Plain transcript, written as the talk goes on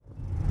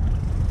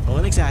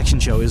Linux Action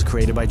Show is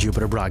created by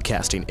Jupiter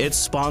Broadcasting. It's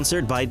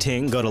sponsored by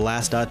Ting. Go to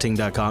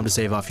last.ting.com to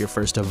save off your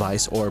first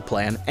device or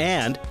plan.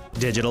 And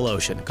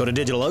DigitalOcean. Go to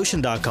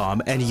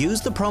digitalocean.com and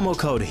use the promo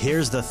code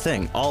Here's the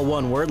Thing, all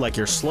one word like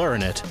you're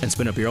slurring it, and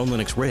spin up your own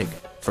Linux rig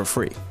for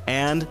free.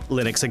 And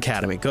Linux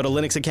Academy. Go to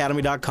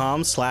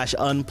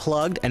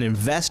linuxacademy.com/unplugged and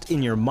invest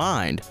in your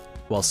mind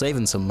while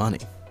saving some money.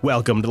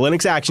 Welcome to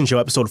Linux Action Show,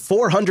 episode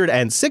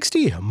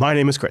 460. My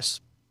name is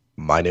Chris.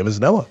 My name is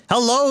Noah.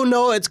 Hello,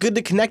 Noah. It's good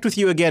to connect with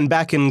you again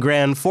back in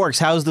Grand Forks.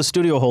 How's the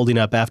studio holding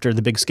up after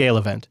the big scale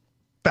event?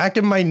 Back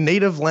in my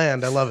native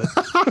land. I love it.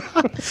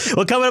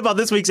 Well, coming up on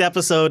this week's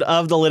episode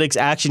of the Linux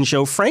Action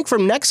Show, Frank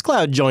from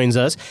NextCloud joins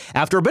us.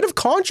 After a bit of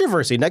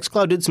controversy,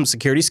 NextCloud did some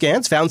security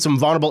scans, found some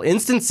vulnerable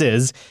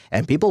instances,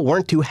 and people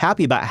weren't too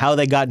happy about how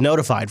they got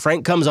notified.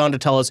 Frank comes on to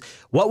tell us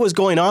what was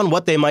going on,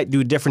 what they might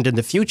do different in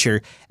the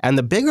future, and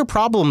the bigger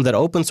problem that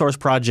open source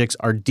projects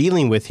are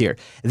dealing with here.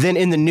 Then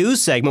in the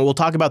news segment, we'll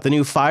talk about the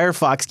new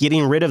Firefox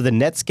getting rid of the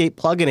Netscape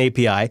plugin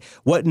API,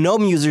 what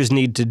GNOME users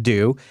need to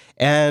do,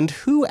 and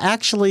who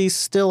actually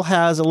still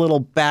has a little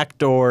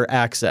backdoor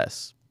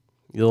access.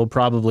 You'll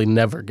probably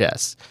never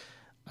guess,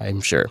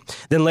 I'm sure.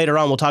 Then later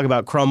on, we'll talk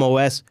about Chrome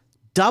OS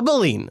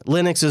doubling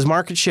Linux's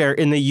market share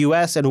in the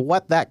US and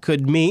what that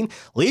could mean.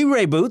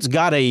 Libre Boots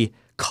got a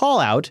call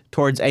out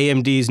towards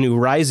AMD's new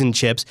Ryzen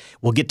chips.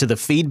 We'll get to the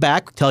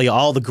feedback, tell you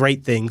all the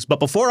great things.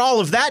 But before all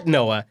of that,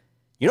 Noah,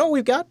 you know what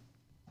we've got?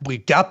 We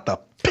got the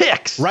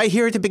picks. Right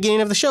here at the beginning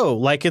of the show,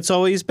 like it's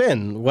always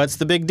been. What's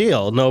the big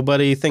deal?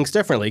 Nobody thinks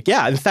differently.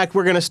 Yeah, in fact,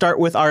 we're going to start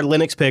with our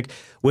Linux pick,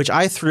 which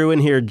I threw in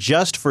here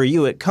just for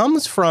you. It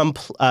comes from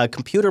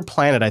Computer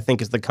Planet, I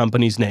think is the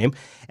company's name,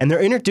 and they're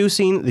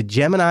introducing the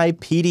Gemini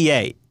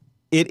PDA.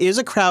 It is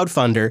a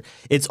crowdfunder.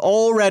 It's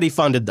already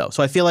funded, though,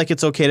 so I feel like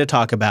it's okay to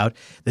talk about.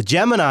 The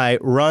Gemini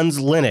runs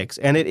Linux,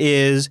 and it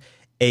is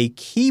a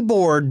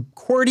keyboard,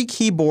 QWERTY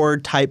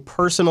keyboard type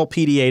personal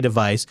PDA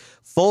device,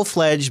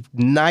 full-fledged,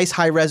 nice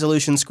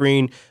high-resolution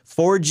screen,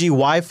 4G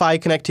Wi-Fi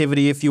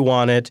connectivity if you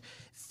want it,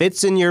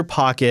 fits in your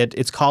pocket.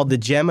 It's called the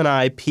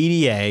Gemini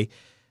PDA,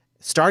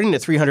 starting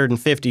at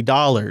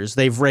 $350.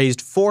 They've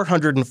raised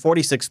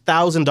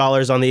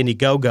 $446,000 on the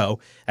Indiegogo.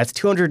 That's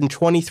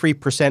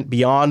 223%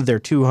 beyond their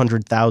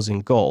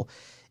 $200,000 goal.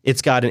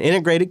 It's got an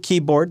integrated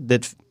keyboard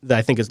that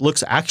I think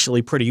looks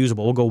actually pretty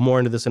usable. We'll go more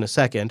into this in a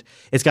second.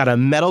 It's got a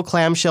metal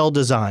clamshell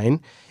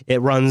design. It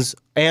runs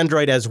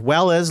Android as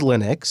well as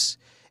Linux.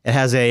 It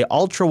has a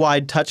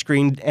ultra-wide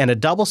touchscreen and a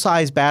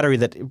double-sized battery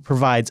that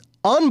provides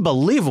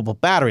unbelievable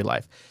battery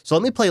life. So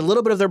let me play a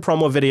little bit of their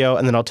promo video,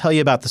 and then I'll tell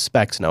you about the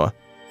specs, Noah.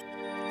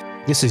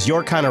 This is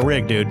your kind of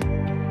rig, dude.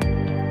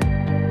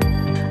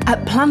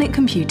 At Planet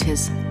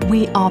Computers,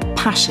 we are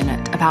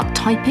passionate about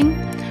typing,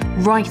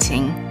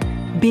 writing,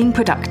 being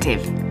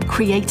productive,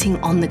 creating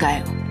on the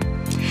go.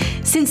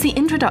 Since the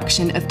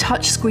introduction of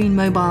touchscreen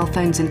mobile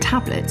phones and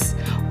tablets,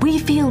 we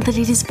feel that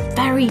it is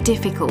very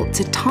difficult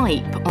to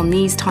type on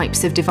these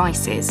types of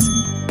devices.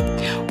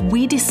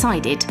 We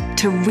decided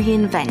to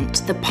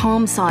reinvent the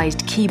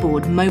palm-sized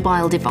keyboard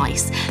mobile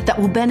device that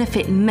will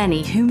benefit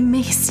many who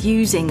miss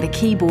using the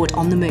keyboard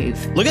on the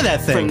move. Look at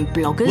that thing. From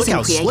bloggers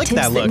and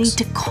creatives that need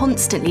to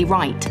constantly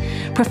write,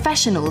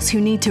 professionals who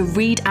need to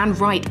read and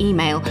write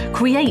email,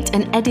 create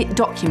and edit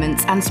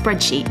documents and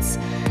spreadsheets.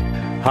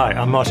 Hi,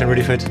 I'm Martin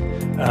Ridiford.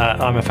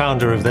 I'm a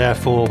founder of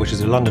Therefore, which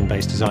is a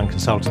London-based design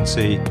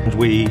consultancy. And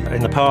we,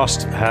 in the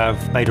past,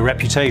 have made a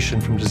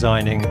reputation from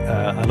designing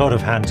a lot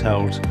of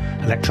handheld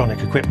electronic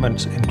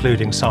equipment,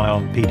 including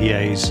Scion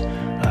PDAs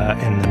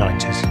in the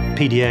 90s.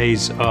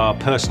 PDAs are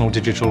personal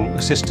digital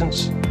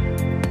assistants.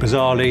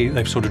 Bizarrely,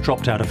 they've sort of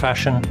dropped out of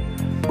fashion.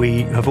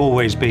 We have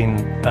always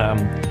been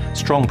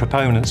strong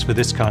proponents for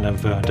this kind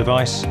of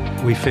device.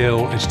 We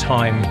feel it's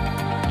time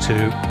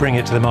to bring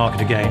it to the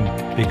market again,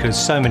 because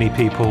so many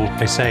people,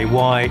 they say,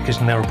 why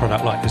isn't there a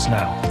product like this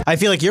now? I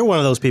feel like you're one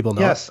of those people,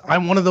 Noah. Yes,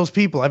 I'm one of those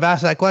people. I've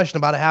asked that question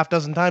about a half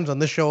dozen times on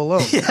this show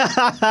alone.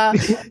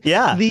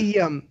 Yeah.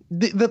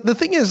 The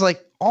thing is,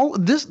 like, all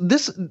this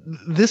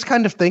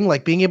kind of thing,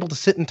 like being able to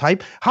sit and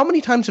type, how many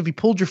times have you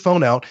pulled your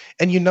phone out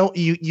and you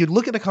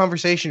look at a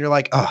conversation, you're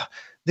like, oh,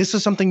 this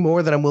is something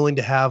more than I'm willing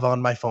to have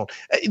on my phone.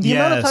 The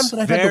amount of times that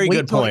I've had to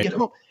wait till I get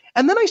home.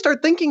 And then I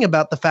start thinking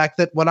about the fact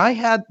that when I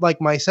had like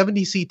my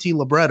 70CT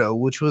Libretto,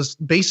 which was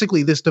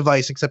basically this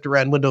device except it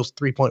ran Windows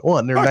 3.1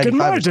 or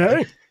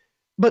 95.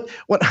 But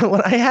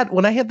when I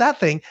had that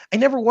thing, I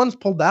never once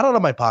pulled that out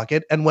of my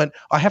pocket and went,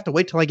 I have to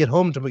wait till I get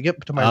home to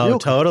get to my real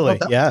totally.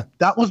 Computer.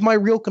 That was my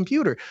real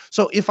computer.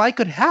 So if I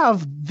could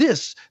have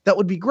this, that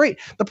would be great.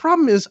 The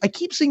problem is I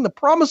keep seeing the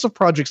promise of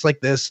projects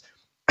like this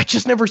I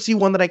just never see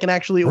one that I can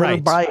actually order,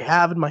 buy,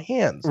 have in my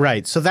hands.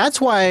 Right. So that's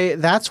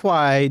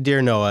why,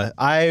 dear Noah,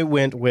 I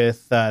went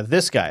with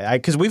this guy.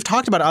 Because we've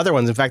talked about other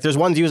ones. In fact, there's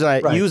ones Use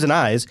and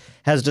Eyes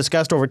has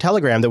discussed over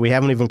Telegram that we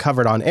haven't even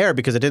covered on air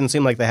because it didn't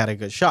seem like they had a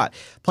good shot.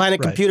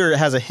 Planet Computer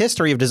has a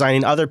history of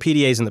designing other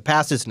PDAs in the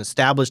past. It's an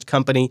established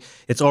company.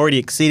 It's already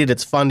exceeded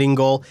its funding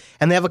goal.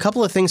 And they have a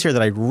couple of things here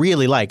that I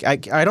really like. I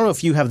don't know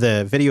if you have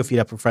the video feed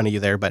up in front of you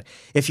there, but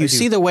if you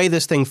see the way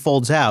this thing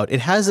folds out, it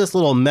has this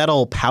little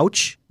metal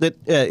pouch that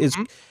is...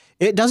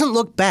 It doesn't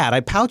look bad.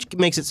 A pouch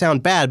makes it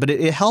sound bad, but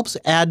it helps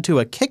add to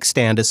a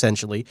kickstand,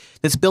 essentially,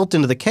 that's built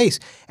into the case.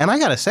 And I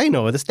got to say,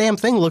 Noah, this damn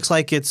thing looks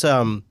like it's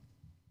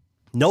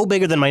no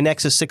bigger than my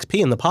Nexus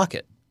 6P in the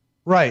pocket.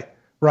 Right.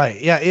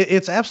 Yeah,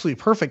 it's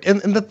absolutely perfect. And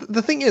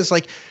the thing is,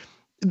 like,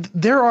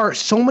 there are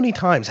so many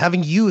times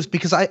having used,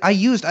 because I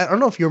don't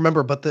know if you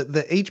remember, but the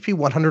HP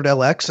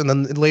 100LX and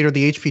then later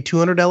the HP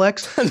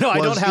 200LX. No, I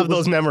don't have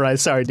those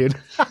memorized. Sorry, dude.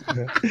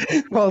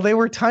 Well, they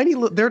were tiny.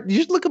 You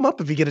should look them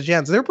up if you get a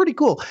chance. They're pretty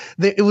cool.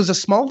 It was a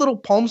small little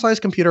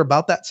palm-sized computer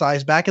about that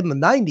size back in the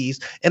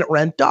 90s, and it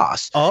ran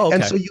DOS. Oh, okay.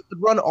 And so you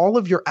could run all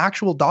of your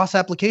actual DOS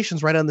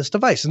applications right on this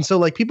device. And so,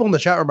 like, people in the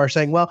chat room are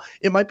saying, well,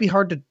 it might be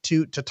hard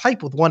to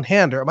type with one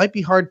hand, or it might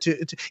be hard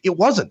to it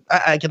wasn't.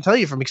 I can tell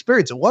you from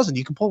experience, it wasn't.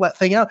 You can pull that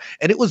thing out,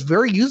 and it was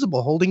very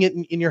usable holding it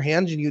in your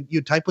hands, and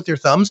you type with your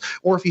thumbs,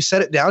 or if you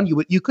set it down,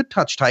 you could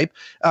touch type.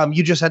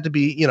 You just had to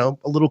be, a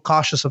little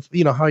cautious of,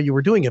 how you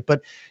were doing it.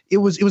 But it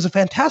was a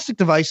fantastic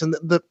device, and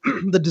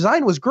the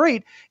design was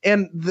great,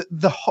 and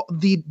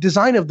the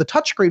design of the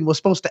touchscreen was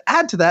supposed to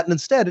add to that, and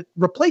instead it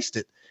replaced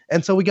it.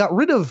 And so we got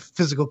rid of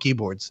physical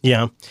keyboards.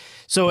 Yeah.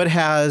 So it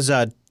has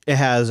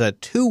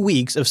 2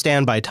 weeks of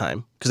standby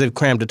time because they've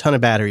crammed a ton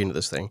of battery into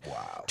this thing.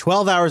 Wow.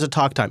 12 hours of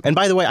talk time. And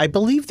by the way, I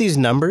believe these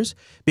numbers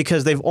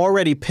because they've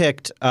already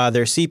picked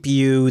their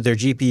CPU, their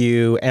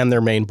GPU, and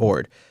their main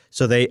board.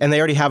 So they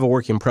already have a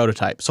working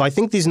prototype. So I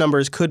think these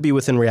numbers could be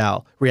within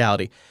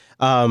reality.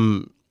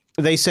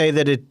 They say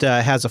that it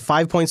has a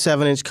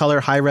 5.7-inch color,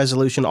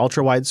 high-resolution,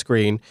 ultra-wide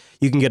screen.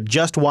 You can get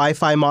just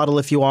Wi-Fi model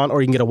if you want,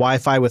 or you can get a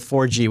Wi-Fi with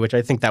 4G, which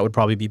I think that would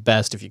probably be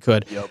best if you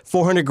could. Yep.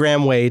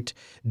 400-gram weight,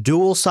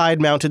 dual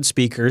side-mounted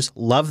speakers.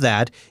 Love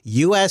that.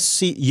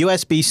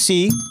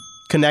 USB-C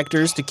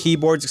connectors to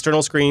keyboards,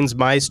 external screens,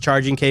 mice,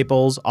 charging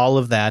cables, all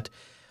of that.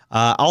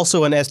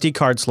 Also an SD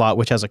card slot,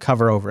 which has a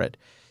cover over it.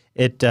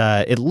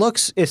 It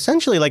looks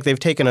essentially like they've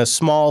taken a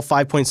small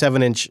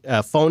 5.7-inch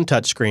phone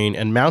touchscreen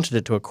and mounted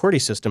it to a QWERTY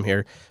system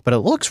here, but it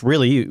looks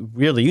really,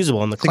 really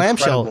usable. And the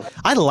clamshell,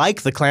 incredible. I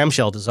like the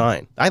clamshell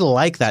design. I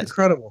like that. It's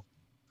incredible.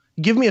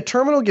 Give me a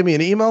terminal, give me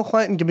an email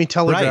client, and give me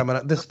Telegram. Right.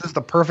 And this is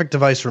the perfect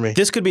device for me.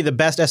 This could be the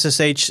best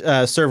SSH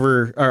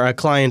server or a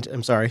client,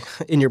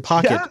 in your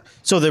pocket. Yeah.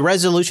 So the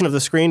resolution of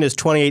the screen is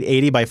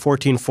 2880 by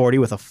 1440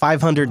 with a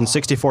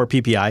 564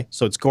 PPI,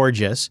 so it's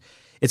gorgeous.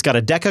 It's got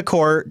a Deca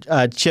Core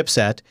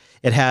chipset.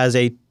 It has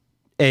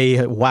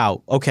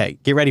wow, okay,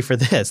 get ready for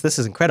this. This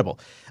is incredible.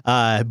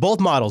 Both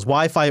models,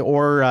 Wi-Fi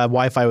or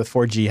Wi-Fi with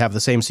 4G, have the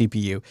same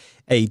CPU.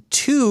 A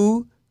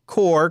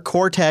 2-core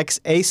Cortex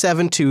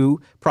A72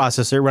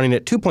 processor running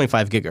at 2.5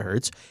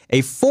 gigahertz,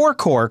 a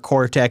 4-core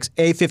Cortex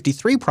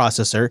A53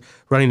 processor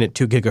running at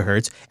 2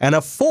 gigahertz, and a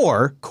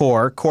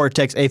 4-core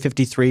Cortex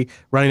A53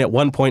 running at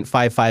 1.55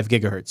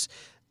 gigahertz.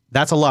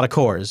 That's a lot of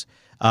cores.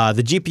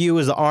 The GPU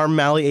is the ARM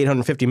Mali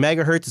 850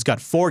 megahertz. It's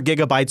got 4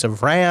 gigabytes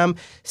of RAM,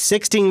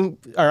 64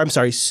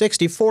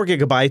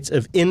 gigabytes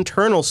of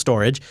internal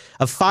storage,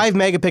 a 5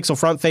 megapixel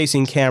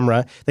front-facing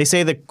camera. They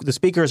say that the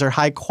speakers are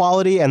high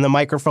quality and the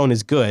microphone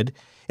is good.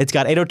 It's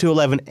got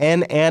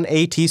 802.11n and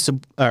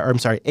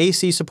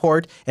AC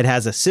support. It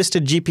has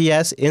assisted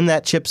GPS in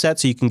that chipset,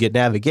 so you can get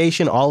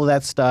navigation, all of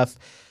that stuff.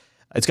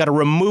 It's got a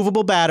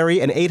removable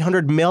battery, an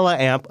 800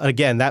 milliamp.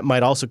 Again, that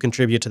might also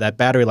contribute to that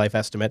battery life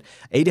estimate.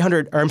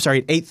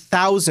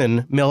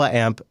 8,000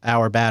 milliamp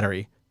hour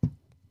battery.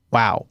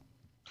 Wow.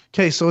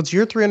 Okay, so it's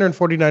your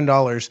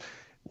 $349.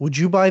 Would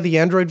you buy the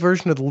Android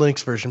version or the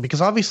Linux version? Because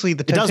obviously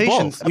the temptation. It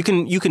does both.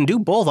 You can do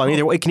both on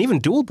either way. It can even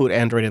dual boot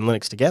Android and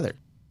Linux together.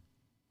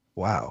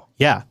 Wow.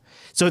 Yeah.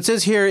 So it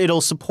says here it'll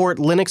support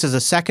Linux as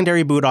a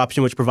secondary boot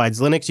option, which provides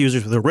Linux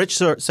users with a rich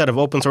set of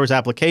open source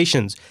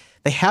applications.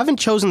 They haven't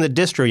chosen the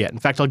distro yet. In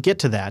fact, I'll get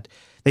to that.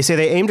 They say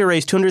they aim to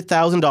raise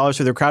 $200,000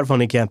 through their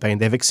crowdfunding campaign.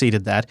 They've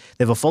exceeded that.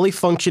 They have a fully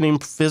functioning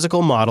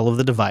physical model of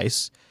the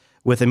device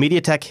with a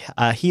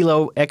MediaTek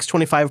Hilo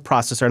X25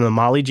 processor and a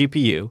Mali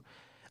GPU.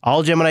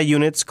 All Gemini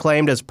units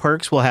claimed as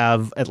perks will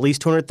have at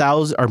least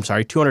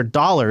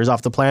 $200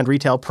 off the planned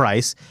retail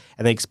price,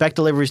 and they expect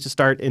deliveries to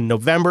start in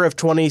November of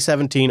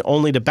 2017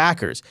 only to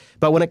backers.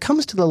 But when it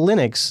comes to the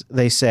Linux,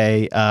 they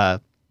say,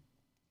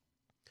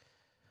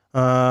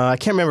 I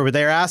can't remember, but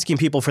they're asking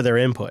people for their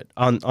input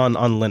on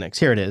Linux.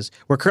 Here it is.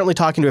 We're currently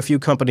talking to a few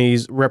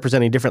companies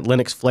representing different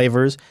Linux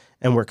flavors,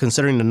 and we're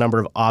considering a number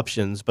of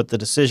options, but the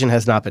decision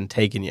has not been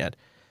taken yet.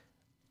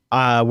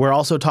 We're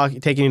also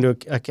taking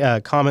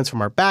into comments from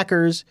our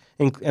backers,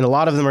 and a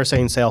lot of them are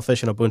saying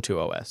Sailfish and Ubuntu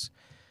OS.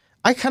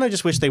 I kind of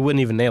just wish they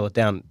wouldn't even nail it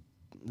down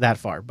that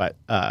far, but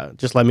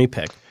just let me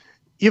pick.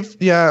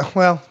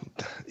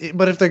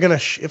 But if they're gonna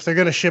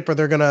ship, or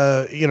they're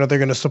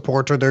gonna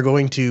support, or they're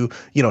going to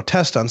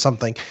test on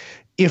something.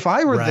 If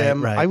I were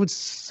them, right.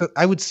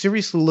 I would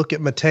seriously look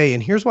at Mate,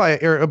 and here's why,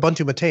 or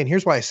Ubuntu Mate, and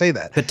here's why I say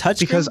that. The touchscreen?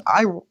 Because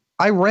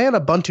I ran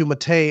Ubuntu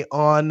Mate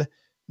on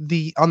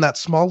that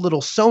small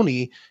little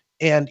Sony,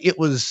 and it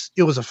was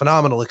a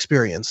phenomenal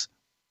experience.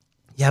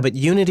 Yeah, but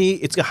Unity,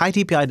 it's a high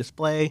DPI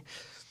display.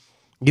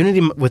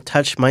 Unity with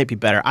touch might be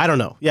better. I don't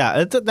know.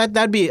 Yeah,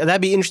 that'd be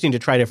interesting to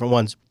try different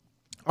ones.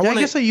 I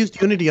guess I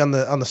used Unity on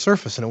the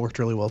Surface, and it worked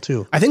really well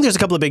too. I think there's a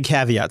couple of big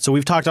caveats. So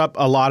we've talked up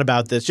a lot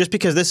about this, just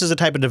because this is a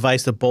type of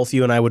device that both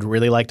you and I would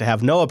really like to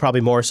have. Noah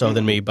probably more so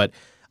than me, but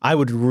I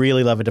would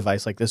really love a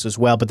device like this as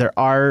well. But there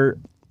are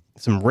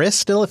some risks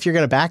still if you're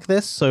going to back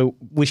this, so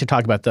we should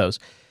talk about those.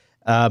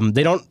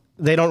 They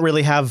don't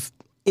really have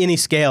any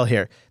scale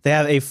here. They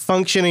have a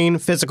functioning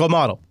physical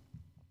model.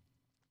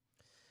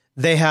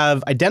 They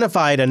have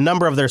identified a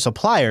number of their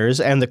suppliers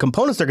and the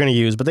components they're going to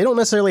use, but they don't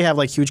necessarily have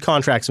like huge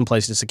contracts in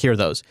place to secure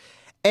those.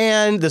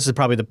 And this is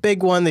probably the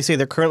big one. They say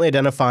they're currently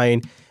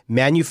identifying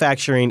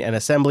manufacturing and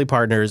assembly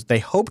partners they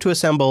hope to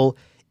assemble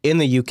in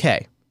the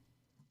UK.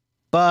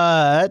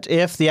 But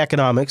if the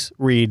economics,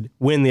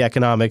 when the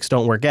economics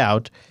don't work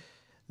out,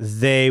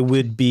 they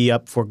would be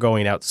up for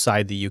going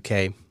outside the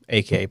UK,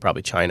 aka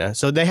probably China.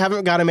 So they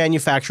haven't got a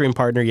manufacturing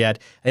partner yet.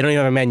 They don't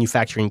even have a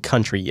manufacturing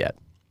country yet.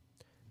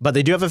 But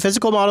they do have a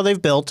physical model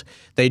they've built.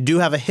 They do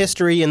have a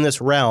history in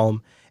this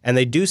realm, and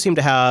they do seem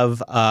to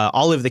have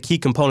all of the key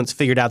components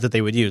figured out that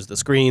they would use. The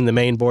screen, the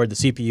main board, the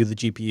CPU, the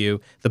GPU,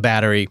 the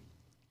battery.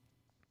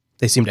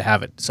 They seem to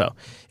have it. So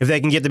if they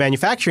can get the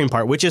manufacturing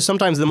part, which is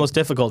sometimes the most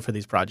difficult for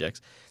these projects,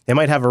 they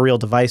might have a real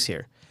device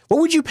here. What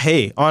would you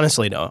pay,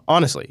 honestly, Noah?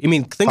 Honestly. I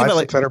mean, think about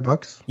like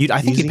 $500-$600.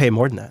 I think you'd pay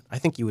more than that. I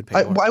think you would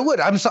pay more. I would.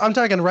 I'm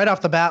talking right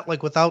off the bat,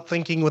 like without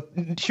thinking,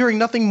 hearing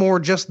nothing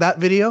more, just that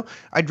video,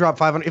 I'd drop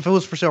 $500. If it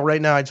was for sale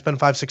right now, I'd spend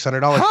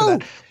 $500-$600 for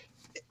that.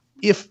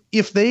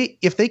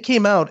 If they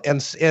came out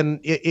and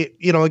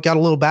it got a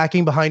little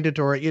backing behind it,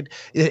 or it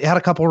had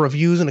a couple of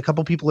reviews and a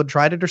couple people had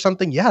tried it or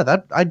something, yeah,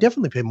 that I'd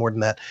definitely pay more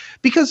than that,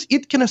 because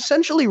it can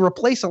essentially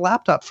replace a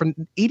laptop for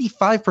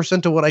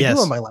 85% of what I do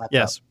on my laptop.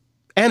 Yes.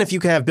 And if you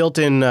can have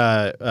built-in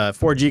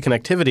 4G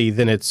connectivity,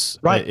 then it's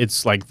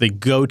like the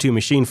go-to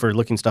machine for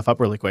looking stuff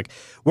up really quick.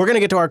 We're going to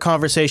get to our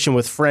conversation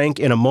with Frank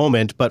in a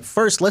moment, but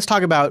first, let's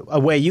talk about a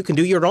way you can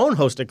do your own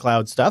hosted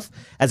cloud stuff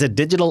as a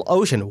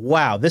DigitalOcean.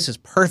 Wow, this is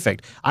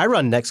perfect. I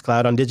run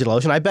NextCloud on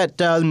DigitalOcean. I bet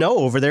Noah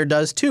over there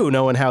does too,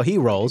 knowing how he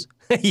rolls.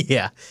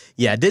 Yeah.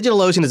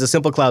 DigitalOcean is a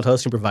simple cloud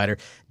hosting provider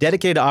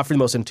dedicated to offering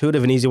the most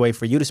intuitive and easy way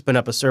for you to spin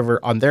up a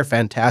server on their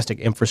fantastic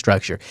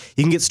infrastructure.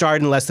 You can get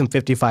started in less than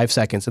 55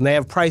 seconds, and they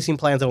have pricing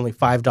plans at only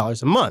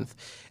 $5 a month.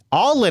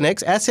 All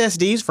Linux,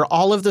 SSDs for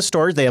all of the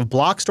storage. They have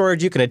block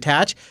storage you can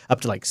attach up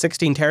to like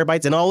 16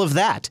 terabytes, and all of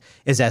that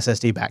is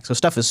SSD backed. So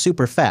stuff is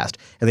super fast.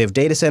 And they have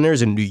data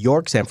centers in New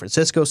York, San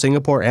Francisco,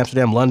 Singapore,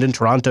 Amsterdam, London,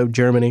 Toronto,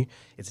 Germany.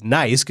 It's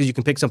nice because you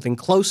can pick something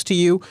close to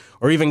you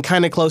or even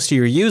kind of close to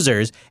your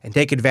users and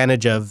take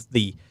advantage of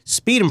the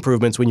speed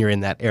improvements when you're in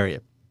that area.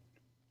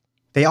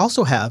 They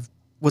also have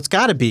what's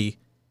got to be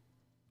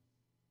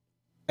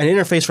an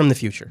interface from the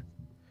future.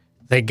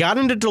 They got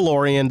into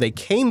DeLorean, they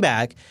came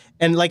back,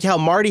 and like how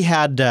Marty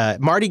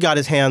got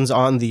his hands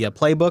on the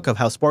playbook of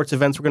how sports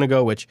events were going to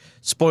go, which,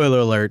 spoiler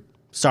alert,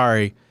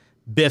 sorry,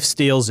 Biff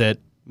steals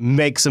it,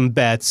 makes some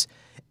bets,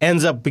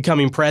 ends up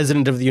becoming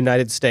president of the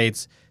United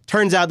States.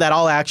 Turns out that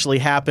all actually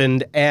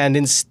happened, and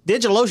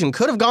DigitalOcean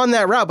could have gone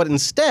that route, but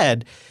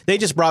instead, they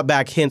just brought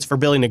back hints for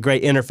building a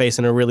great interface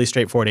and a really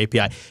straightforward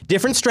API.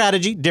 Different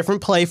strategy,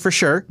 different play for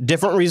sure,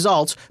 different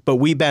results, but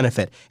we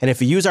benefit. And if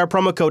you use our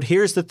promo code,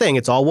 here's the thing,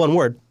 it's all one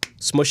word,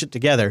 smush it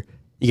together,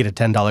 you get a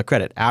 $10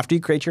 credit. After you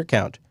create your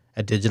account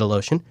at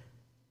DigitalOcean,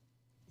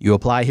 you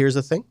apply, here's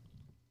the thing,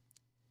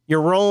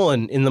 you're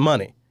rolling in the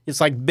money. It's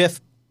like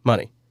Biff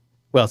money.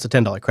 Well, it's a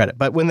 $10 credit,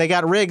 but when they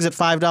got rigs at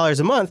 $5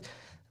 a month,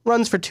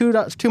 runs for 2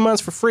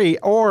 months for free,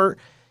 or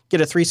get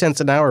a 3 cents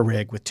an hour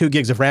rig with 2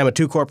 gigs of RAM, a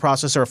 2-core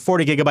processor, a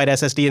 40 gigabyte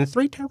SSD, and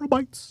 3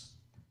 terabytes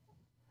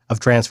of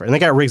transfer. And they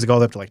got rigs that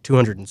go up to like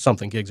 200 and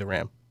something gigs of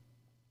RAM.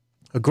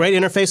 A great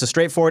interface, a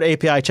straightforward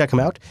API. Check them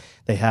out.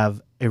 They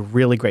have a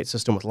really great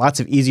system with lots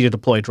of easy to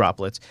deploy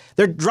droplets.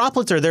 Their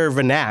droplets are their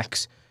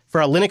Vanacs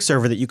for a Linux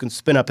server that you can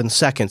spin up in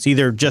seconds,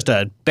 either just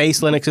a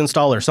base Linux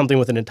install or something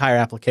with an entire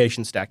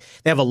application stack.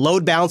 They have a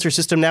load balancer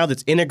system now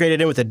that's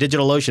integrated in with a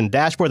DigitalOcean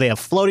dashboard. They have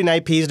floating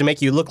IPs to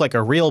make you look like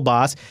a real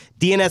boss,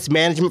 DNS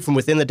management from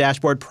within the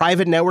dashboard,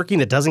 private networking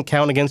that doesn't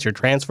count against your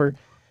transfer.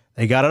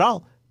 They got it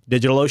all.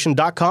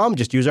 DigitalOcean.com.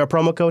 Just use our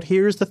promo code.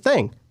 Here's the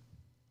thing.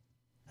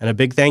 And a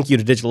big thank you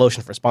to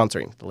DigitalOcean for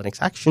sponsoring the Linux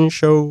Action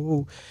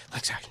Show.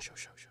 Linux Action Show.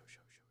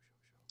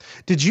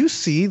 Did you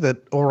see that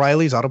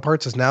O'Reilly's Auto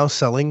Parts is now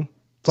selling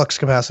flux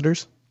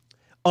capacitors?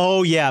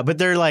 Oh, yeah, but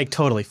they're like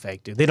totally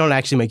fake, dude. They don't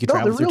actually make you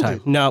travel through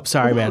time. Nope,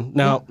 sorry, man.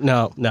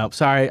 No,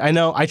 sorry. I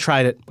know, I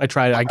tried it. I'm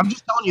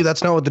just telling you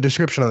that's not what the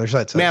description on their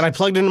site says. Man, I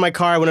plugged it into my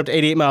car, I went up to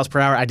 88 miles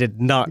per hour. I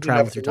did not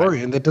travel through time.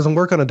 And that doesn't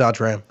work on a Dodge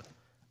Ram.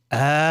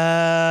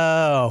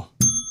 Oh.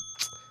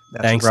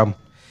 That's Thanks. the problem.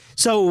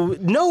 So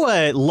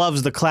Noah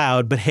loves the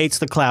cloud, but hates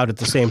the cloud at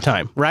the same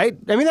time, right?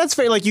 I mean, that's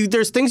fair. Like,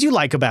 there's things you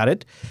like about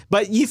it,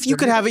 but if you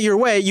could have it your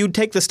way, you'd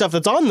take the stuff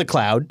that's on the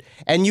cloud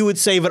and you would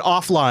save it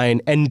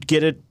offline and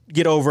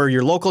get over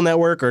your local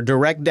network or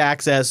direct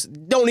access.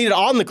 Don't need it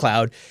on the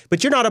cloud,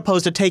 but you're not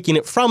opposed to taking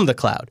it from the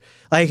cloud.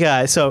 Like,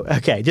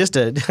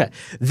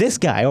 this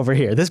guy over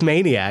here, this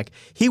maniac,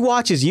 he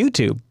watches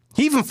YouTube.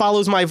 He even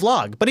follows my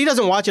vlog, but he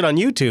doesn't watch it on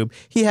YouTube.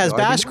 He has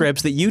bash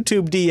scripts that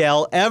YouTube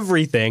DL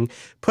everything,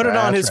 put it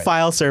on his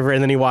file server,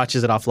 and then he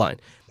watches it offline.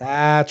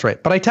 That's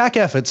right. But I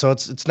TAC-F it, so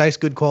it's nice,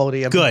 good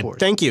quality MP4s. Good.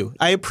 Thank you.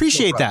 I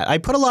appreciate that. I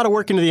put a lot of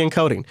work into the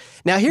encoding.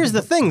 Now, here's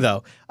the thing,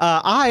 though.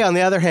 I, on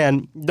the other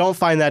hand, don't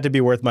find that to be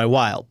worth my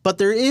while. But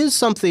there is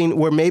something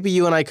where maybe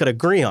you and I could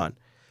agree on.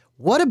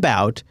 What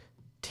about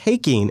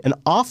taking an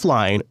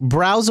offline,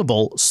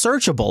 browsable,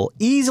 searchable,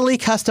 easily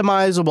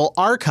customizable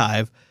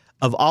archive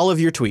of all of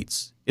your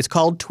tweets? It's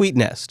called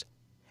TweetNest,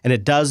 and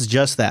it does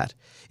just that.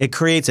 It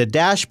creates a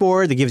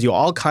dashboard that gives you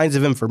all kinds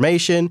of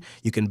information.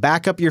 You can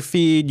back up your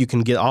feed. You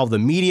can get all the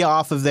media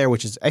off of there,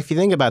 which is, if you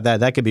think about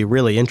that, that could be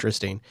really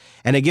interesting.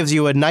 And it gives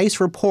you a nice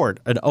report,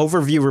 an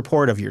overview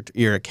report of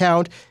your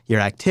account, your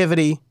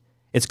activity.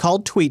 It's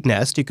called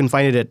TweetNest. You can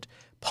find it at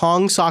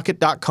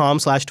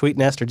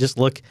pongsocket.com/tweetnest, or just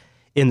look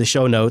in the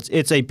show notes.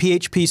 It's a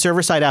PHP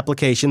server-side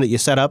application that you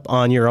set up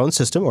on your own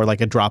system, or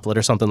like a droplet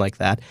or something like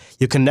that.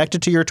 You connect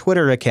it to your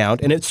Twitter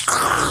account, and it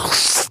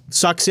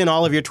sucks in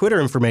all of your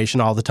Twitter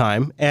information all the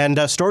time and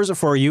stores it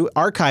for you,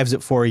 archives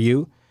it for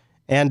you,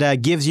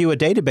 and gives you a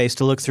database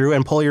to look through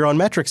and pull your own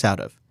metrics out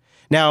of.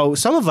 Now,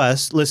 some of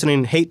us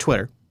listening hate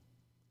Twitter,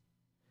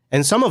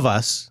 and some of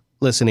us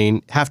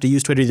listening have to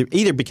use Twitter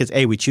either because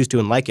A, we choose to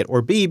and like it,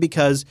 or B,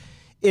 because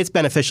it's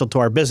beneficial to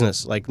our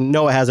business. Like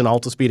Noah has an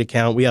AltaSpeed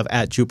account. We have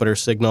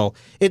 @JupiterSignal.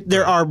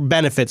 There are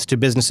benefits to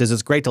businesses.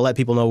 It's great to let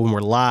people know when we're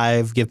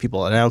live, give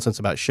people announcements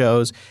about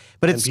shows.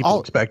 But it's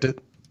people expect it.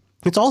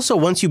 It's also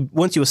once you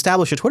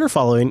establish a Twitter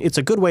following, it's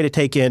a good way to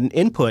take in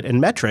input and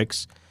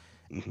metrics,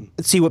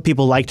 see what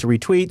people like to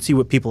retweet, see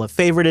what people have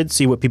favorited,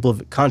 see what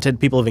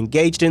content people have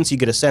engaged in, so you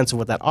get a sense of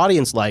what that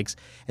audience likes.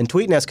 And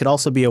TweetNest could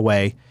also be a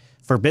way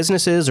for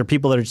businesses or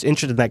people that are just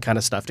interested in that kind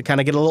of stuff to kind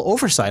of get a little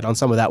oversight on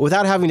some of that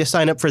without having to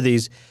sign up for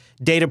these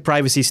data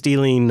privacy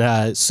stealing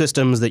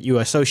systems that you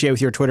associate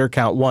with your Twitter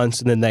account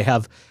once, and then they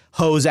have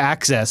hose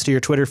access to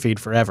your Twitter feed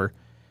forever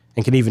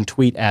and can even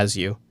tweet as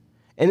you.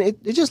 And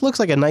it just looks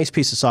like a nice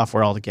piece of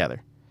software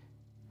altogether.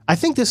 I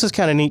think this is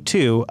kind of neat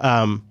too.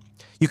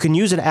 You can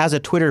use it as a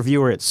Twitter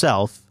viewer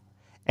itself,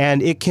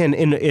 and it can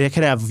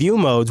have view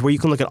modes where you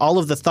can look at all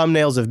of the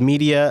thumbnails of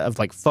media, of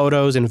like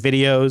photos and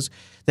videos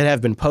that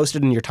have been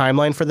posted in your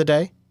timeline for the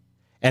day,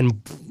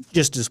 and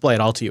just display it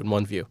all to you in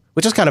one view,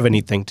 which is kind of a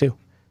neat thing too.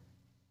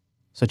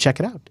 So check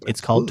it out. It's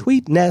called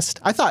TweetNest.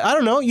 I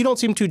don't know, you don't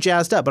seem too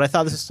jazzed up, but I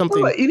thought this is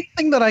something. Well,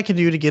 anything that I can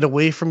do to get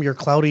away from your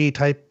cloudy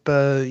type,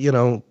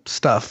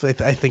 stuff,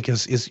 I think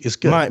is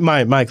good.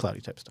 My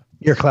cloudy type stuff.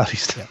 Your cloudy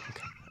stuff. Yeah, okay.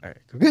 All right,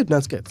 good.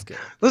 That's good. That's good.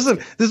 Listen,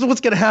 this is what's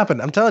going to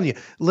happen. I'm telling you,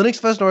 Linux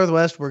Fest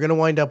Northwest, we're going to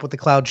wind up with the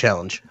cloud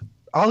challenge.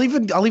 I'll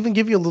even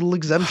give you a a little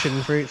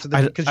exemption for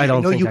that, because I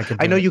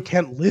know you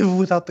can't live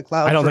without the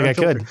cloud. I don't think I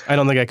could. I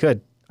don't think I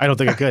could. I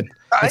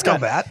know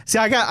that. See,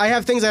 I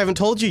have things I haven't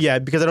told you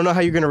yet because I don't know how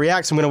you're going to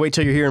react. So I'm going to wait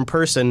till you're here in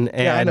person.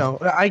 And yeah, I know.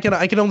 I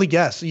can only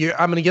guess.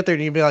 I'm going to get there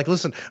and you'll be like,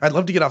 listen, I'd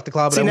love to get off the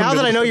cloud. But see, now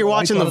that I know you're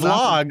watching the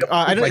vlog,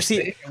 I don't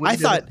see. I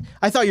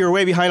thought you were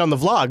way behind on the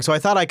vlog, so I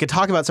thought I could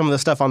talk about some of the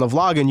stuff on the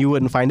vlog and you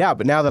wouldn't find out.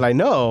 But now that I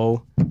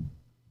know,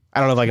 I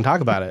don't know if I can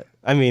talk about it.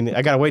 I mean,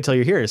 I got to wait till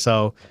you're here.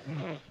 So.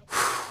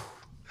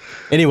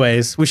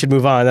 Anyways, we should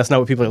move on. That's not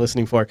what people are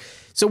listening for.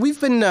 So we've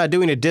been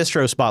doing a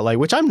distro spotlight,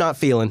 which I'm not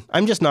feeling.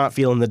 I'm just not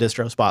feeling the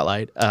distro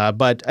spotlight.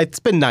 But it's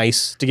been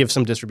nice to give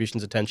some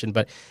distributions attention.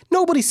 But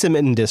nobody's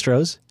submitting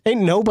distros.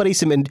 Ain't nobody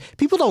submitting.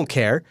 People don't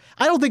care.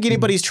 I don't think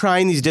anybody's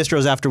trying these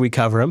distros after we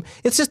cover them.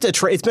 It's just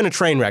it's been a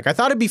train wreck. I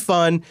thought it'd be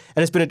fun,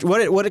 and it's been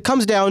what it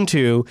comes down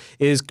to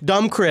is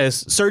dumb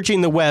Chris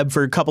searching the web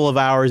for a couple of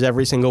hours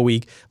every single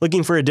week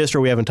looking for a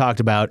distro we haven't talked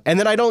about, and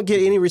then I don't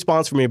get any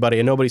response from anybody,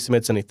 and nobody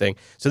submits anything.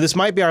 So this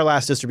might be our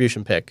last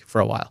distribution pick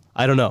for a while.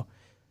 I don't know.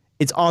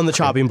 It's on the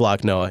chopping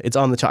block, Noah. It's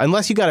on the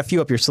unless you got a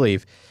few up your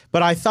sleeve.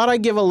 But I thought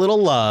I'd give a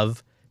little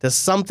love to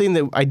something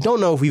that I don't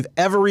know if we've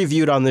ever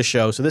reviewed on this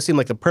show, so this seemed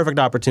like the perfect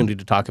opportunity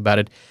to talk about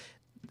it.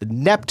 The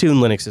Neptune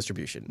Linux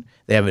distribution.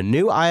 They have a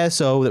new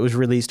ISO that was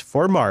released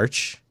for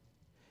March.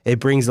 It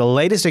brings the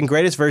latest and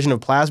greatest version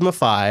of Plasma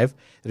 5.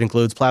 It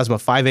includes Plasma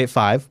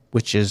 585,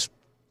 which is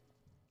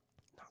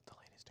not the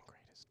latest and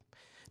greatest,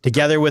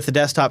 together with the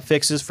desktop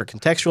fixes for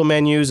contextual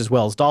menus, as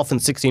well as Dolphin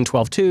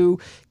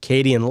 16.12.2,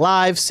 Kadian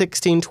Live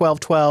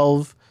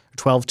 16.12.12,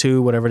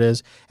 12.2, whatever it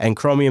is, and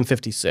Chromium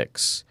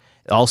 56.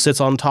 It all sits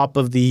on top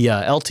of the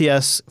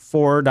LTS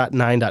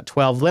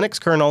 4.9.12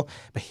 Linux kernel.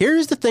 But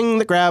here's the thing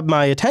that grabbed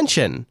my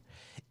attention.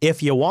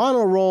 If you want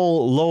to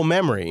roll low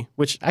memory,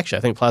 which actually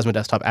I think Plasma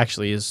Desktop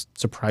actually is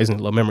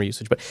surprisingly low memory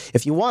usage, but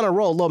if you want to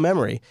roll low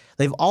memory,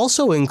 they've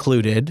also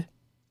included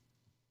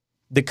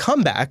the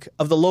comeback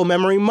of the low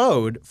memory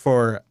mode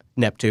for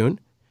Neptune.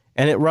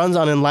 and it runs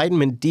on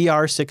Enlightenment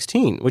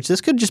DR16, which this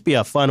could just be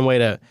a fun way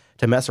to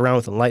mess around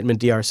with Enlightenment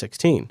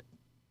DR16.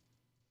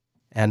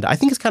 And I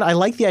think it's I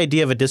like the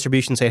idea of a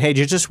distribution saying, hey,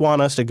 do you just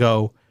want us to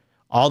go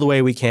all the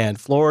way we can,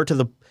 floor to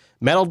the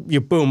metal,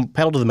 you boom,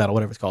 pedal to the metal,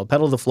 whatever it's called,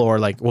 pedal to the floor,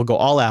 like we'll go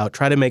all out,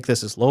 try to make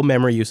this as low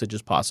memory usage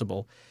as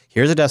possible.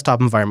 Here's a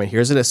desktop environment,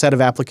 here's a set of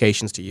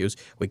applications to use.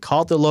 We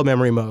call it the low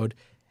memory mode,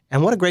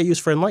 and what a great use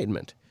for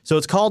Enlightenment. So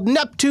it's called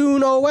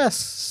Neptune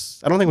OS.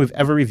 I don't think we've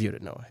ever reviewed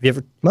it, Noah. Have you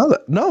ever?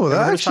 No,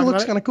 that actually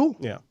looks kind of cool.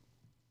 Yeah.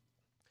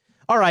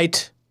 All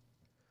right.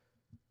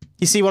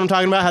 You see what I'm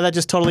talking about? How that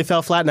just totally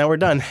fell flat. Now we're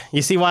done.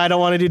 You see why I don't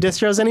want to do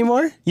distros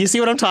anymore? You see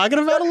what I'm talking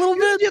about a little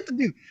bit? You have to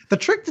do the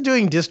trick to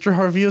doing distro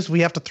reviews. We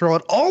have to throw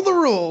out all the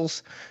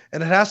rules,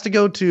 and it has to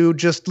go to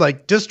just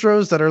like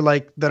distros that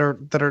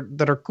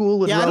are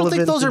cool. And yeah, I don't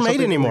think those are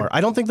made anymore.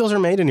 I don't think those are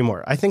made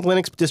anymore. I think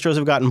Linux distros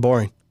have gotten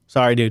boring.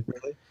 Sorry, dude.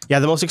 Really? Yeah,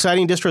 the most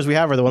exciting distros we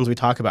have are the ones we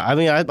talk about. I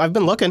mean, I've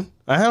been looking.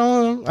 I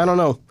don't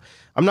know.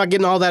 I'm not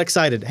getting all that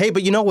excited. Hey,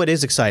 but you know what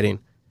is exciting?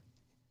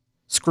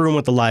 Screwing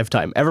with the live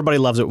time. Everybody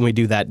loves it when we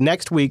do that.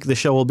 Next week, the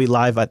show will be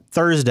live at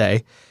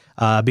Thursday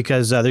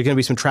because there's going to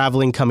be some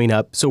traveling coming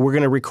up. So we're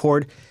going to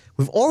record.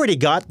 We've already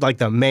got like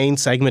the main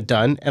segment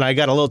done, and I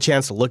got a little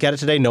chance to look at it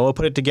today. Noah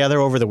put it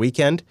together over the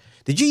weekend.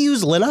 Did you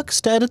use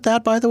Linux to edit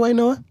that, by the way,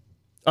 Noah?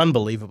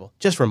 Unbelievable.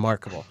 Just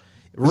remarkable.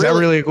 Is that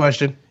really a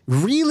question?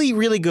 Really,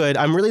 really good.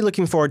 I'm really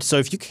looking forward to. So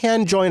if you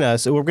can join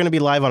us, we're going to be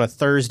live on a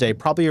Thursday,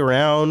 probably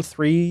around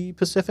 3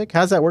 Pacific.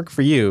 How's that work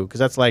for you? Because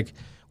that's like,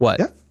 what?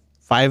 Yeah.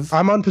 5?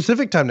 I'm on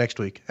Pacific time next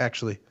week,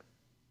 actually.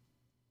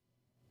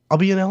 I'll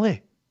be in LA.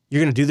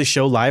 You're going to do the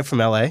show live from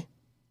LA?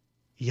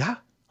 Yeah.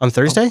 On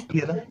Thursday? I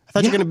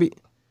thought you were going to be...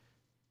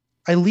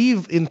 I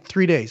leave in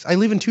 3 days. I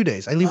leave in 2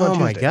 days. I leave on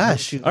Tuesday. Oh my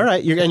gosh. All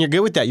right. And you're good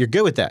with that. You're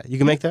good with that. You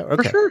can make that?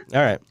 Okay. For sure.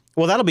 All right.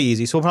 Well, that'll be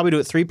easy. So we'll probably do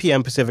it 3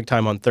 p.m. Pacific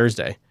time on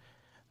Thursday.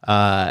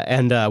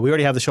 And we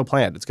already have the show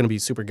planned. It's going to be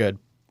super good.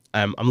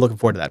 I'm looking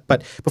forward to that.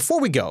 But before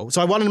we go,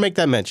 so I wanted to make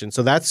that mention.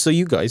 So that's so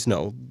you guys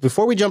know.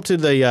 Before we jump to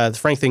the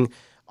Frank thing,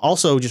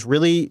 also just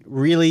really,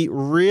 really,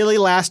 really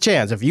last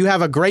chance. If you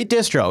have a great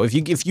distro,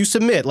 if you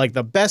submit like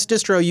the best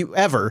distro you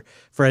ever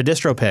for a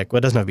distro pick, well,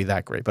 it doesn't have to be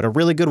that great, but a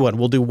really good one,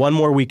 we'll do one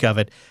more week of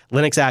it.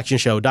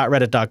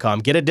 linuxactionshow.reddit.com.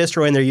 Get a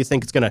distro in there you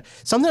think it's going to,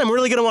 something I'm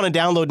really going to want to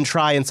download and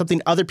try, and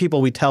something other people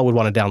we tell would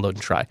want to download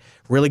and try.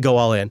 Really go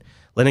all in.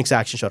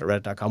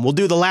 linuxactionshow.reddit.com. We'll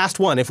do the last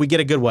one if we get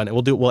a good one,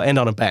 and we'll end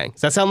on a bang.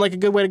 Does that sound like a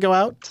good way to go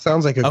out?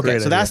 Sounds like a great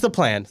idea. So that's the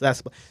plan.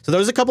 So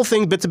there's a couple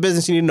things, bits of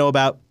business you need to know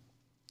about.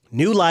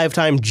 New live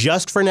time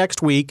just for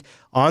next week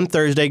on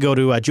Thursday. Go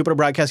to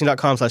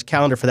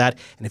jupiterbroadcasting.com/calendar for that.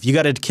 And if you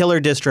got a killer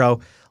distro,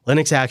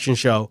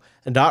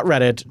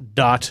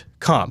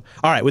 linuxactionshow.reddit.com.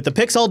 All right, with the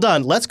picks all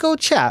done, let's go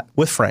chat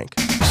with Frank.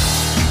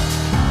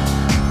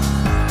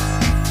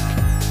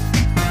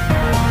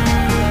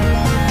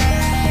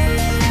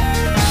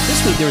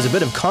 This week there was a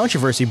bit of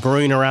controversy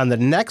brewing around the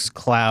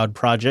NextCloud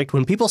project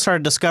when people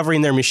started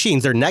discovering their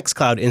machines, their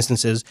NextCloud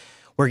instances,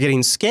 were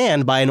getting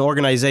scanned by an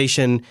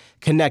organization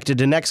connected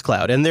to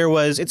NextCloud. And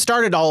it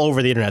started all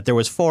over the internet. There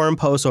was forum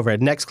posts over at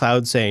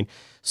NextCloud saying,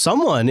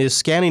 someone is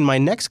scanning my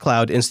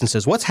NextCloud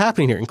instances. What's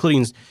happening here?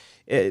 Including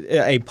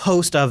a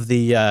post of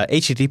the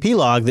HTTP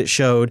log that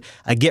showed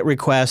a GET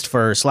request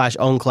for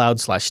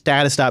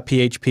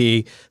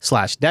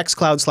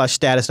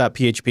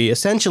 /owncloud/status.php/nextcloud/status.php,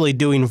 essentially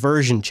doing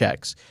version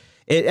checks.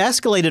 It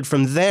escalated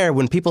from there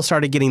when people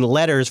started getting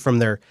letters from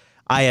their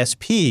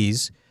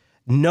ISPs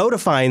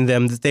notifying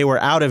them that they were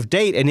out of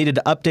date and needed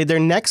to update their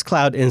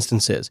NextCloud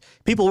instances.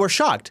 People were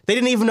shocked. They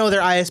didn't even know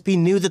their ISP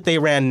knew that they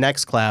ran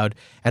NextCloud,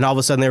 and all of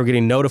a sudden they were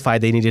getting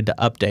notified they needed to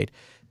update.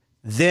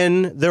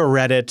 Then the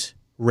Reddit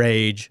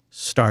rage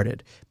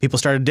started. People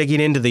started digging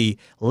into the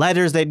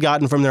letters they'd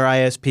gotten from their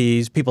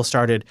ISPs. People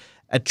started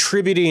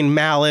attributing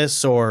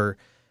malice or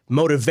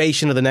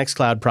motivation to the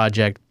NextCloud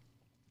project.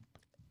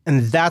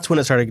 And that's when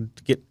it started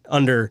to get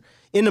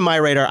into my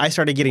radar. I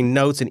started getting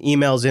notes and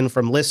emails in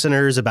from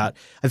listeners about,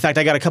 in fact,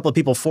 I got a couple of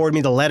people forward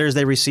me the letters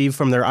they received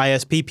from their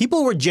ISP.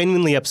 People were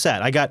genuinely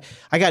upset. I got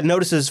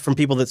notices from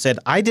people that said,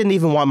 I didn't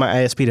even want my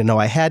ISP to know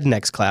I had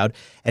NextCloud,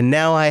 and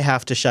now I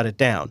have to shut it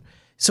down.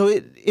 So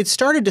it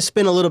started to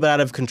spin a little bit out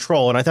of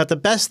control, and I thought the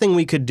best thing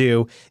we could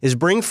do is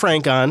bring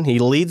Frank on. He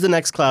leads the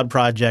NextCloud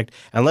project,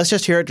 and let's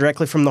just hear it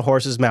directly from the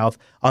horse's mouth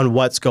on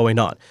what's going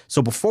on.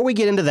 So before we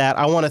get into that,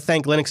 I want to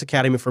thank Linux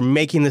Academy for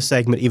making this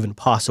segment even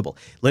possible.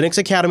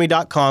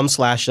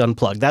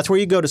 linuxacademy.com/unplugged. That's where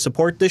you go to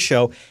support this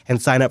show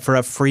and sign up for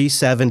a free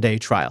 7-day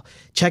trial.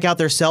 Check out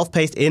their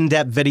self-paced,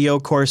 in-depth video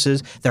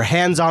courses, their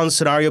hands-on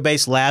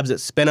scenario-based labs that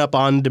spin up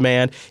on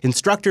demand,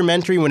 instructor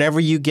mentoring whenever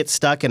you get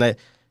stuck in a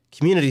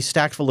community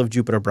stacked full of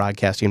Jupiter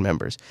Broadcasting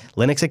members.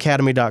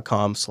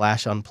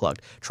 linuxacademy.com/unplugged.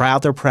 Try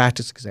out their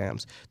practice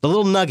exams. The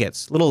little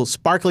nuggets, little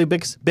sparkly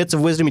bits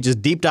of wisdom. You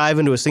just deep dive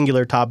into a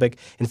singular topic.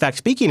 In fact,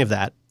 speaking of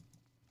that,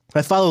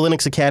 I follow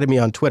Linux Academy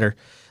on Twitter,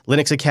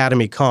 Linux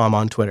Academy.com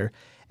on Twitter.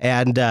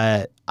 And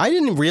I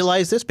didn't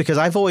realize this because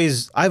I've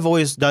always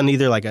done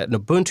either like an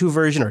Ubuntu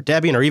version or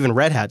Debian or even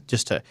Red Hat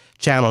just to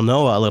channel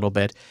Noah a little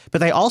bit. But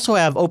they also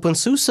have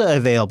OpenSUSE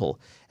available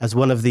as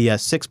one of the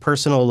 6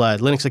 personal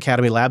Linux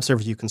Academy lab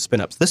servers you can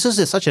spin up. So this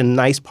is such a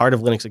nice part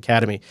of Linux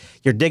Academy.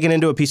 You're digging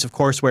into a piece of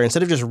courseware.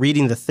 Instead of just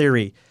reading the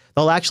theory,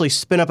 they'll actually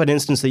spin up an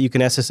instance that you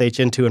can SSH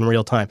into in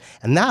real time.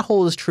 And that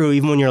holds true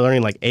even when you're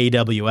learning like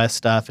AWS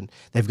stuff. And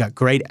they've got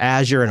great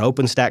Azure and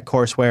OpenStack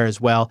courseware as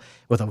well,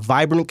 with a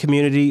vibrant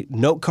community,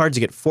 note cards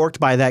that get forked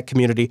by that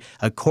community,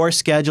 a course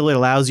schedule that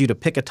allows you to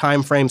pick a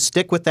time frame,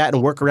 stick with that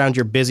and work around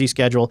your busy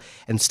schedule,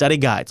 and study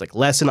guides like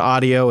lesson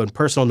audio and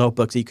personal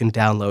notebooks that you can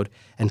download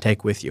and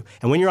take with you.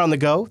 And when you're on the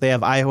go, they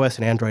have iOS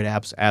and Android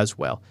apps as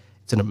well.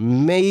 It's an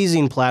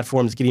amazing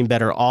platform that's getting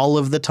better all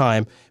of the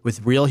time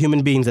with real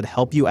human beings that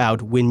help you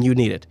out when you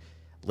need it.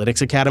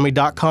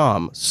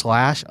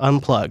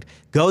 linuxacademy.com/unplugged.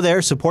 Go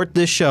there, support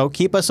this show,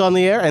 keep us on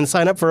the air, and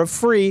sign up for a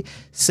free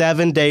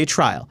 7-day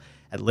trial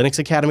at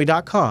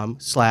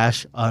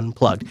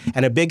linuxacademy.com/unplugged.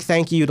 And a big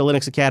thank you to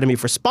Linux Academy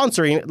for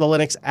sponsoring the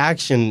Linux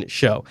Action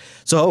Show.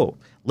 So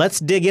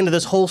let's dig into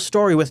this whole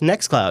story with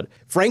NextCloud.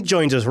 Frank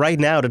joins us right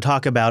now to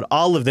talk about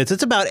all of this.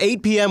 It's about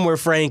 8 p.m. where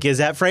Frank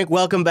is at. Frank,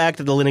 welcome back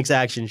to the Linux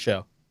Action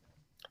Show.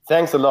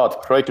 Thanks a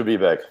lot. Great to be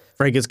back.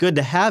 Frank, it's good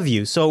to have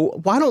you.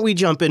 So why don't we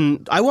jump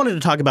in? I wanted to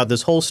talk about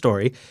this whole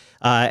story,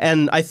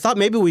 and I thought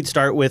maybe we'd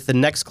start with the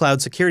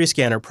NextCloud Security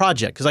Scanner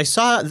project, because I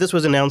saw this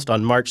was announced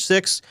on March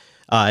 6th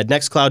at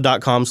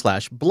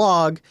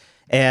nextcloud.com/blog,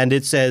 and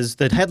it says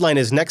the headline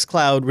is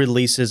NextCloud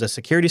releases a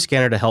security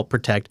scanner to help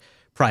protect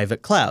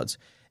private clouds.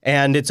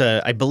 And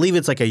I believe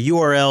it's like a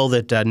URL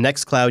that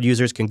NextCloud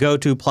users can go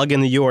to, plug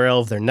in the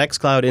URL of their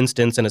NextCloud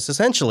instance, and it's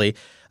essentially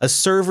a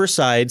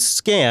server-side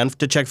scan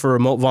to check for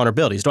remote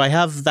vulnerabilities. Do I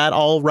have that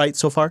all right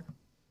so far?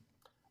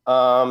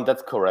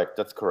 That's correct.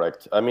 That's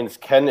correct. I mean,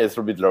 scan is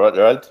a bit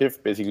relative.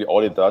 Basically,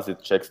 all it does,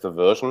 it checks the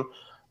version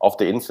of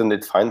the instance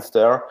it finds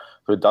there.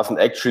 So it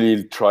doesn't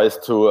actually tries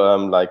to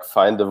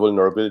find the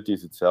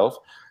vulnerabilities itself.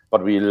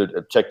 But we'll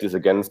check this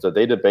against the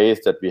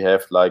database that we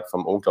have, like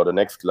from OwnCloud and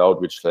NextCloud,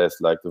 which has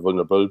like the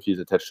vulnerabilities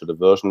attached to the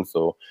version.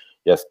 So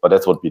yes, but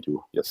that's what we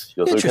do. Yes,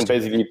 so you can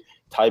basically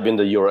type in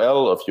the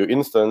URL of your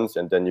instance,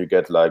 and then you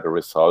get like a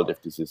result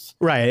if this is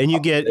right. And you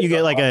get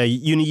like a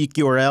unique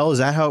URL. Is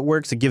that how it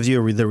works? It gives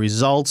you the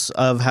results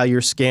of how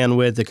you're scanned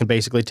with. It can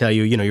basically tell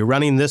you, you're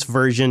running this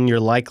version. You're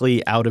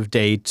likely out of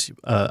date.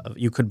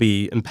 You could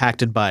be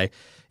impacted by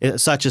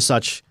such and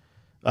such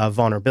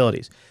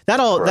vulnerabilities. That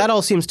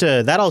all seems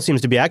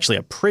to be actually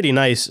a pretty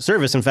nice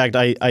service. In fact,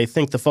 I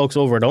think the folks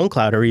over at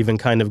OwnCloud are even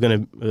kind of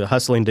going to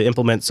hustling to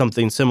implement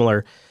something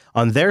similar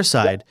on their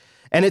side.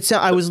 And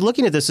I was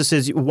looking at this. It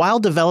says, while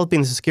developing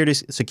the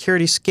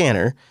security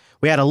scanner,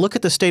 we had a look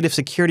at the state of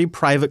security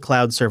private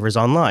cloud servers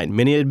online.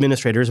 Many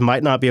administrators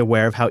might not be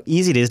aware of how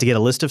easy it is to get a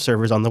list of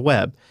servers on the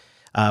web.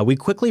 We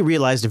quickly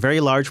realized a very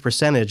large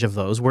percentage of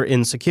those were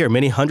insecure.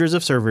 Many hundreds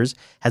of servers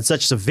had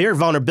such severe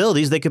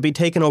vulnerabilities they could be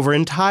taken over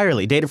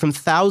entirely. Data from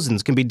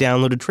thousands can be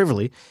downloaded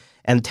trivially,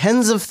 and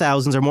tens of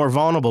thousands are more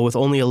vulnerable with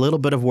only a little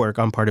bit of work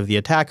on part of the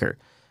attacker,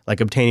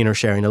 like obtaining or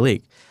sharing a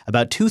leak.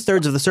 About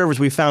 2/3 of the servers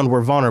we found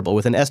were vulnerable,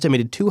 with an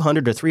estimated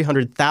 200 to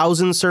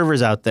 300,000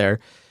 servers out there.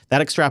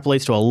 That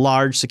extrapolates to a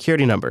large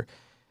security number.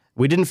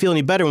 We didn't feel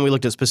any better when we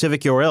looked at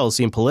specific URLs,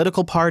 seeing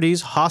political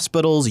parties,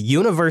 hospitals,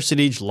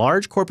 universities,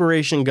 large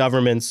corporation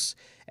governments,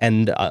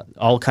 and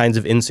all kinds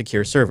of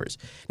insecure servers.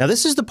 Now,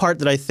 this is the part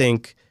that I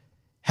think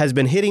has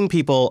been hitting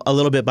people a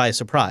little bit by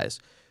surprise.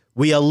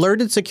 We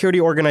alerted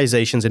security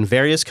organizations in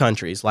various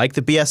countries, like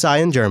the BSI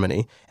in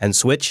Germany and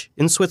Switch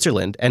in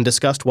Switzerland, and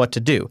discussed what to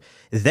do.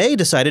 They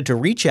decided to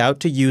reach out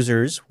to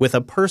users with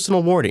a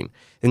personal warning,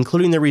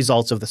 including the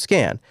results of the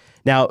scan.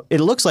 Now,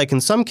 it looks like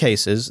in some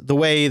cases, the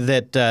way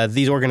that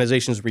these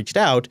organizations reached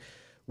out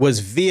was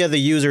via the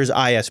user's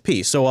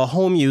ISP. So a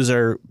home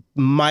user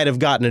might have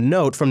gotten a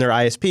note from their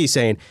ISP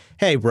saying,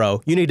 hey,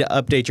 bro, you need to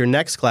update your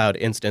NextCloud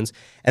instance.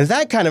 And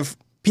that kind of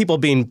people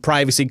being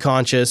privacy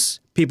conscious,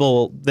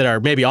 people that are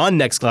maybe on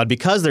NextCloud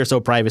because they're so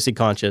privacy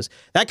conscious,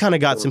 that kind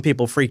of got some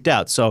people freaked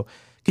out. So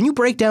can you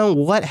break down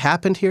what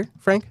happened here,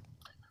 Frank?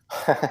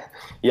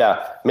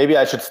 Yeah, maybe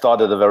I should start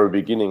at the very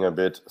beginning a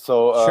bit.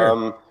 So,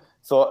 sure.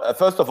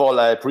 First of all,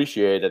 I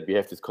appreciate that we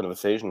have this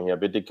conversation here,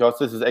 but because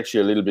this is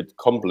actually a little bit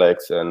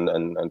complex and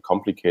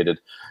complicated.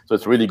 So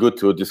it's really good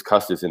to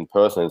discuss this in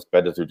person. It's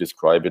better to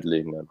describe it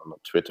on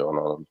Twitter or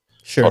on a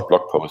short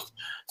blog post.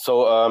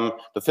 So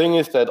the thing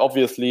is that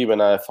obviously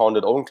when I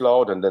founded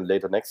OwnCloud and then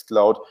later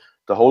NextCloud,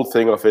 the whole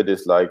thing of it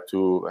is like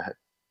to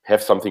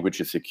have something which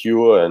is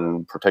secure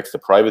and protects the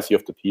privacy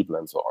of the people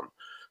and so on.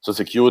 So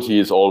security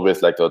is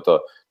always like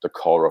the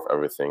core of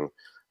everything.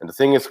 And the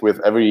thing is, with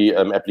every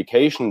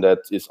application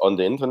that is on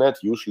the internet,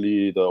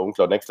 usually the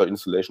OwnCloud NextCloud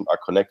installation are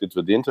connected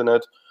to the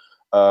internet.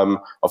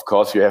 Of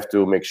course, you have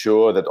to make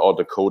sure that all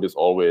the code is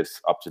always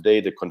up to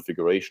date, the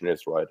configuration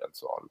is right, and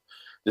so on.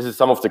 this is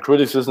some of the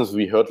criticisms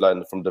we heard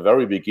like from the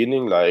very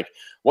beginning. Like,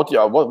 what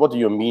do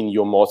you mean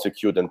you're more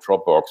secure than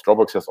Dropbox?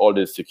 Dropbox has all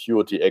these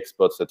security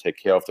experts that take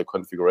care of the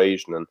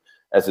configuration and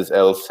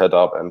SSL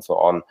setup and so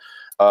on.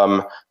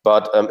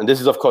 And this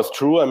is of course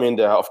true. I mean,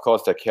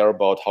 they care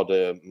about how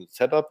the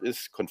setup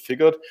is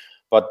configured.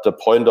 But the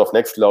point of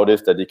NextCloud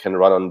is that it can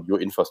run on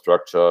your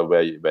infrastructure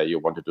where you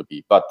want it to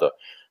be. But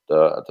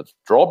the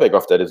drawback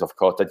of that is, of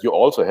course, that you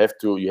also have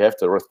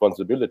the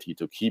responsibility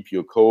to keep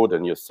your code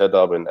and your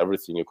setup and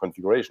everything, your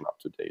configuration up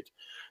to date.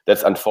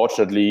 That's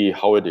unfortunately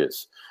how it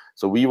is.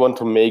 So we want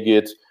to make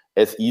it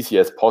as easy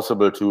as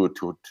possible to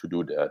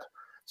do that.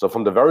 So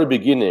from the very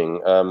beginning,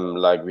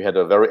 we had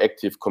a very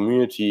active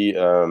community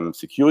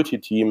security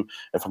team,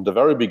 and from the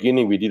very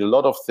beginning, we did a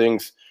lot of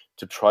things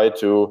to try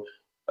to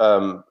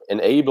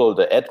enable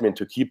the admin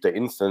to keep the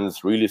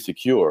instance really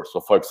secure. So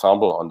for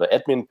example, on the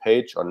admin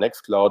page on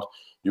NextCloud,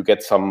 you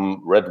get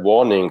some red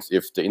warnings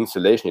if the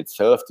installation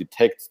itself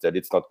detects that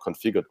it's not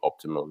configured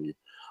optimally.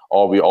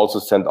 Or we also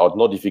send out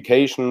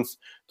notifications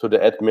to the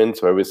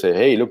admins where we say,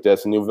 hey, look,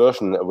 there's a new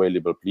version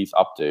available, please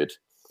update,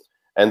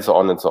 and so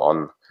on and so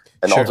on.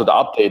 And also the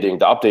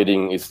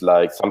updating is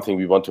like something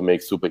we want to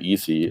make super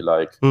easy.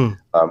 Like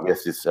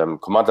yes, this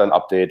command line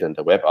update and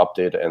the web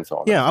update and so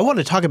on. Yeah, I want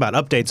to talk about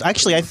updates.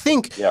 Actually, I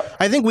think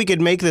we could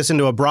make this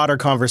into a broader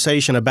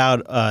conversation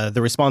about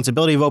the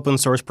responsibility of open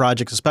source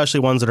projects,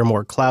 especially ones that are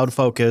more cloud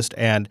focused,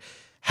 and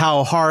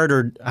how hard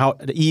or how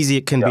easy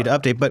it can be to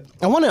update. But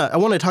I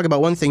want to talk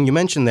about one thing you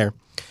mentioned there.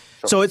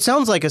 Sure. So it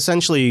sounds like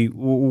essentially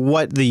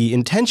what the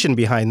intention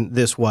behind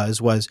this was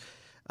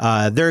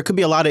there could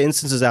be a lot of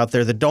instances out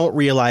there that don't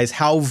realize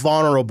how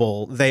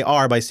vulnerable they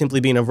are by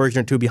simply being a version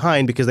or two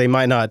behind because they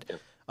might not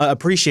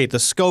appreciate the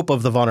scope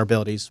of the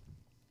vulnerabilities.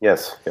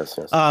 Yes.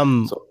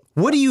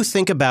 What do you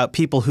think about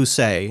people who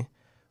say,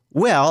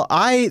 well,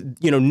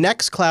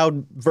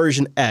 NextCloud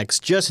version X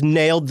just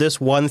nailed this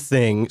one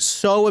thing.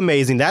 So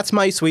amazing. That's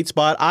my sweet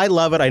spot. I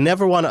love it. I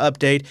never want to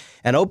update.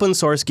 And open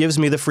source gives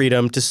me the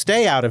freedom to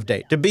stay out of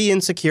date, to be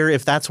insecure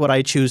if that's what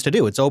I choose to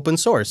do. It's open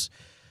source.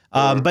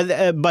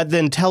 But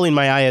then telling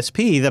my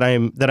ISP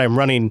that I'm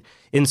running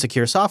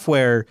insecure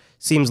software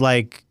seems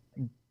like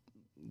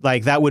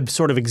that would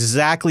sort of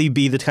exactly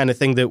be the kind of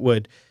thing that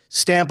would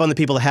stamp on the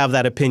people that have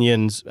that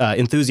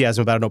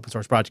enthusiasm about an open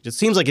source project. It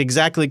seems like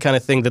exactly the kind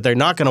of thing that they're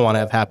not going to want to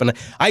have happen.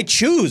 I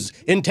choose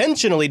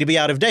intentionally to be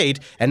out of date,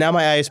 and now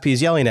my ISP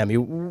is yelling at me.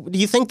 Do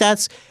you think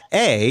that's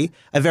A,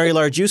 very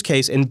large use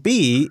case, and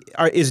B,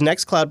 is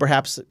NextCloud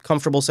perhaps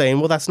comfortable saying,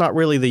 well, that's not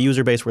really the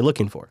user base we're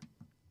looking for?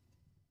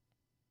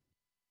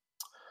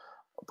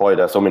 Boy,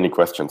 there are so many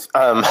questions,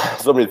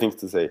 so many things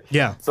to say.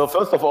 Yeah. So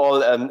first of all,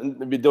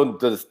 we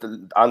don't just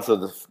answer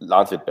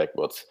it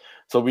backwards.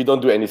 So we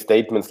don't do any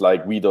statements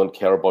like we don't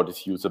care about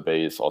this user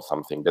base or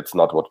something. That's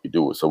not what we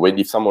do. So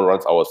if someone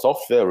runs our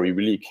software, we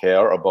really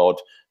care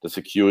about the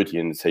security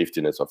and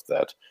safetiness of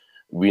that.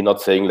 We're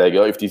not saying like,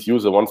 if this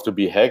user wants to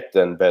be hacked,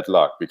 then bad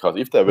luck. Because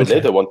if they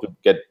later want to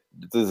get,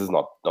 this is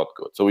not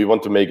good. So we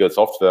want to make a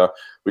software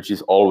which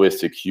is always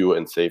secure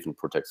and safe and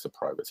protects the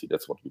privacy.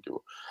 That's what we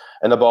do.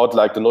 And about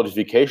like the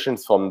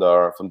notifications from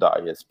the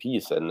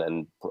ISPs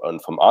and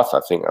from us,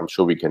 I'm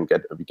sure we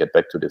get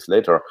back to this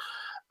later.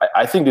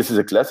 I think this is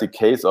a classic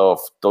case of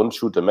don't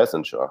shoot the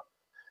messenger.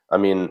 I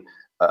mean,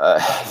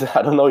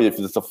 I don't know if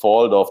it's the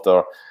fault of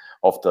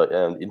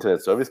the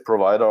internet service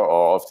provider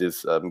or of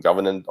these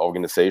government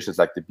organizations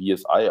like the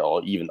BSI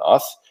or even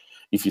us.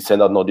 If you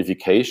send out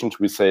notifications,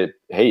 we say,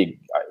 hey,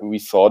 we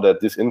saw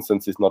that this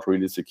instance is not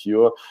really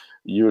secure.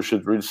 You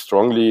should really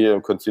strongly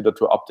consider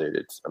to update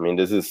it. I mean,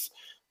 this is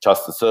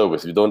just a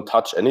service. We don't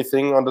touch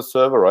anything on the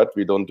server, right?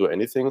 We don't do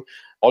anything.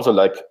 Also,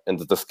 in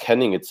the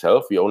scanning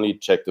itself, we only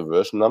check the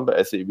version number,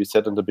 as we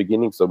said in the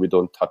beginning, so we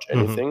don't touch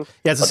anything.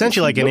 Yeah, it's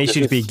essentially like an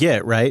HTTP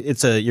GET, right?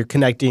 You're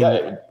connecting.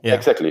 Yeah,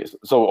 exactly.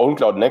 So on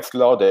Cloud,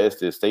 NextCloud, there is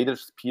the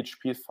status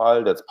PHP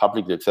file that's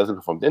publicly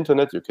accessible from the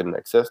internet. You can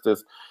access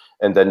this,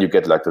 and then you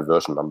get like the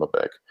version number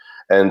back.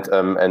 And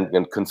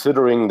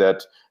considering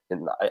that,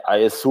 I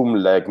assume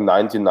like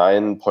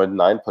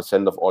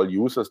 99.9% of all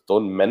users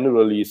don't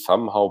manually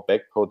somehow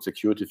backcode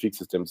security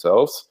fixes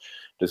themselves.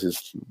 This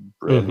is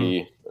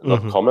really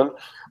not common.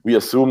 We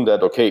assume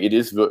that, it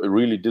is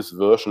really this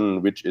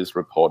version which is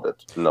reported.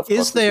 And of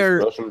course,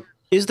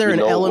 is there an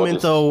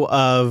element, though,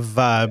 of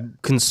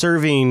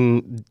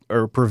conserving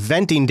or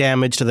preventing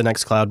damage to the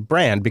NextCloud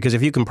brand? Because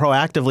if you can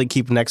proactively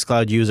keep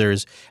NextCloud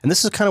users, and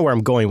this is kind of where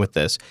I'm going with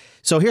this.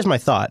 So here's my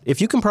thought. If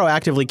you can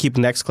proactively keep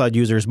NextCloud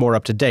users more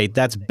up to date,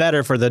 that's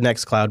better for the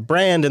NextCloud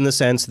brand in the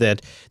sense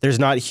that there's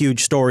not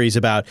huge stories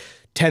about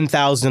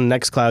 10,000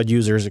 NextCloud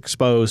users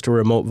exposed to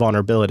remote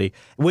vulnerability,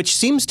 which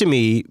seems to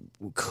me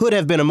could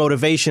have been a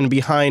motivation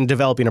behind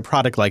developing a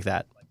product like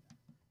that.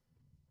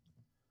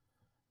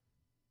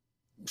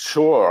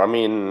 Sure. I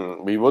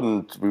mean, we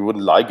wouldn't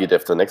like it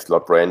if the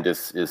NextCloud brand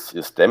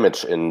is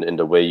damaged in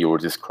the way you were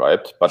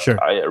described. But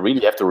sure. I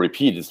really have to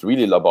repeat, it's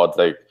really about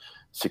like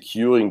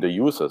securing the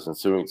users and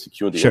securing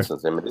the Sure.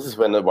 instance. I mean, this is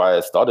why I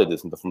started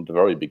this from the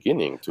very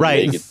beginning to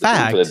Right. make In it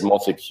fact, the internet more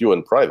secure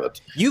and private.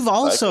 You've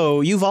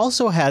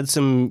also had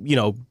some,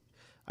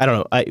 I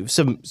don't know,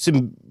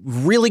 some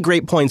really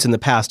great points in the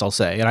past, I'll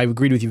say, and I've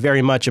agreed with you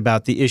very much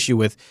about the issue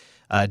with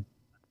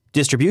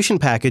distribution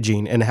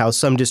packaging and how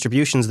some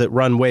distributions that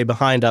run way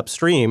behind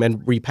upstream and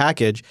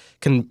repackage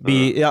can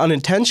be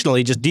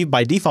unintentionally just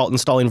by default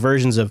installing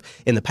versions of,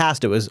 in the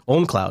past it was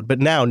OwnCloud, but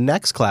now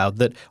NextCloud,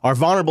 that are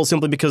vulnerable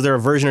simply because they're a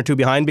version or two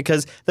behind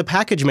because the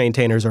package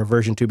maintainers are a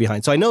version 2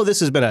 behind. So I know this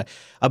has been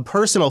a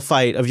personal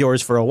fight of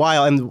yours for a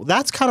while, and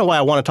that's kind of why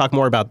I want to talk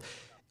more about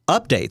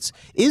updates.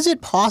 Is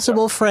it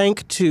possible,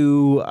 Frank,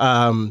 to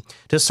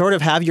sort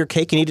of have your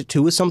cake and eat it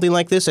too with something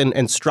like this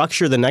and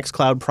structure the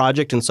NextCloud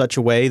project in such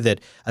a way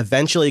that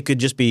eventually it could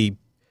just be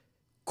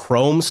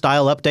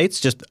Chrome-style updates?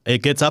 Just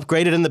it gets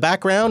upgraded in the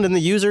background and the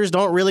users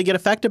don't really get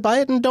affected by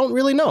it and don't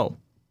really know.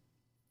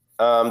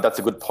 That's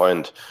a good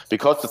point.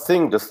 Because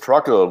the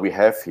struggle we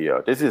have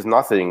here, this is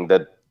nothing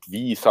that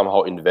we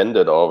somehow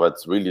invented or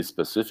that's really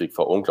specific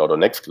for OwnCloud or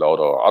NextCloud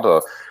or other.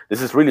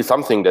 This is really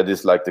something that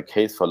is like the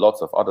case for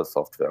lots of other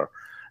software.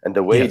 And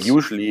the way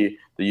you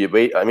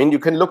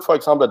can look, for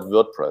example, at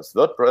WordPress.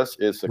 WordPress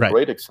is a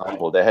great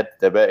example. They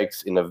were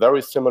in a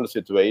very similar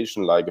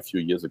situation like a few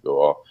years ago,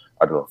 or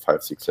I don't know,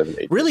 5, 6, 7,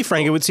 8. Really,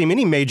 Frank, it would seem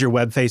any major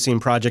web-facing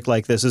project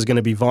like this is going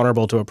to be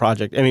vulnerable to a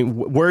project. I mean,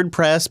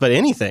 WordPress, but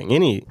anything,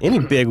 any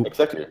big.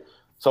 Exactly.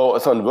 So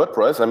in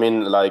WordPress, I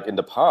mean, like in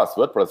the past,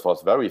 WordPress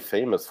was very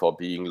famous for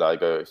being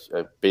like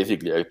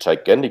basically a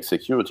gigantic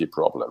security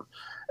problem.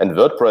 And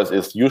WordPress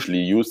is usually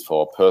used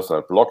for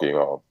personal blogging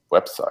or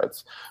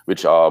websites,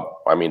 which are,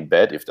 I mean,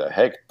 bad if they're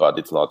hacked, but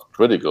it's not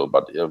critical.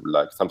 But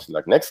like something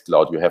like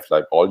NextCloud, you have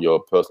like all your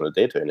personal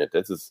data in it.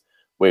 This is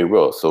way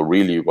worse. So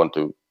really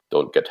you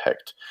don't get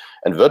hacked.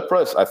 And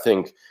WordPress, I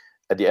think,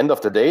 at the end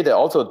of the day, they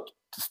also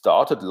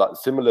started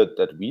similar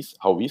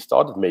how we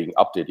started, making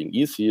updating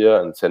easier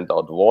and send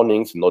out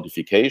warnings and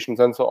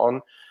notifications and so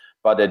on.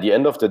 But at the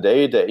end of the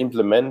day, they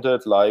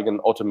implemented like an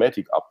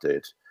automatic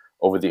update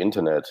over the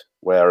internet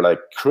where like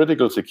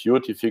critical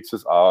security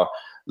fixes are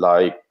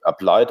like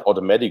applied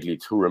automatically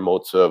to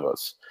remote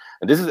servers.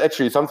 And this is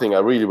actually something I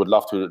really would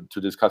love to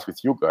discuss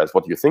with you guys,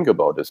 what you think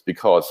about this,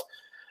 because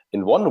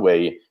in one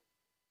way,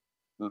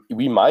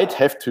 we might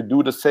have to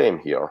do the same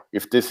here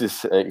if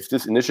this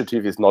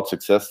initiative is not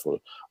successful.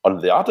 On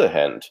the other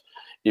hand,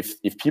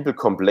 if people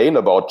complain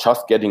about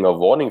just getting a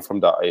warning from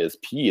the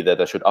ISP that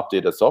they should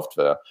update the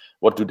software,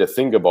 what do they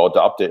think about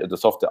the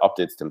software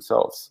updates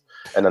themselves?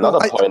 And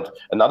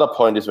another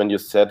point is when you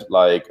said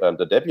like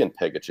the Debian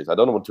packages. I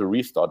don't want to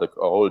restart a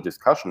whole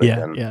discussion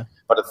again. Yeah.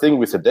 But the thing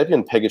with the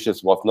Debian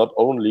packages was not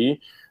only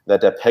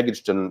that they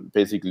packaged in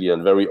basically a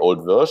very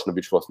old version,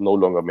 which was no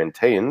longer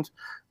maintained,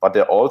 but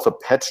they also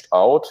patched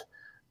out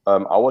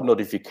our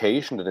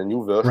notification that a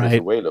new version is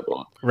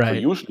available. Right. So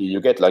usually you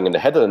get like in the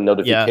header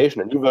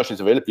notification, a new version is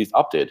available, please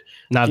update.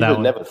 People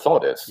never saw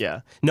this.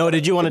 Yeah. Noah,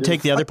 did you want to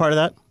take the other part of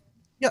that?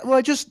 Yeah, well,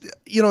 I just,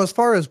 as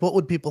far as what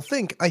would people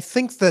think, I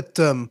think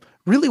that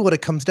really what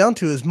it comes down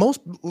to is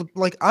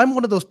I'm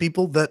one of those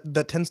people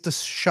that tends to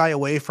shy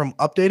away from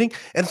updating.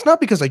 And it's not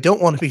because I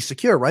don't want to be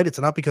secure, right? It's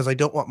not because I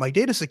don't want my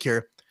data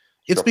secure.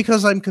 It's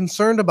because I'm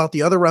concerned about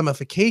the other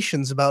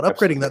ramifications about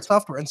upgrading that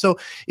software. And so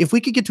if we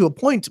could get to a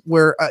point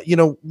where,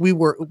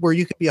 where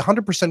you could be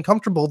 100%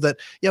 comfortable that,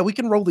 we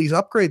can roll these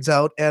upgrades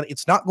out and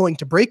it's not going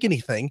to break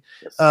anything.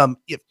 Yes.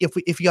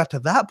 If you got to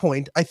that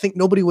point, I think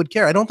nobody would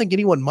care. I don't think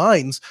anyone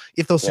minds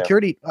if those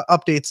security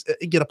updates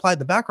get applied in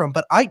the background.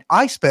 But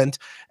I spent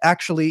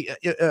actually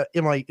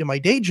in my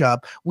day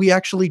job, we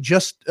actually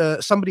just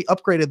somebody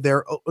upgraded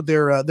their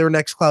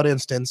NextCloud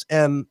instance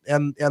and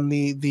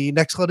the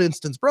NextCloud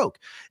instance broke.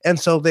 And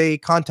so they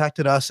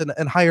contacted us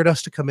and hired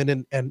us to come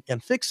in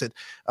and fix it.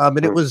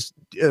 And it was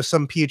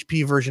some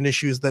PHP version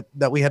issues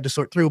that we had to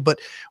sort through. But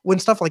when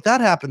stuff like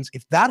that happens,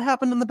 if that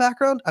happened in the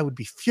background, I would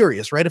be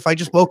furious, right? If I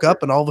just woke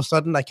up and all of a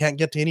sudden I can't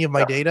get to any of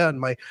my data and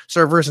my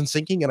server isn't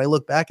syncing and I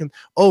look back and,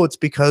 it's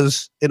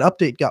because an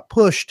update got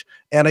pushed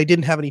and I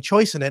didn't have any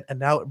choice in it. And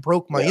now it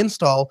broke my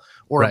install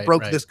or it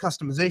broke this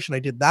customization I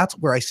did. That's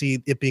where I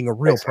see it being a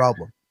real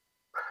problem.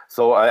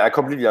 So I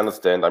completely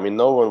understand. I mean,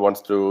 no one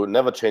wants to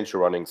never change a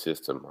running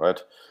system,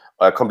 right?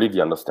 I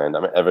completely understand. I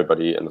mean,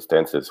 everybody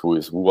understands this. Who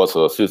was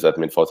a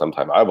sysadmin for some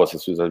time? I was a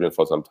sysadmin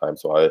for some time,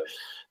 so I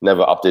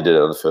never updated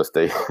it on the first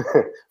day.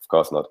 Of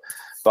course not.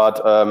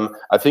 But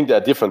I think there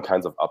are different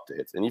kinds of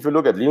updates. And if you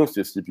look at Linux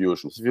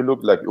distributions, if you look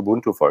like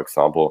Ubuntu, for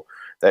example,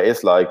 there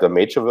is like the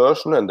major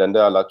version, and then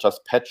there are like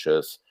just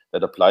patches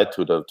that apply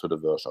to the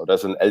version. Or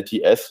there's an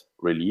LTS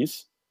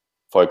release,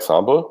 for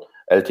example,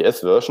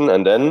 LTS version,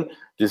 and then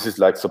this is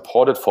like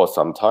supported for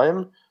some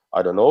time,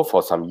 I don't know,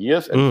 for some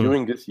years, and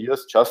during these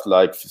years, just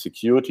like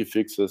security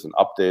fixes and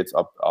updates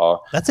are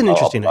that's an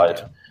interesting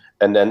idea.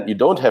 And then you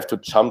don't have to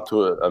jump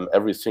to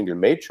every single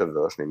major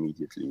version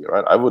immediately,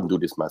 right? I wouldn't do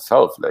this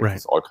myself. Like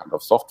it's all kind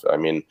of software. I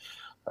mean,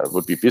 I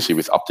would be busy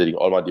with updating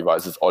all my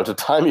devices all the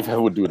time if I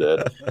would do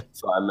that.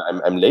 So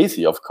I'm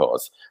lazy, of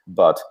course.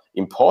 But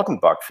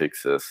important bug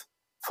fixes,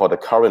 for the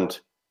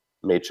current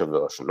major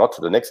version, not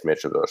to the next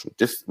major version.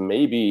 This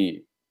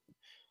maybe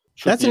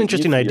that's an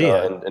interesting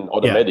idea, and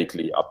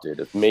automatically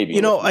updated. Maybe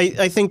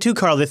I think too,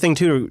 Carl. The thing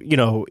too,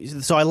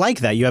 so I like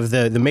that you have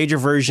the major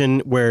version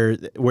where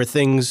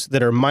things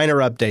that are minor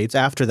updates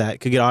after that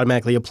could get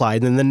automatically applied,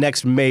 and then the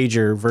next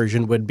major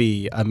version would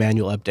be a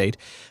manual update.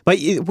 But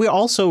we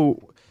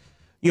also,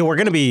 we're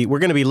going to be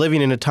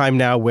living in a time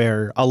now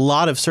where a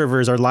lot of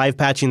servers are live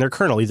patching their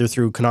kernel either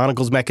through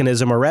Canonical's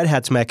mechanism or Red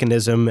Hat's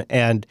mechanism,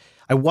 and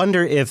I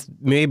wonder if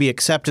maybe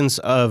acceptance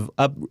of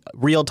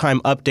real-time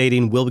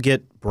updating will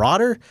get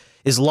broader,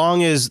 as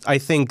long as I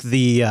think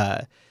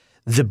the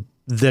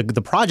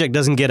project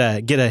doesn't get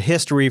a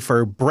history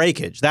for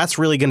breakage. That's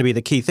really going to be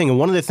the key thing. And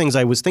one of the things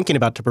I was thinking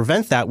about to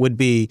prevent that would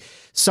be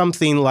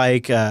something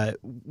like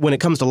when it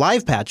comes to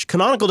live patch,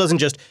 Canonical doesn't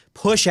just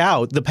push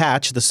out the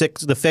patch,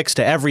 the fix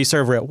to every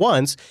server at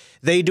once.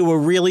 They do a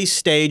really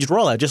staged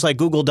rollout, just like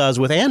Google does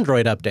with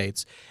Android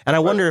updates. And I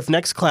wonder if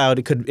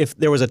NextCloud if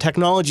there was a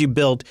technology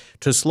built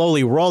to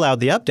slowly roll out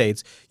the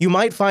updates, you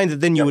might find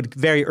that then you would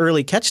very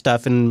early catch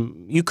stuff,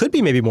 and you could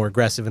be maybe more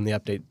aggressive in the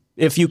update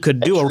if you could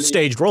do a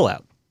staged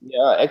rollout.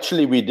 Yeah,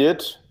 actually, we did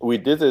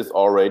this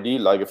already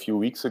like a few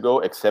weeks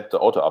ago, except the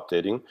auto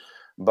updating.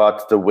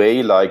 But the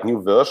way like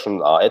new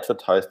versions are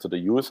advertised to the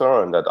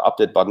user and that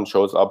update button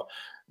shows up,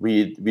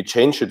 we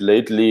changed it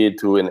lately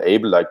to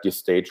enable like this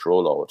stage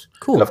rollout.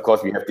 Cool. And of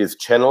course, we have these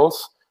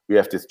channels. We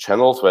have these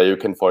channels where you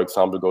can, for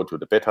example, go to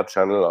the beta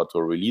channel or to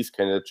a release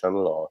candidate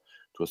channel or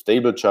to a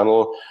stable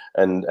channel,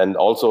 and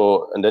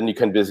then you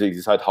can basically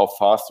decide how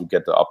fast you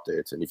get the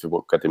updates and if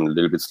you get them a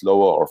little bit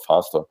slower or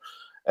faster.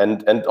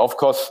 And of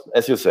course,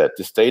 as you said,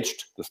 the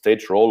staged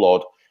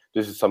rollout,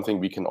 this is something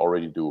we can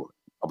already do.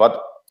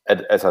 But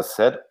as I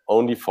said,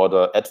 only for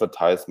the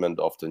advertisement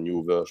of the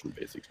new version,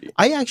 basically.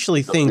 I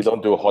actually think we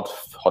don't do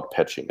hot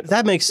patching.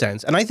 That makes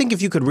sense. And I think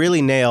if you could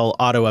really nail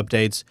auto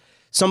updates,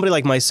 somebody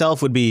like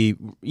myself would be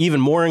even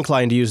more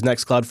inclined to use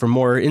NextCloud for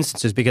more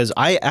instances, because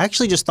I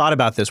actually just thought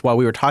about this while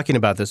we were talking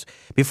about this.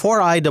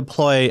 Before I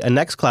deploy a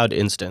NextCloud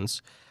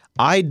instance,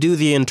 I do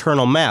the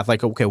internal math,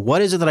 like, okay,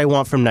 what is it that I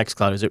want from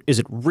NextCloud? Is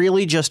it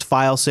really just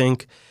file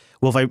sync?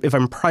 Well, if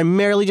I'm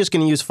primarily just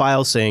going to use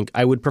file sync,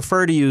 I would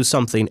prefer to use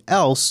something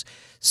else,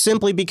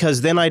 simply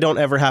because then I don't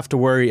ever have to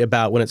worry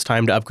about when it's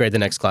time to upgrade the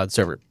NextCloud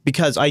server.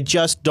 Because I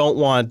just don't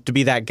want to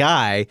be that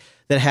guy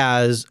that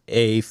has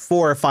a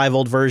 4 or 5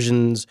 old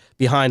versions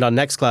behind on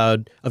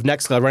NextCloud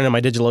running on my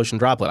DigitalOcean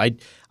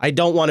droplet. I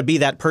don't want to be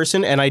that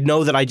person, and I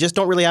know that I just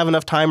don't really have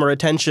enough time or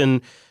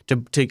attention to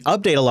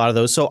update a lot of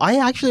those. So I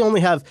actually only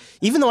have,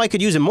 even though I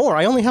could use it more,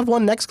 I only have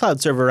one NextCloud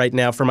server right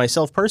now for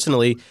myself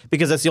personally,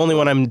 because that's the only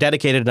one I'm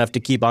dedicated enough to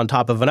keep on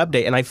top of an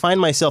update. And I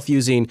find myself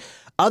using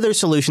other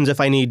solutions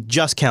if I need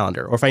just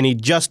calendar, or if I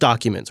need just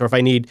documents, or if I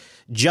need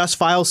just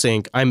file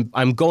sync.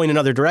 I'm going in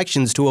other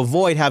directions to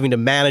avoid having to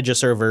manage a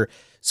server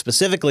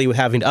specifically with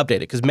having to update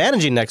it. Because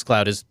managing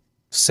NextCloud is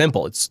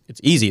simple. It's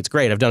easy. It's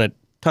great. I've done it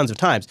tons of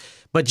times.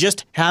 But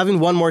just having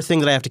one more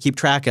thing that I have to keep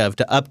track of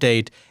to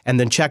update and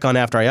then check on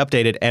after I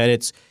update it, and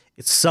it's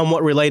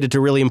somewhat related to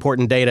really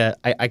important data,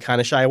 I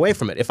kind of shy away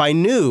from it. If I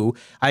knew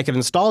I could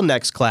install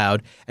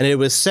NextCloud and it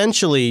was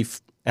essentially,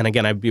 and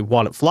again, I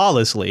want it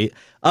flawlessly,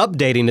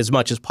 updating as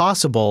much as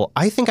possible,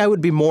 I think I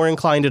would be more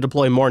inclined to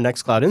deploy more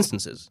NextCloud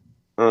instances.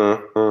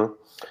 Mm-hmm.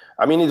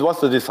 I mean, it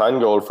was the design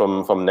goal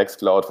from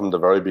NextCloud from the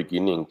very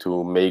beginning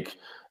to make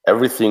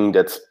everything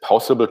that's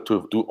possible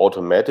to do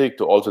automatic,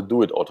 to also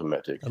do it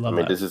automatic. I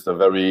mean, this is the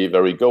very,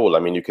 very goal. I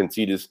mean, you can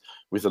see this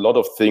with a lot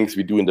of things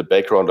we do in the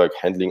background, like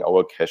handling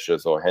our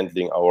caches or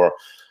handling our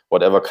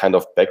whatever kind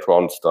of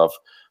background stuff.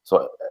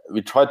 So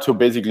we try to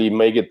basically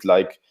make it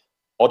like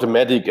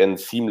automatic and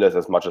seamless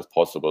as much as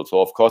possible.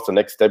 So of course, the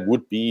next step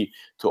would be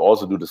to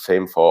also do the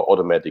same for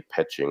automatic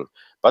patching.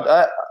 But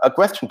a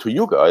question to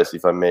you guys,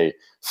 if I may.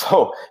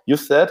 So you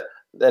said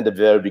at the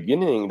very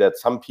beginning that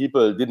some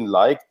people didn't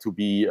like to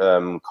be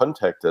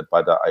contacted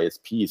by the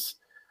ISPs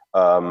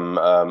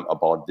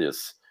about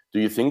this. Do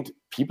you think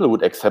people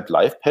would accept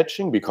live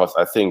patching? Because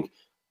I think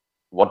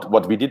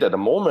what we did at the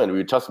moment,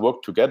 we just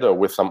worked together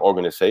with some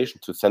organization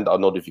to send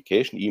out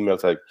notification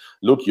emails like,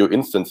 look, your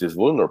instance is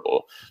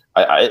vulnerable.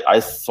 I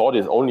saw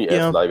this only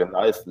as like a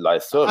nice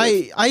live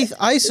service.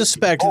 I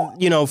suspect,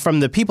 from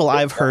the people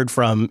I've heard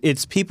from,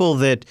 it's people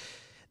that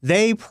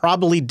they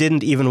probably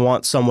didn't even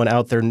want someone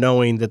out there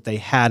knowing that they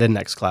had a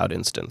NextCloud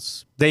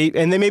instance.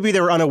 Maybe they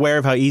were unaware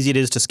of how easy it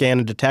is to scan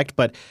and detect,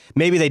 but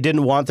maybe they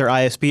didn't want their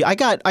ISP. I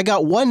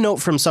got one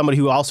note from somebody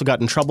who also got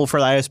in trouble for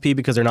the ISP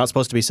because they're not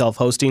supposed to be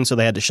self-hosting, so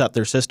they had to shut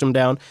their system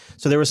down.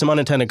 So there were some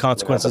unintended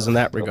consequences in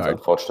that regard.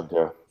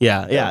 Unfortunate,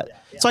 yeah.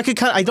 So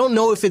I don't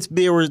know if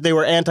they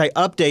were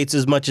anti-updates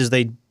as much as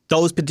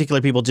those particular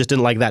people just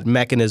didn't like that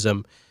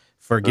mechanism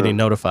for getting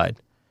notified.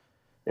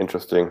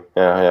 Interesting.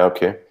 Yeah,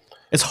 okay.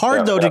 It's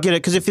hard, though, to get it,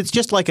 because if it's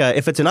just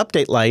if it's an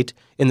update light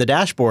in the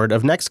dashboard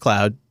of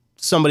NextCloud,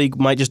 somebody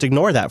might just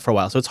ignore that for a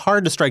while. So it's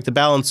hard to strike the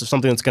balance of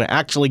something that's going to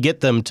actually get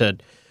them to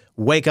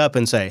wake up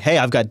and say, hey,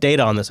 I've got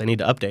data on this, I need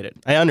to update it.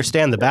 I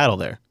understand the battle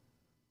there.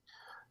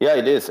 Yeah,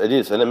 it is. It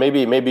is. And then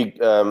maybe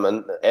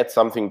and add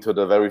something to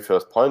the very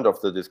first point of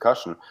the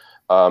discussion.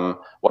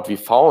 What we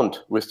found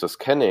with the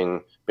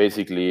scanning,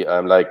 basically,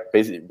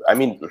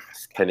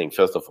 scanning,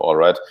 first of all,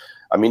 right?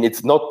 I mean,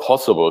 it's not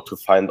possible to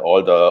find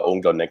all the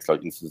OwnCloud,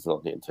 NextCloud instances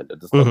on the internet.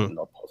 It's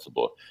not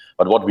possible.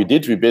 But what we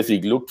did, we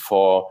basically looked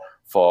for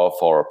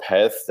a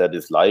path that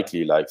is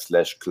likely like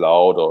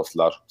 /cloud or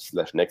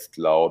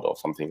 /NextCloud or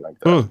something like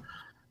that.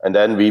 And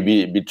then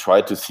we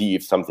try to see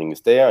if something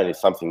is there, and if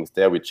something is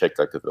there, we check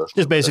like the version.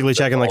 Just basically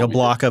checking like a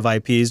block of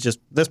IPs, just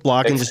this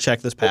block, and just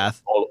check this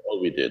path. All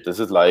we did. This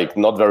is like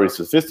not very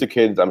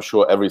sophisticated. I'm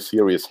sure every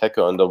serious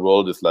hacker in the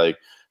world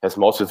has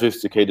more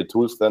sophisticated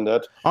tools than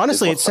that.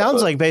 Honestly, it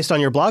sounds like based on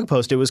your blog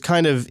post, it was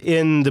kind of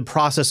in the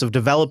process of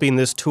developing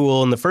this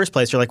tool in the first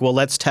place. You're like, well,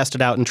 let's test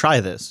it out and try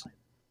this.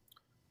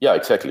 Yeah,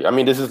 exactly. I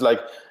mean, it was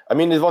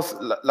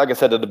like I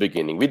said at the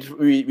beginning.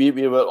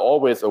 We were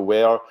always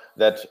aware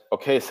that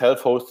okay,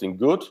 self-hosting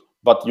good,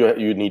 but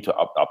you need to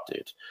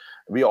update.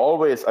 I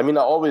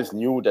always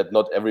knew that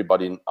not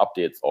everybody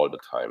updates all the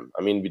time.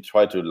 I mean, we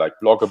try to like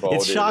blog about it.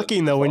 It's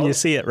shocking though when you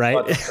see it, right?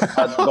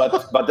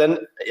 But then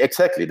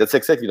that's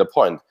exactly the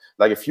point.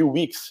 Like a few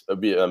weeks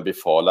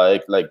before,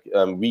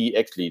 we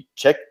actually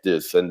checked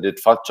this and did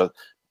just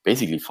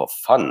basically for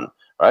fun.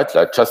 Right,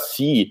 like just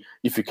see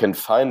if you can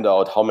find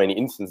out how many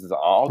instances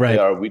are out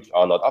there which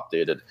are not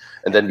updated,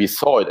 and then we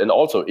saw it. And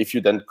also, if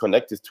you then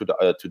connect this to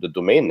the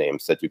domain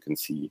names that you can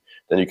see,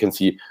 then you can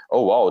see,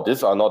 oh wow,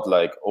 these are not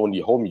like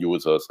only home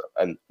users,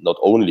 and not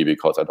only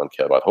because I don't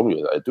care about home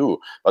users, I do,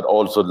 but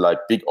also like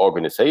big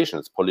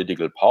organizations,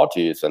 political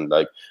parties, and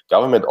like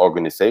government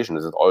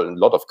organizations in a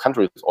lot of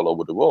countries all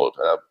over the world.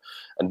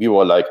 And we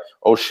were like,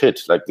 oh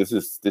shit, like this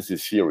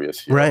is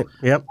serious here. Right.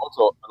 Yep.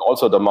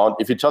 Also the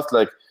amount, if you just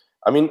like.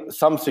 I mean,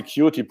 some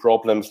security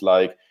problems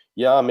like,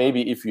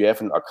 maybe if you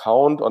have an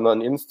account on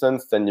an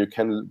instance, then you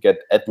can get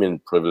admin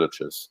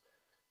privileges,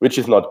 which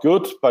is not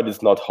good, but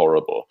it's not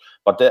horrible.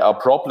 But there are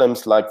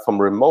problems like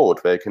from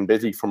remote, where you can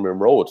basically from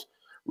remote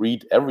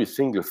read every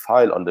single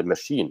file on the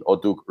machine or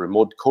do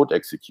remote code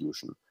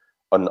execution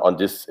on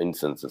these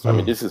instances. I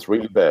mean, this is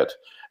really bad.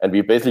 And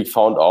we basically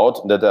found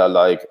out that there are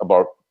like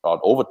about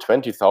over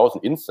 20,000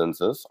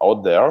 instances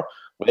out there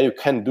where you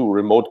can do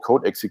remote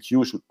code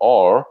execution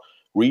or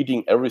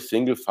reading every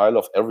single file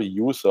of every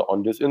user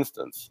on this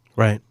instance.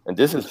 Right. And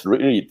this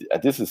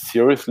is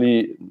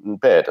seriously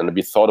bad. And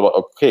we thought about,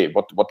 okay,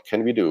 what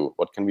can we do?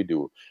 What can we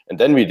do? And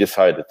then we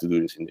decided to do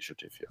this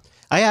initiative here.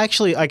 I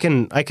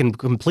can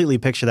completely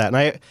picture that.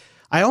 And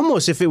I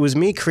almost, if it was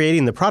me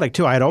creating the product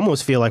too, I'd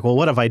almost feel like, well,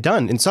 what have I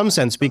done in some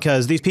sense?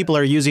 Because these people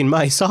are using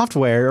my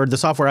software or the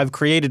software I've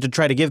created to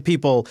try to give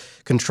people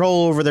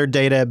control over their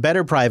data,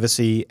 better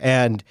privacy,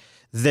 and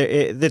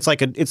it's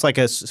like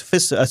a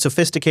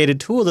sophisticated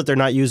tool that they're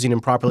not using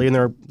improperly,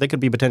 and they could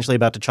be potentially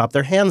about to chop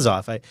their hands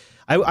off.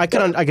 I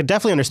could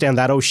definitely understand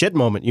that oh shit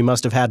moment you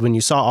must have had when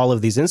you saw all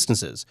of these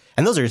instances,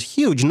 and those are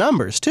huge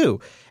numbers too.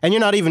 And you're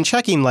not even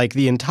checking like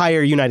the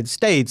entire United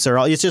States or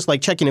all. It's just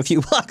like checking a few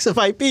blocks of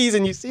IPs,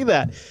 and you see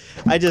that.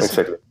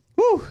 Exactly.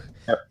 Whew,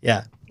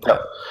 yeah.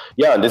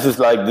 And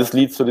this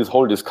leads to this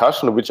whole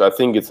discussion, which I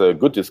think is a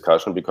good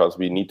discussion because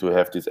we need to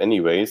have this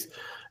anyways.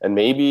 And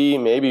maybe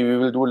we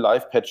will do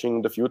live patching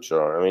in the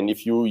future. I mean,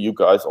 if you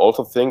guys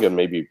also think, and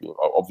maybe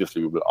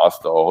obviously we will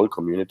ask our whole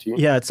community.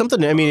 Yeah, it's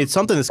something. I mean, it's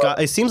something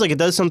it seems like it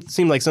does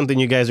seem like something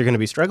you guys are going to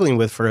be struggling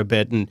with for a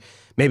bit, and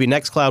maybe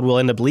NextCloud will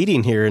end up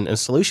leading here in a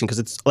solution because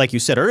it's like you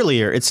said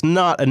earlier, it's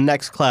not a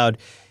NextCloud.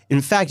 In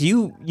fact,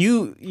 you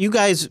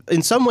guys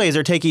in some ways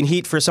are taking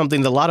heat for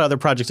something that a lot of other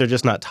projects are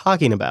just not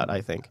talking about,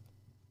 I think.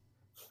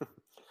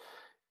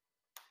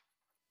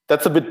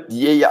 That's a bit,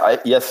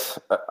 yes,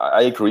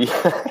 I agree.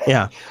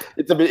 Yeah,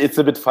 it's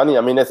a bit funny.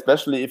 I mean,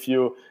 especially if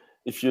you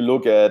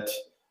look at,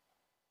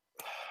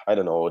 I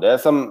don't know,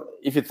 there's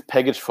if it's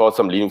packaged for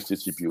some Linux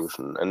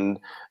distribution,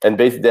 and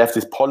basically they have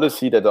this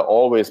policy that there are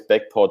always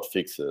backport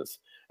fixes,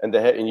 and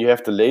you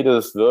have the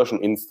latest version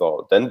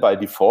installed. Then by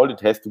default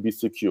it has to be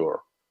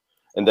secure.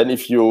 And then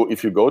if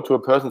you go to a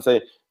person and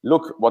say,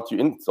 look, what you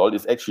installed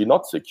is actually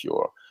not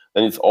secure,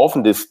 then it's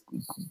often this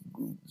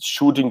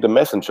shooting the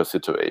messenger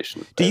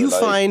situation. Do you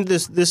find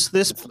this?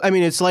 I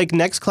mean, it's like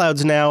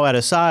NextCloud's now at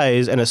a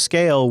size and a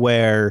scale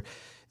where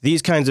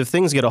these kinds of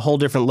things get a whole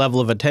different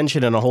level of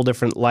attention and a whole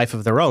different life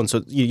of their own.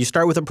 So you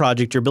start with a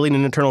project, you're building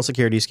an internal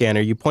security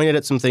scanner, you point it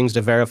at some things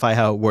to verify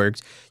how it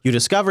works, you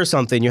discover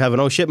something, you have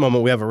an oh shit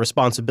moment, we have a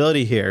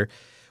responsibility here.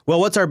 Well,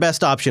 what's our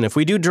best option? If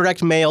we do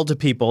direct mail to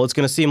people, it's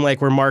going to seem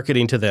like we're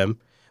marketing to them,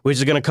 which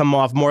is going to come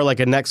off more like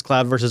a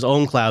NextCloud versus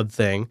OwnCloud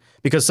thing,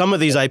 because some of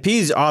these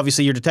IPs,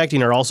 obviously, you're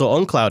detecting are also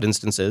OwnCloud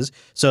instances.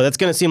 So that's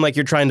going to seem like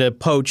you're trying to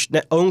poach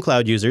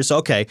OwnCloud users. So,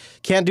 okay,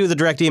 can't do the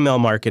direct email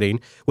marketing.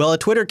 Well, a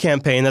Twitter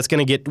campaign, that's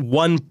going to get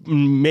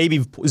maybe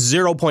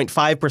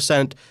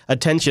 0.5%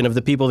 attention of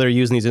the people that are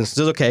using these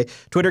instances. Okay,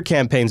 Twitter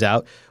campaign's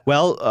out.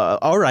 Well,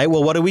 all right.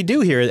 Well, what do we do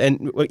here?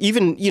 And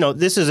even,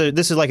 this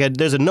is like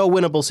there's a no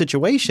winnable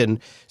situation.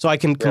 So I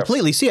can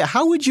completely see it.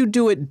 How would you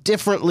do it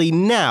differently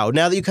now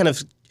that you kind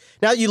of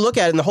Now you look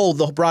at it in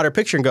the broader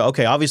picture and go,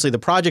 okay, obviously the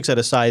project's at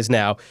a size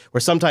now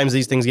where sometimes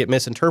these things get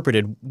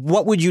misinterpreted.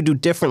 What would you do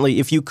differently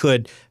if you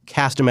could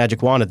cast a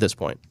magic wand at this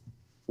point?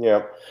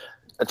 Yeah.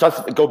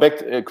 Just go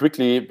back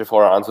quickly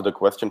before I answer the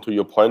question to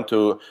your point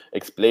to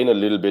explain a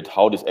little bit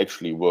how this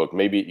actually works.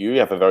 Maybe you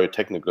have a very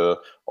technical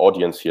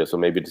audience here, so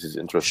maybe this is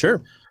interesting.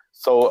 Sure.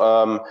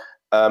 So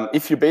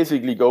if you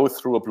basically go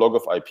through a block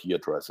of IP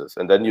addresses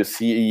and then you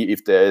see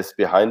if there is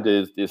behind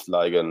this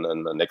like a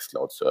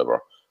NextCloud server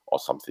or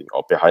something,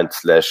 or behind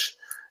 /nc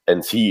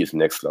is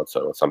NextCloud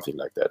server, something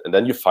like that, and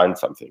then you find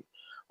something.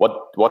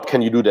 What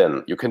can you do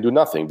then? You can do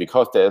nothing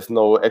because there's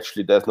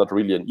not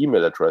really an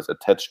email address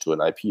attached to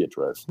an IP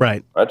address.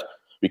 Right.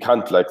 We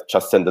can't like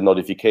just send a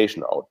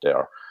notification out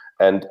there.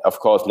 And of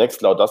course,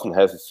 NextCloud doesn't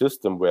have a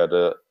system where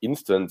the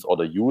instance or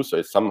the user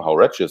is somehow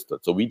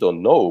registered. So we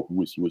don't know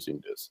who is using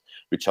this.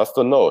 We just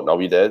don't know. Now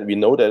we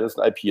know that it's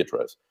an IP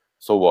address.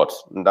 So what?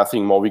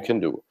 Nothing more we can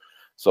do.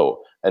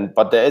 So,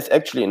 but there is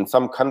actually in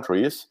some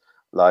countries,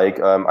 like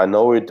I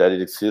know that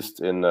it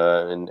exists in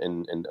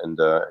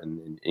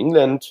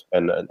England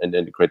and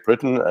in Great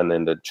Britain and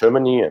in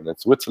Germany and in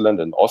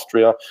Switzerland and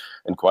Austria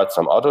and quite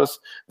some others.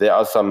 There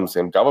are some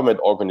government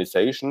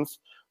organizations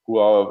who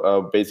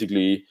are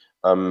basically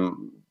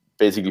feel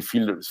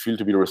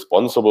to be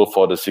responsible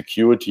for the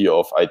security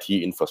of IT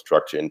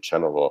infrastructure in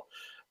general.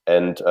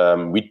 And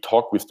we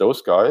talk with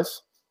those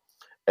guys,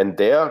 and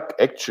they're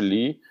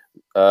actually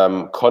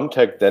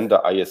contact then the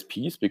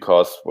ISPs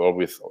because, well,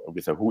 with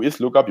a who is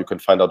lookup, you can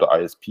find out the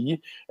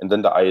ISP, and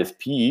then the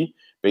ISP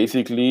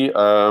basically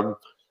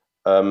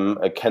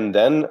can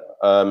then,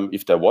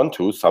 if they want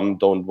to, some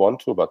don't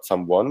want to, but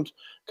some want,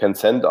 can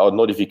send out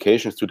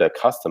notifications to their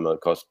customer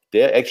because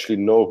they actually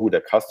know who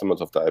the customers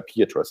of the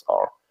IP address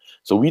are.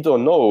 So we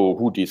don't know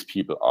who these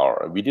people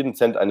are. We didn't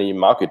send any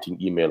marketing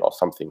email or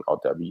something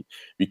out there.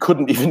 We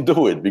couldn't even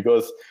do it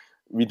because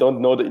we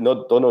don't know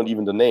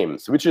even the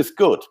names, which is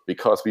good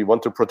because we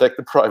want to protect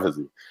the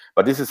privacy.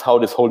 But this is how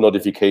this whole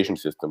notification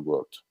system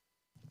worked.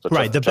 So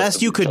right. The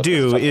best you could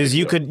do is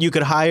you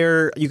could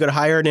hire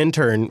an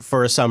intern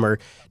for a summer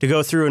to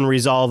go through and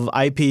resolve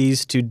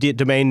IPs to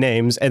domain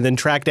names and then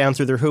track down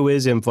through their who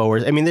is info.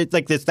 I mean,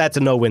 that's a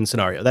no-win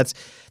scenario. That's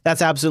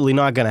absolutely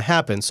not going to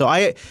happen. So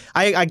I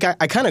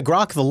kind of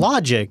grok the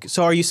logic.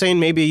 So are you saying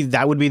maybe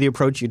that would be the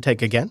approach you'd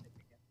take again?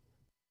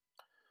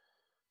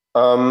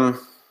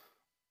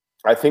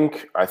 I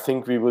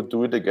think we would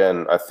do it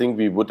again. I think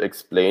we would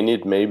explain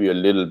it maybe a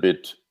little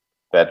bit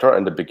better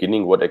in the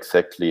beginning what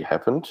exactly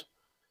happened.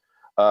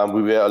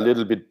 We were a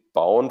little bit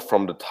bound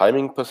from the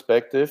timing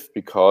perspective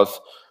because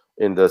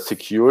in the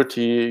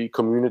security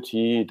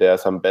community there are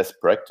some best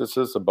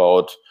practices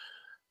about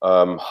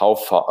how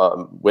far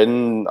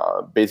when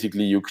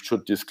basically you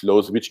should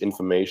disclose which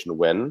information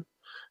when.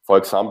 For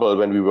example,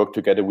 when we worked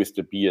together with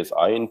the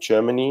BSI in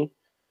Germany,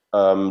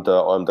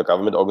 the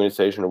government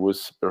organization who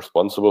was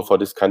responsible for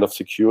this kind of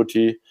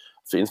security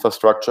of the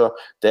infrastructure,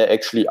 they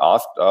actually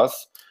asked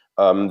us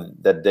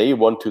that they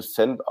want to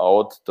send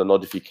out the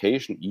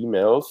notification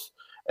emails,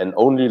 and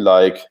only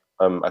like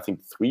I think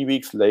 3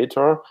 weeks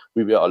later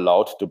we were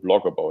allowed to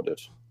blog about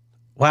it.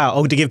 Wow.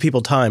 Oh, to give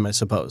people time, I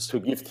suppose. To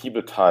give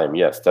people time,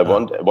 yes. They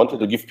wanted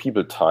to give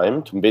people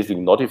time to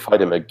basically notify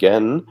them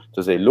again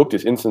to say, look,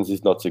 this instance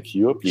is not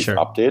secure, please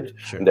update.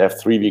 Sure. And they have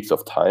 3 weeks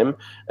of time.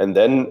 And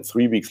then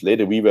 3 weeks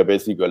later, we were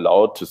basically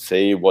allowed to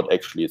say what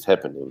actually is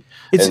happening.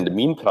 And in the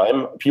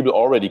meantime, people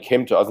already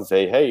came to us and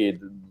say, hey,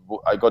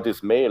 I got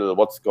this mail,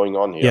 what's going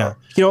on here?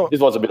 Yeah. This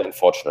was a bit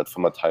unfortunate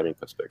from a timing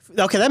perspective.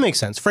 Okay, that makes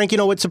sense. Frank,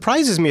 what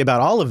surprises me about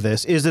all of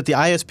this is that the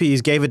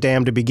ISPs gave a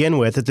damn to begin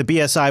with, that the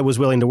BSI was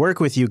willing to work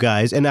with you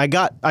guys. And I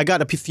got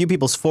a few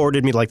people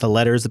forwarded me like the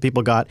letters that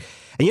people got.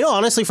 And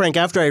honestly, Frank,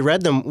 after I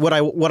read them, what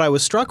I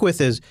was struck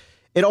with is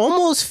it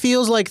almost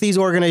feels like these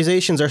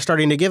organizations are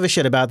starting to give a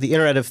shit about the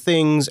Internet of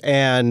Things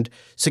and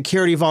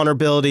security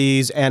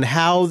vulnerabilities and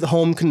how the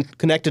home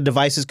connected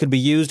devices could be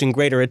used in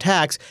greater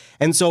attacks.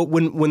 And so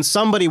when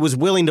somebody was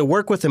willing to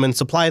work with them and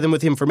supply them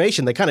with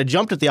information, they kind of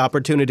jumped at the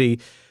opportunity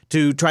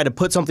to try to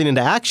put something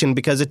into action,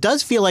 because it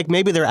does feel like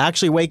maybe they're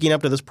actually waking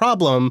up to this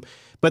problem,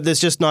 but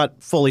it's just not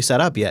fully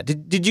set up yet.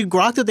 Did you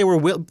grok that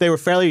they were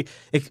fairly,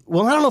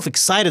 well, I don't know if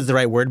excited is the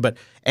right word, but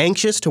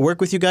anxious to work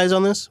with you guys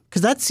on this?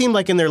 Because that seemed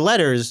like in their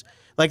letters,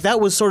 like that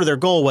was sort of their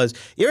goal, was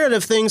Internet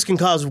of Things can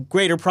cause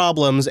greater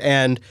problems,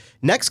 and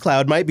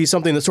NextCloud might be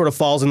something that sort of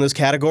falls in this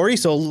category,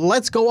 so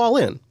let's go all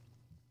in.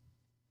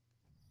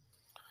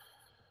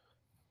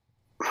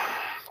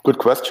 Good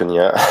question,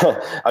 yeah.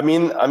 I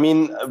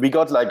mean, we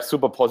got like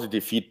super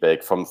positive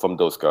feedback from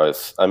those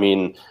guys.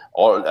 We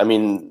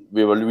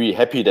were really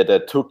happy that they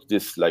took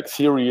this like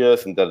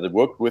serious and that they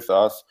worked with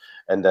us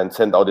and then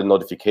sent out the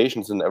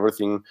notifications and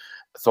everything.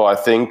 So I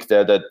think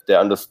that they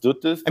understood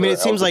this. It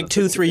seems like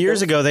 2-3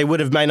 years ago they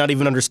might not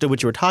even understood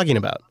what you were talking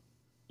about.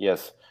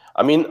 Yes.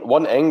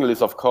 One angle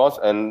is, of course,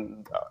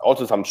 and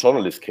also some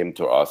journalists came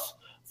to us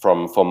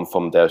from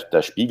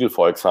Der Spiegel,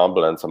 for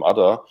example, and some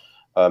other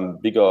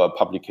bigger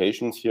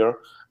publications here.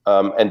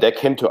 And they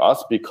came to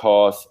us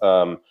because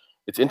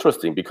it's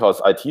interesting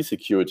because IT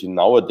security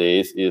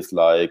nowadays is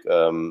like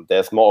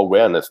there's more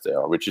awareness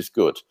there, which is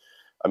good.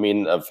 I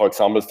mean, for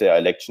example, there are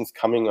elections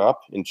coming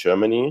up in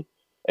Germany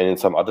and in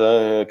some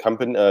other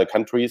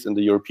countries in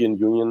the European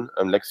Union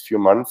in the next few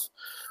months,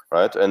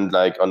 right? And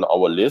like on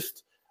our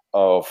list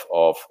of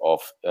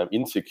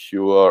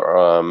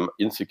insecure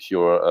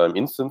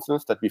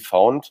instances that we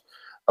found,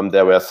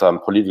 there were some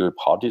political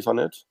parties on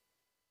it.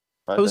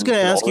 Right? I was going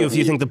to ask you if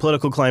you think the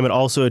political climate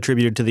also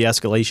attributed to the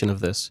escalation of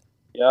this.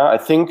 Yeah, I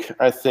think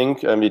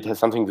it has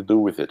something to do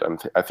with it.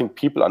 I think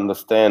people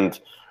understand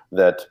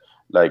that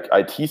like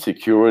IT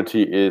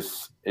security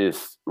is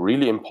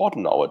really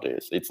important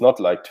nowadays. It's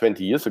not like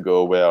 20 years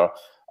ago where,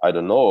 I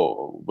don't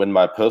know, when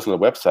my personal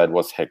website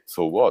was hacked,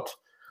 so what?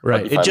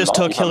 Right. It just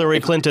took Hillary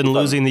Clinton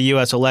losing the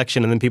U.S.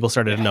 election, and then people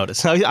started to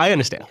notice. I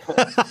understand.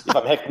 If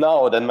I'm hacked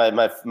now, then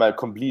my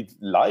complete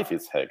life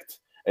is hacked.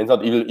 And it's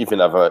not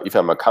even if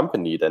I'm a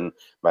company, then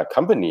my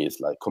company is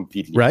like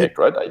completely hacked,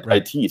 right?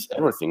 IT is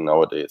everything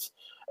nowadays.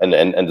 And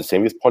the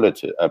same with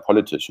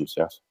politicians,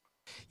 yes.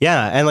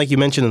 Yeah, and like you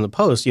mentioned in the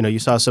post, you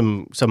saw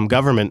some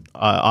government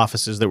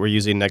offices that were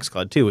using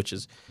NextCloud too, which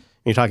is,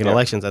 when you're talking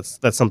elections,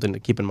 that's something to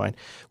keep in mind.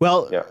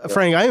 Well,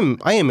 Frank,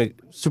 I am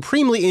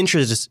supremely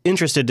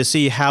interested to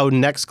see how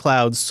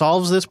NextCloud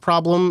solves this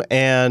problem,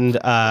 and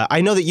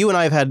I know that you and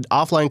I have had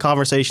offline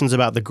conversations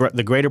about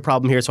the greater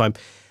problem here. So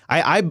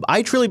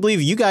I truly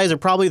believe you guys are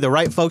probably the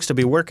right folks to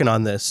be working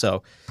on this.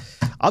 So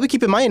I'll be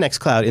keeping my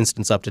NextCloud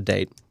instance up to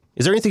date.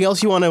 Is there anything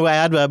else you want to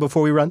add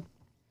before we run?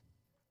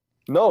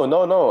 No.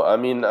 I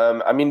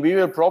mean, we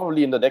will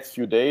probably in the next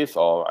few days,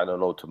 or I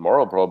don't know,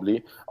 tomorrow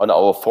probably, on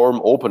our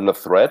forum open a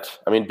thread.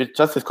 I mean,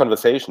 just this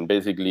conversation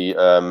basically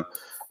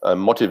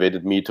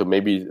motivated me to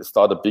maybe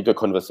start a bigger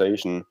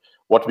conversation,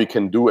 what we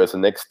can do as a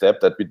next step,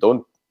 that we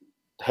don't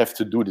have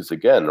to do this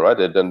again, right?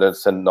 And then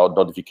send out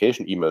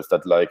notification emails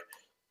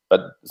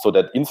so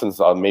that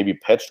instances are maybe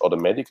patched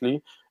automatically,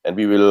 and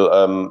we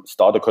will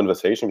start a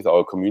conversation with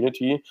our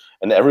community.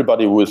 And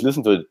everybody who is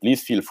listening to it,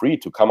 please feel free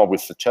to come up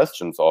with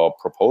suggestions or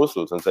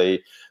proposals and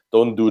say,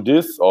 don't do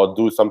this or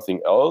do something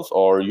else,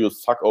 or you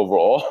suck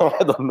overall.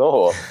 I don't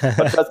know.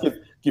 But just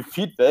give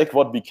feedback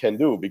what we can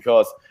do,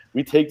 because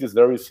we take this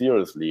very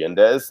seriously, and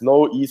there is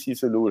no easy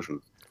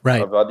solution.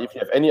 Right. But if you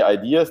have any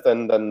ideas,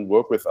 then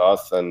work with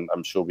us, and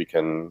I'm sure we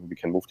can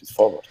move this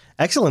forward.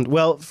 Excellent.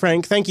 Well,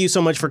 Frank, thank you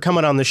so much for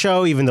coming on the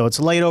show, even though it's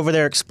late over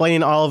there,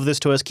 explaining all of this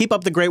to us. Keep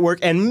up the great work,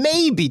 and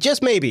maybe,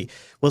 just maybe,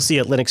 we'll see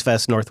you at Linux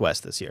Fest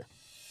Northwest this year.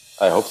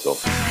 I hope so.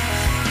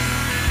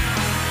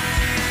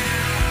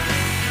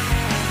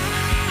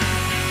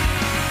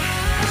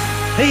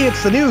 Hey,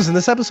 it's the news, and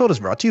this episode is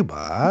brought to you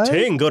by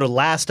Ting. Go to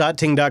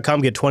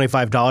last.ting.com, get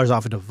 $25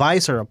 off a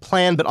device or a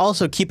plan, but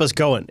also keep us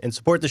going and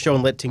support the show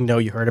and let Ting know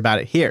you heard about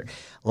it here.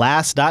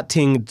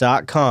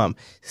 Last.ting.com.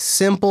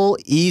 Simple,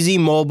 easy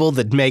mobile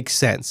that makes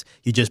sense.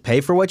 You just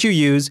pay for what you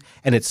use,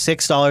 and it's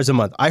 $6 a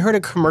month. I heard a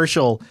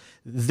commercial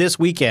this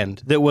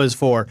weekend that was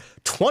for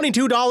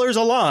 $22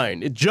 a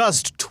line.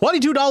 Just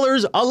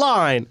 $22 a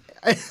line.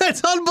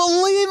 It's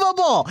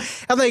unbelievable.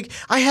 And like,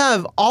 I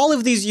have all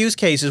of these use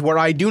cases where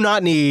I do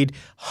not need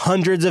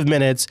hundreds of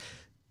minutes,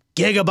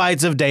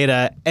 gigabytes of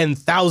data, and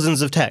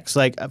thousands of texts.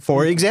 Like,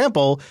 for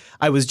example,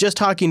 I was just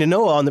talking to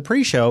Noah on the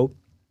pre-show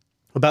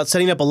about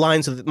setting up a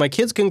line so that my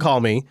kids can call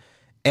me,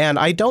 and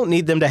I don't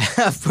need them to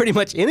have pretty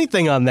much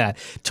anything on that.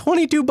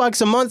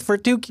 $22 a month for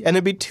and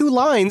it'd be 2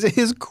 lines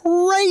is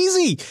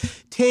crazy.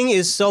 Ting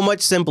is so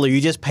much simpler.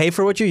 You just pay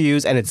for what you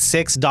use, and it's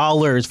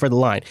 $6 for the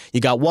line.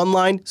 You got 1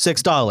 line,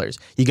 $6.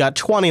 You got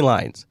 20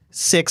 lines,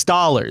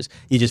 $6.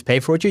 You just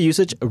pay for what your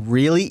usage. A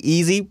really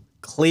easy,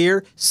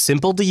 clear,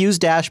 simple to use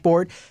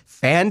dashboard.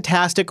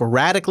 Fantastic,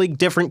 radically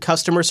different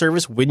customer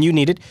service when you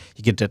need it.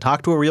 You get to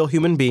talk to a real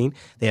human being.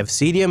 They have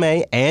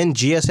CDMA and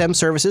GSM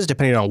services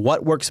depending on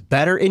what works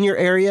better in your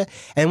area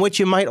and what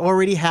you might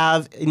already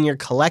have in your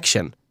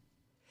collection.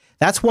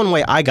 That's one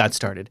way I got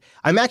started.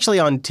 I'm actually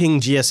on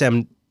Ting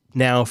GSM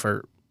now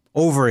for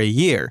over a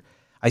year.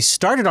 I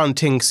started on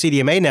Ting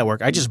CDMA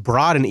network. I just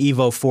brought an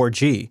Evo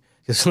 4G.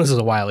 This was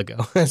a while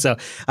ago. So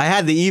I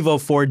had the Evo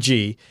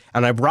 4G,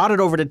 and I brought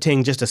it over to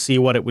Ting just to see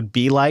what it would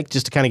be like,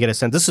 just to kind of get a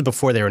sense. This is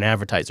before they were an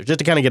advertiser, just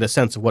to kind of get a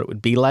sense of what it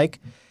would be like.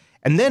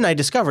 And then I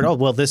discovered, oh,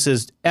 well, this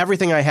is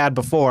everything I had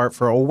before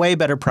for a way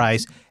better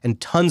price and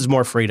tons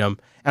more freedom.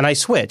 And I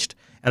switched,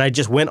 and I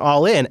just went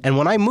all in. And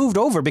when I moved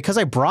over, because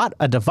I brought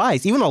a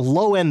device, even a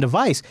low-end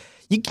device,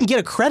 you can get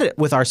a credit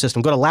with our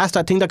system. Go to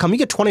last.ting.com. You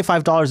get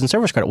 $25 in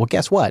service credit. Well,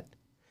 guess what?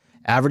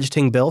 Average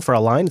Ting bill for a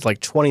line is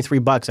like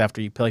 $23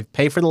 after you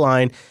pay for the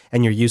line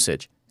and your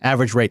usage.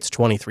 Average rate's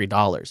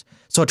 $23.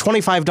 So a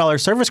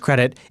 $25 service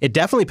credit, it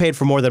definitely paid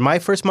for more than my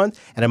first month,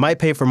 and it might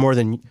pay for more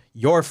than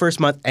your first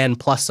month and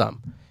plus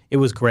some. It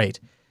was great.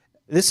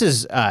 This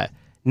is,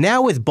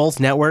 now with both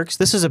networks,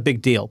 this is a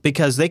big deal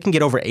because they can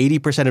get over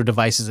 80% of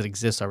devices that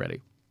exist already.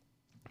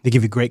 They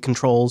give you great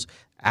controls,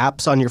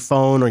 apps on your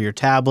phone or your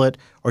tablet,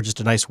 or just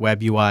a nice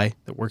web UI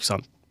that works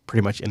on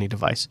pretty much any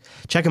device.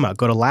 Check them out.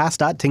 Go to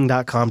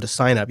last.ting.com to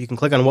sign up. You can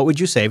click on what would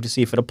you save to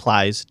see if it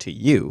applies to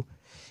you.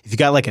 If you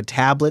got like a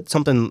tablet,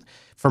 something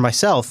for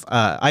myself,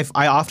 I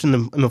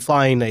often am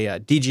flying a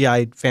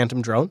DJI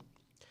Phantom drone,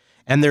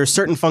 and there's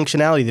certain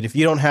functionality that if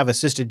you don't have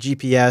assisted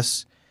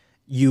GPS,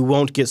 you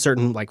won't get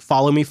certain like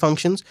follow me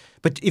functions.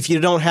 But if you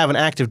don't have an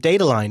active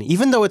data line,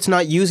 even though it's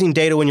not using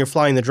data when you're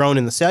flying the drone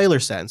in the cellular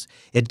sense,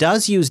 it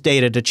does use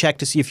data to check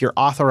to see if you're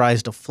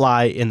authorized to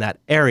fly in that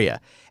area.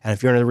 And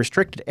if you're in a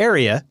restricted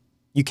area,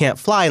 you can't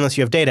fly unless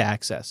you have data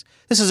access.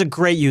 This is a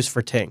great use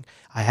for Ting.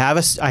 I have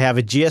a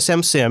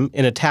GSM SIM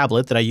in a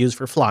tablet that I use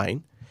for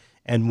flying.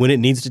 And when it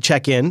needs to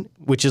check in,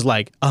 which is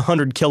like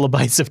 100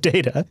 kilobytes of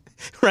data,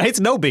 right? It's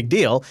no big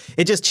deal.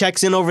 It just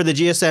checks in over the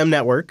GSM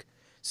network,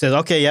 says,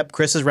 okay, yep,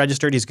 Chris is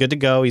registered. He's good to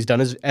go. He's done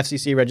his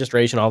FCC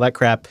registration, all that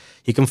crap.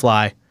 He can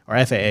fly,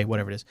 or FAA,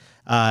 whatever it is.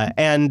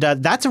 And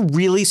that's a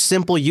really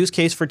simple use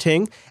case for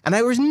Ting. And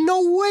there was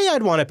no way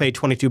I'd want to pay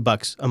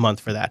 $22 a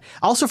month for that.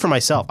 Also for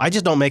myself, I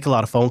just don't make a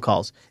lot of phone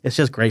calls. It's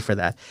just great for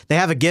that. They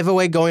have a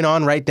giveaway going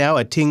on right now,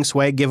 a Ting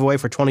Swag giveaway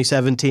for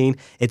 2017.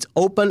 It's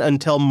open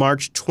until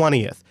March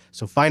 20th.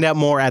 So find out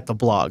more at the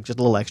blog. Just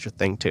a little extra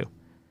thing, too.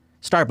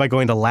 Start by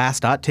going to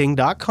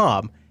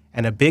last.ting.com.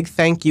 And a big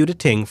thank you to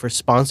Ting for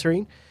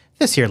sponsoring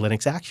this here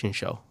Linux Action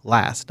Show.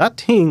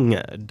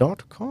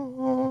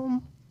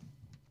 Last.ting.com.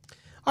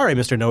 All right,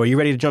 Mr. Noah, are you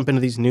ready to jump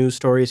into these news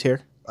stories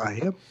here? I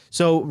am.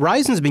 So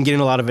Ryzen's been getting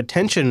a lot of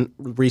attention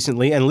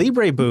recently, and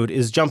LibreBoot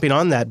is jumping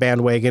on that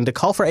bandwagon to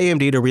call for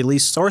AMD to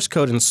release source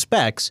code and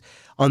specs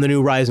on the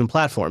new Ryzen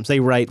platforms. They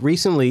write,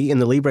 recently in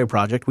the Libre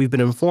project, we've been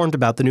informed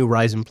about the new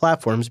Ryzen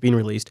platforms being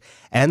released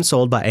and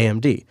sold by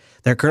AMD.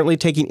 They're currently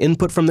taking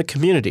input from the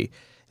community.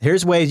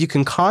 Here's ways you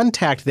can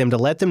contact them to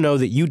let them know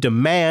that you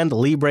demand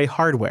Libre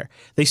hardware.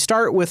 They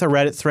start with a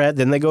Reddit thread,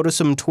 then they go to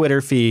some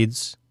Twitter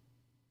feeds.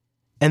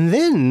 And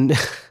then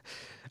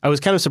I was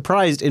kind of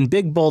surprised in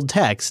big bold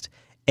text,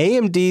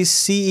 AMD's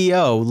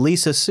CEO,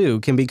 Lisa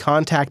Su, can be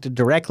contacted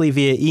directly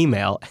via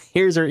email.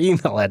 Here's her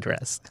email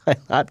address. I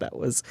thought that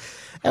was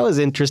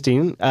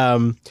interesting.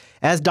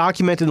 As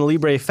documented in the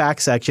Libre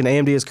facts section,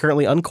 AMD is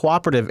currently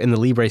uncooperative in the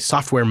Libre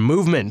software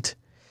movement.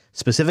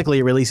 Specifically,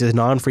 it releases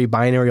non-free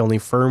binary-only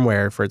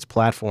firmware for its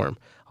platform,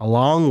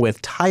 along with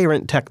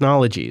tyrant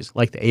technologies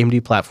like the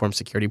AMD Platform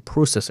Security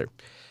Processor.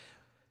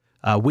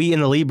 We in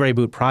the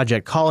LibreBoot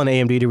project call on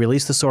AMD to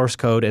release the source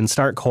code and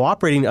start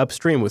cooperating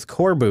upstream with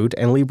CoreBoot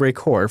and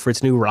LibreCore for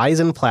its new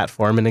Ryzen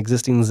platform and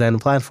existing Zen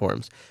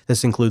platforms.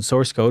 This includes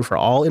source code for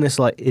all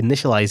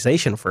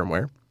initialization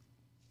firmware,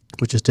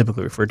 which is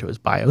typically referred to as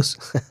BIOS,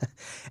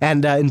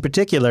 and in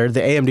particular,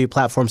 the AMD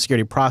Platform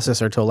Security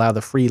Processor to allow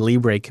the free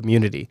Libre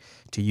community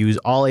to use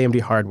all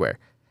AMD hardware.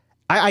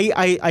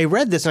 I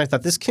read this and I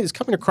thought this is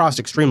coming across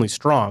extremely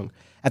strong.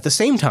 At the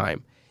same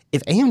time,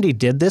 if AMD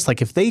did this,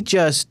 like if they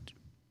just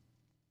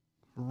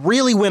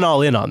really went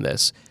all in on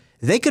this,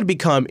 they could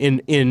become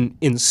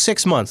in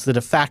 6 months the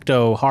de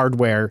facto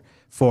hardware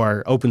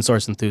for open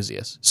source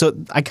enthusiasts. So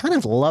I kind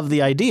of love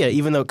the idea,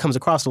 even though it comes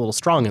across a little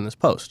strong in this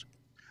post.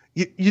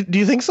 Do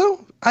you think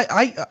so?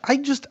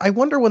 I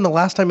wonder when the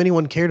last time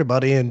anyone cared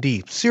about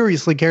AMD,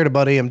 seriously cared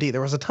about AMD.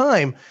 There was a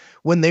time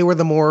when they were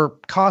the more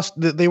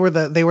they were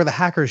the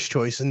hacker's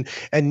choice,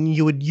 and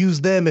you would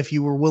use them if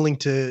you were willing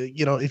to,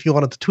 if you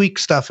wanted to tweak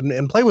stuff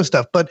and play with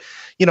stuff. But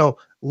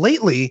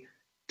lately,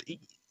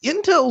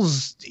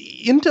 Intel's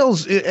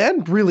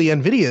and really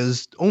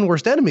NVIDIA's own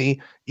worst enemy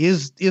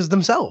is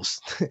themselves.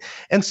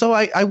 And so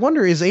I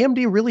wonder, is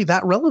AMD really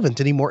that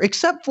relevant anymore,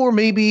 except for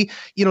maybe,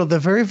 the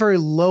very, very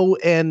low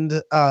end,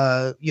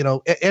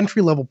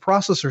 entry level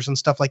processors and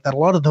stuff like that. A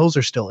lot of those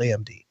are still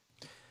AMD.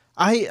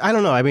 I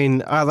don't know. I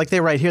mean, like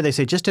they write here, they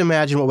say, just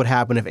imagine what would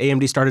happen if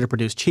AMD started to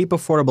produce cheap,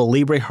 affordable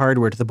Libre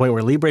hardware to the point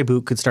where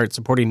LibreBoot could start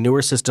supporting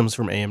newer systems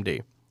from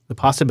AMD. The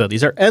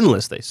possibilities are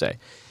endless, they say.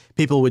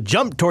 People would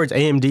jump towards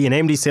AMD and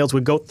AMD sales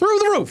would go through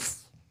the roof.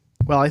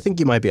 Well, I think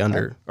you might be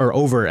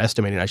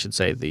overestimating, I should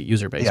say, the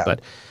user base. Yeah.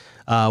 But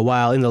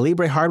while in the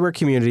Libre hardware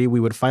community, we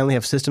would finally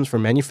have systems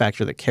from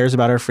manufacturer that cares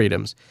about our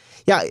freedoms.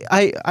 Yeah,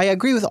 I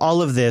agree with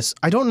all of this.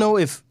 I don't know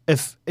if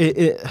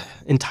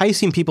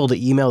enticing people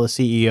to email the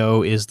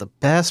CEO is the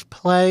best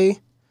play.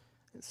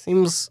 It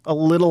seems a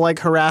little like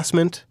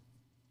harassment.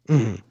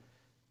 Mm-hmm.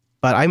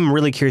 But I'm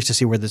really curious to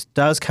see where this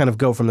does kind of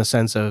go, from the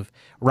sense of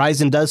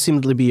Ryzen does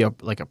seem to be a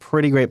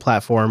pretty great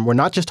platform. We're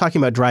not just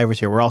talking about drivers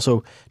here. We're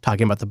also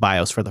talking about the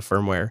BIOS for the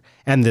firmware.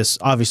 And this,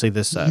 obviously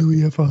this...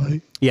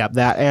 UEFI. Yeah,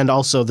 that, and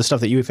also the stuff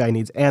that UEFI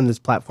needs, and this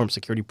platform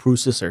security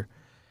processor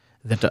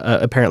that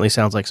apparently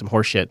sounds like some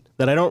horse shit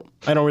that I don't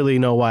really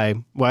know why.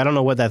 Well, I don't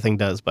know what that thing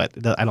does, but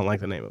I don't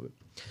like the name of it.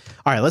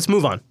 All right, let's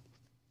move on.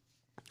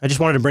 I just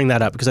wanted to bring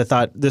that up because I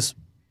thought this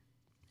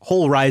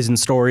whole Ryzen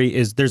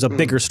story there's a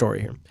bigger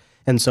story here.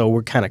 And so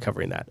we're kind of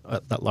covering that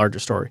larger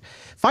story.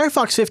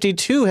 Firefox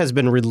 52 has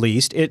been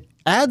released. It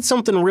adds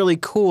something really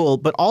cool,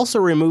 but also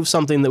removes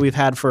something that we've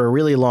had for a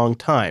really long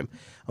time.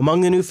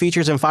 Among the new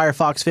features in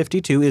Firefox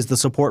 52 is the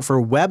support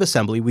for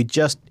WebAssembly. We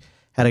just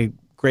had a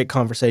great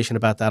conversation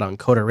about that on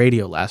Coda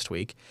Radio last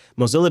week.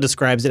 Mozilla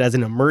describes it as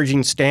an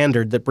emerging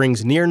standard that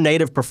brings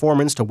near-native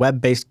performance to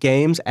web-based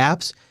games,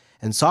 apps,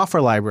 and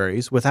software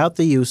libraries without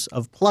the use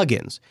of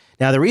plugins.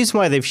 Now, the reason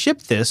why they've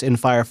shipped this in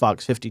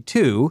Firefox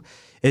 52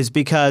 is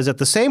because at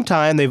the same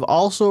time, they've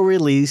also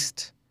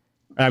released,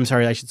 I'm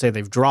sorry, I should say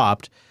they've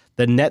dropped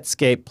the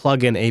Netscape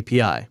plugin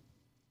API.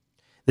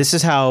 This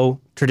is how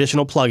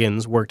traditional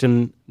plugins worked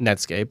in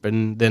Netscape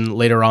and then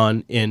later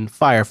on in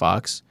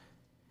Firefox.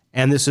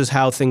 And this is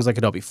how things like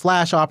Adobe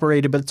Flash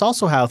operated, but it's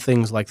also how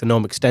things like the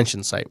GNOME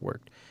extension site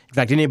worked. In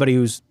fact, anybody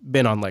who's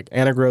been on like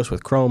Anagross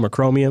with Chrome or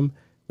Chromium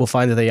will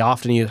find that they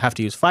often have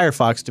to use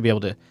Firefox to be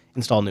able to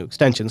install new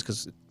extensions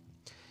because it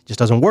just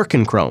doesn't work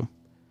in Chrome.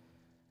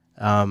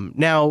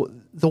 Now,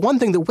 the one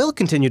thing that will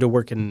continue to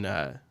work in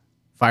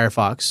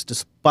Firefox,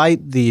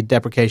 despite the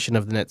deprecation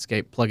of the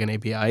Netscape plugin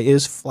API,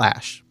 is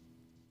Flash.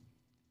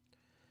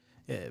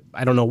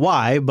 I don't know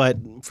why, but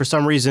for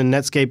some reason,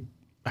 Firefox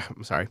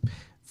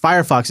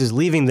is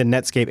leaving the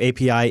Netscape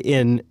API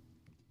in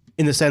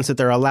the sense that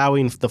they're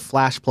allowing the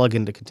Flash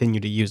plugin to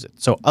continue to use it.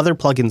 So other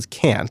plugins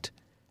can't,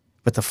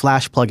 but the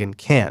Flash plugin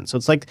can. So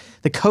it's like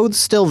the code's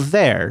still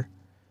there,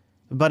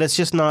 but it's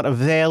just not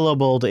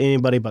available to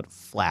anybody but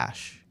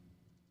Flash.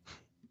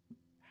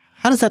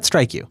 How does that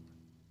strike you?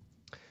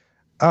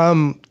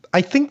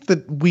 I think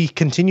that we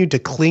continue to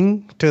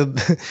cling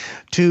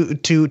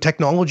to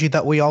technology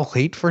that we all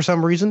hate for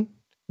some reason,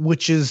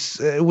 which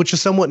is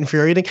somewhat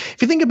infuriating.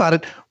 If you think about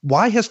it,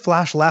 why has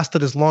Flash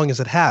lasted as long as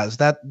it has?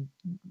 That's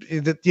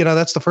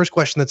the first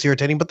question that's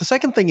irritating. But the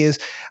second thing is,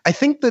 I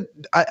think that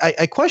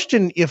I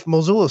question if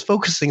Mozilla is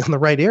focusing on the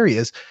right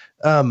areas.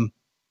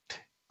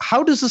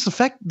 How does this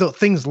affect the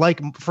things like,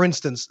 for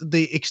instance,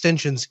 the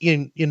extensions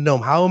in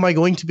GNOME? How am I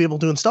going to be able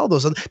to install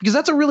those? Because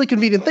that's a really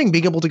convenient thing,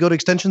 being able to go to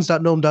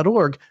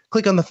extensions.gnome.org,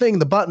 click on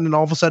the button, and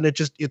all of a sudden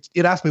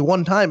it asks me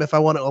one time if I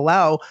want to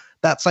allow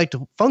that site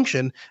to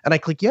function, and I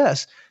click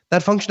yes.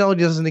 That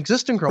functionality doesn't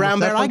exist in Chrome. Brown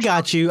Bear, I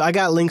got you. I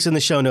got links in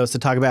the show notes to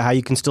talk about how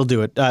you can still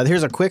do it.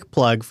 Here's a quick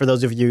plug for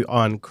those of you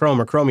on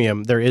Chrome or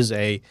Chromium. There is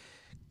a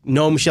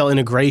GNOME Shell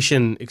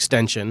integration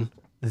extension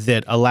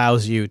that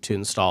allows you to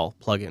install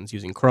plugins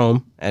using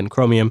Chrome and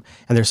Chromium,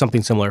 and there's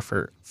something similar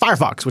for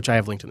Firefox, which I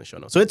have linked in the show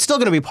notes. So it's still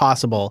going to be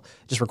possible,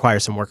 just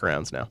requires some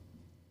workarounds now.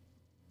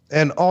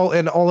 And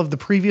all of the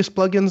previous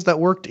plugins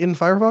that worked in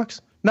Firefox?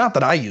 Not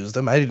that I used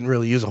them. I didn't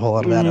really use a whole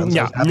lot of add-ons.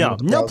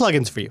 No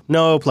plugins for you.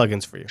 No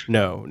plugins for you.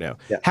 No.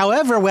 Yeah.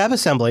 However,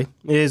 WebAssembly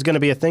is going to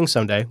be a thing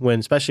someday,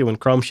 especially when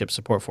Chrome ships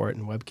support for it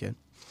in WebKit.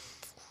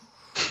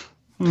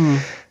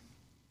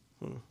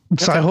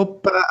 So I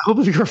hope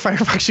if you're a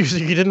Firefox user,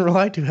 you didn't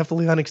rely too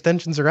heavily on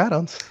extensions or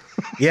add-ons.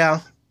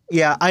 Yeah.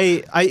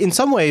 I in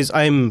some ways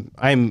I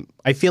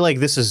feel like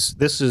this is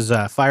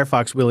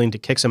Firefox willing to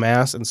kick some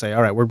ass and say,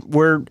 all right,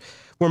 we're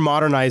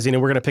modernizing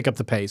and we're going to pick up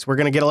the pace. We're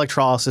going to get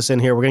electrolysis in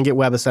here. We're going to get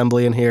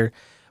WebAssembly in here.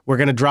 We're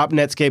going to drop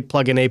Netscape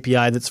plugin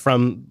API that's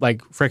from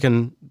like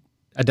frickin'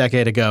 a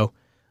decade ago.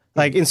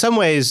 Like in some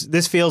ways,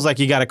 this feels like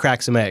you got to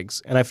crack some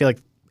eggs, and I feel like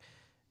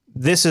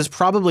this is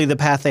probably the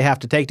path they have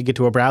to take to get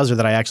to a browser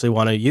that I actually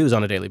want to use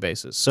on a daily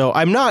basis. So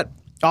I'm not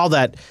all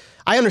that.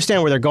 I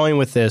understand where they're going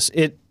with this.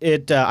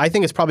 I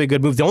think it's probably a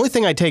good move. The only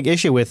thing I take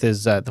issue with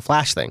is the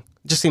Flash thing.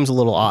 It just seems a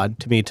little odd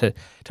to me to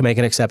make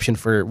an exception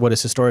for what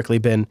has historically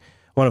been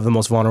one of the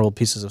most vulnerable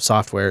pieces of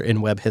software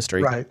in web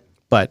history. Right.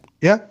 But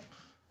yeah,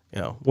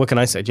 what can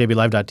I say?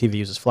 JBLive.tv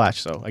uses Flash,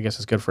 so I guess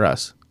it's good for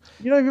us.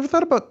 Have you ever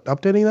thought about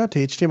updating that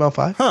to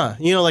HTML5? Huh.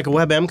 Like a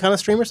WebM kind of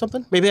stream or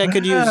something? Maybe I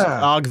could use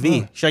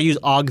OggV. Should I use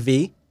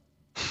OggV?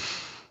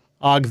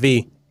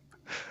 OggV.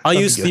 I'll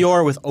use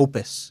Fior with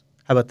Opus.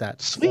 How about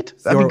that? Sweet.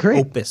 That'd be great.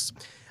 Opus.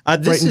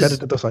 This is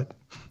embedded at the site.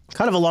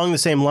 Kind of along the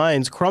same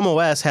lines. Chrome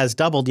OS has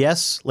doubled,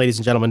 yes, ladies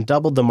and gentlemen,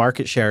 doubled the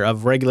market share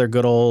of regular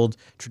good old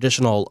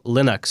traditional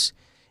Linux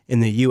in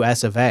the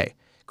US of A.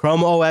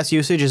 Chrome OS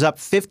usage is up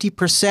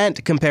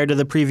 50% compared to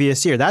the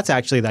previous year. That's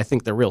actually, I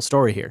think, the real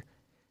story here.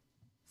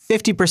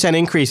 50%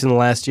 increase in the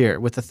last year,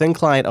 with the thin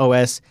client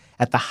OS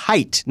at the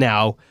height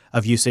now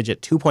of usage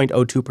at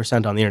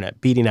 2.02% on the internet,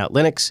 beating out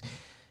Linux.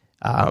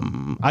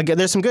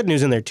 There's some good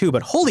news in there too,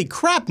 but holy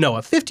crap,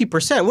 Noah,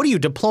 50%. What are you,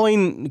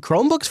 deploying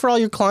Chromebooks for all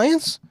your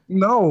clients?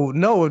 No.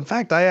 In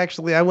fact, I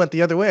went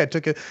the other way. I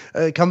took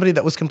a company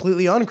that was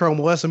completely on Chrome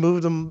OS and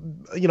moved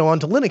them,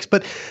 onto Linux.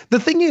 But the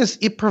thing is,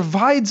 it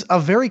provides a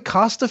very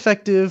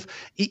cost-effective,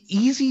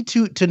 easy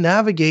to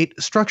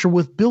navigate structure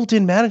with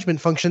built-in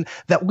management function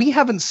that we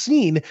haven't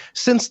seen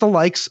since the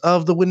likes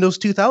of the Windows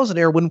 2000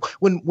 era.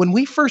 When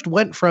we first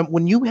went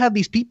when you had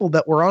these people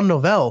that were on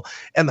Novell,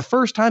 and the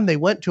first time they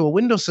went to a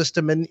Windows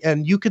system,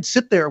 and you could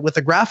sit there with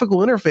a graphical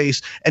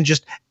interface and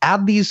just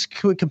add these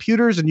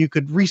computers, and you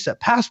could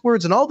reset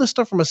passwords and all this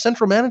stuff from a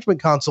central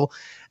management console.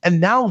 And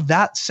now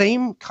that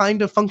same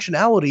kind of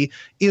functionality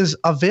is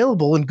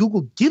available, and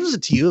Google gives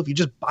it to you if you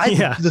just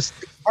buy this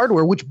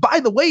hardware, which, by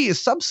the way,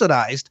 is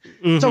subsidized.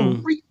 Mm-hmm. It's a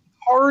really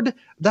hard.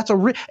 And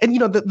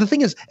the thing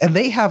is, and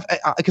they have,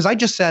 because I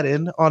just sat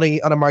in on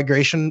a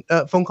migration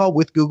phone call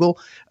with Google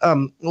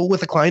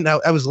with a client.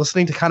 I was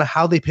listening to kind of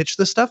how they pitch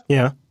this stuff.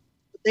 Yeah.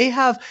 They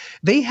have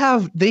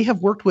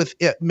worked with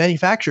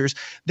manufacturers.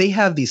 They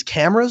have these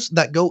cameras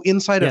that go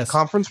inside of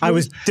conference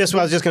rooms. That's what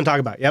I was just going to talk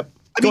about. Yep.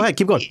 Go ahead,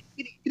 keep going.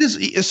 It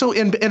is so,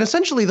 and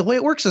essentially the way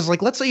it works is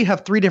like, let's say you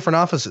have 3 different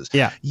offices.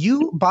 Yeah.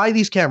 You buy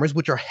these cameras,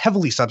 which are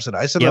heavily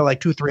subsidized, and they're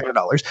like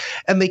 $200-$300,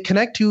 and they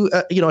connect to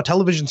a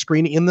television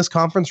screen in this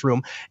conference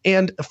room.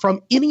 And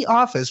from any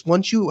office,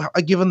 once you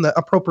are given the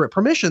appropriate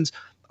permissions,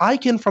 I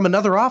can, from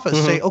another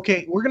office, say,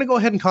 okay, we're going to go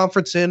ahead and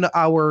conference in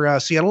our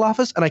Seattle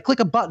office, and I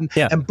click a button,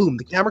 and boom,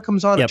 the camera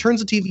comes on, it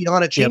turns the TV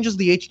on, it changes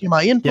the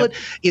HDMI input,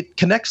 it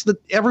connects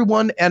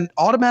everyone, and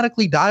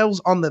automatically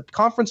dials on the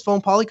conference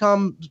phone,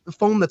 Polycom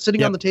phone that's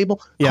sitting on the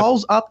table,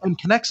 calls up and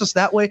connects us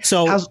that way.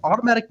 So has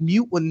automatic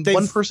mute when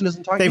one person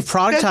isn't talking. They've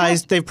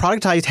productized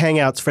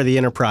Hangouts for the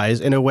enterprise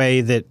in a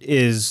way that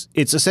it's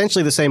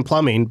essentially the same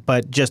plumbing,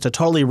 but just a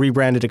totally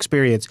rebranded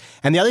experience.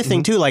 And the other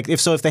thing too, like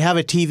if they have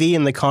a TV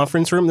in the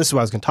conference room, this is what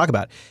I was going to talk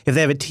about. If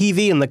they have a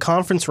TV in the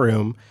conference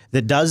room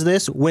that does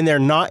this, when they're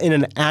not in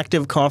an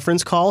active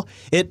conference call,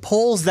 it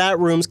pulls that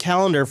room's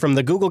calendar from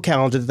the Google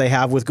Calendar that they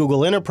have with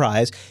Google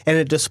Enterprise, and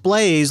it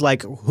displays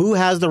like who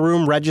has the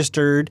room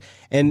registered,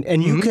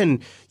 and you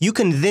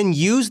can then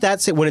use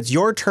that when it's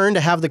your turn to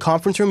have the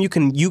conference room. You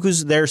can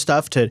use their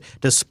stuff to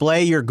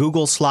display your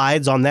Google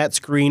Slides on that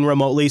screen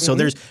remotely. So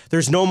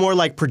there's no more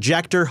like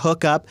projector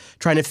hookup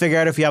trying to figure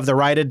out if you have the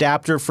right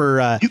adapter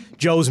for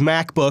Joe's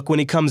MacBook when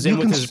he comes in.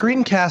 You can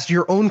screencast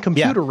your own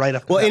computer right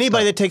after. Well,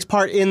 anybody that takes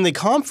part in the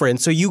conference.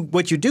 So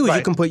what you do is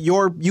you can put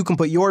your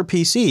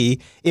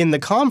PC in the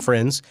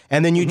conference,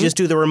 and then you just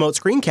do the remote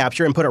screen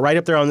capture and put it right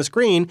up there on the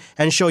screen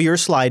and show your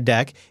slide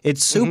deck.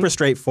 It's super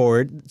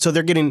straightforward. So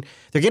they're getting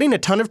a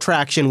ton of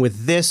traction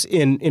with this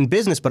in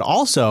business, but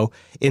also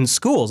in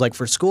schools, like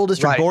for school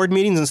district board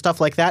meetings and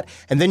stuff like that.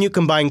 And then you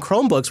combine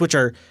Chromebooks, which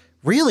are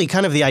really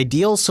kind of the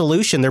ideal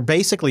solution. They're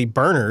basically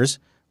burner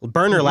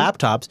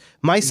laptops.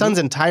 My son's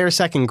entire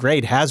second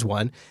grade has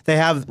one. They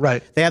have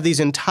these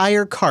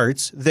entire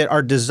carts that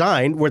are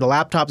designed where the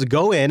laptops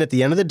go in at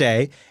the end of the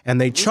day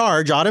and they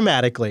charge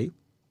automatically.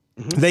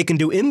 They can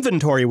do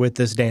inventory with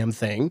this damn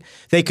thing.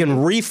 They can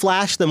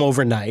reflash them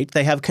overnight.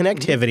 They have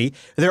connectivity.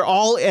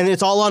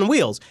 It's all on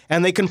wheels.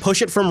 And they can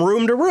push it from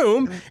room to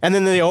room, and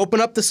then they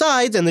open up the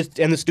sides, and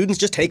the students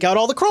just take out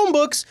all the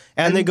Chromebooks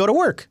and they go to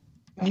work.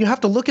 You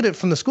have to look at it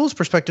from the school's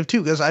perspective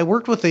too, because I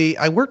worked with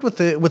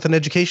an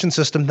education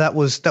system that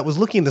was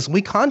looking at this.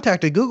 We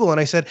contacted Google, and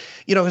I said,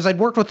 because I'd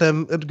worked with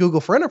them at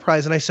Google for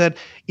Enterprise, and I said,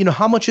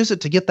 how much is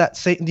it to get that,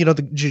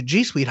 the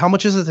G Suite? How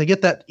much is it to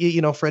get that,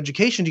 for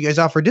education? Do you guys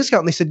offer a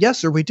discount? And they said, yes,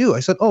 sir, we do.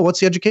 I said, oh, what's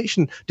the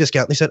education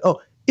discount? And they said,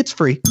 oh, it's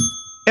free.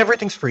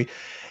 Everything's free.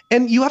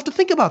 And you have to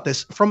think about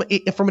this from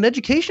an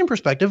education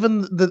perspective,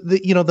 and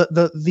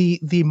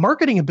the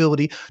marketing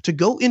ability to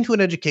go into an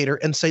educator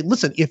and say,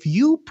 listen,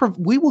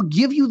 we will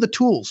give you the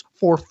tools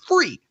for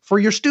free for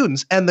your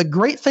students. And the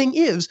great thing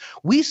is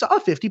we saw a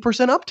 50%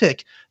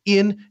 uptick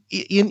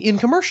in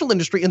commercial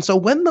industry. And so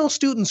when those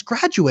students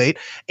graduate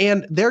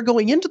and they're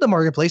going into the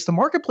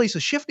marketplace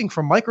is shifting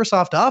from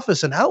Microsoft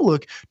Office and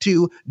Outlook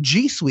to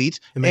G Suite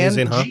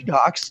and G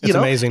Docs.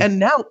 Amazing. And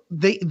now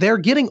they're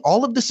getting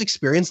all of this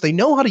experience. They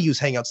know how to use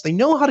Hangouts. They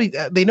know how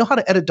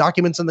to edit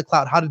documents in the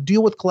cloud, how to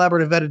deal with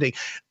collaborative editing.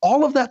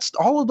 All of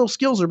those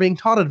skills are being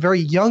taught at a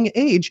very young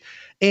age.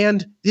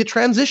 And it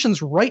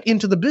transitions right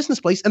into the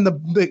business place. And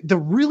the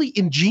really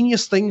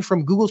ingenious thing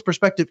from Google's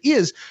perspective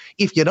is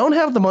if you don't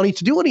have the money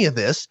to do any of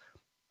this,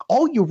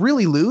 all you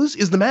really lose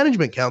is the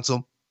management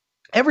council.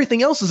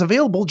 Everything else is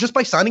available just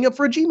by signing up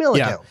for a Gmail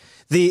account.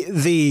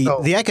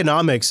 The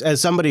economics,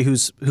 as somebody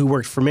who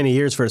worked for many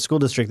years for a school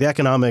district, the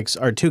economics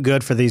are too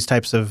good for these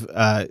types of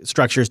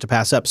structures to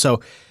pass up.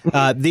 So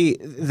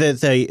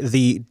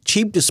the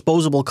cheap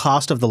disposable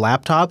cost of the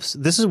laptops,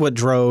 this is what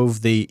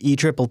drove the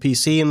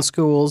EPPC in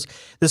schools.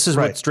 This is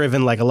what's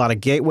driven like a lot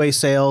of gateway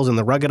sales and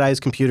the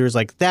ruggedized computers.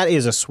 Like that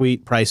is a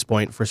sweet price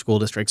point for school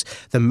districts.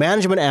 The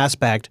management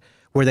aspect,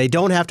 where they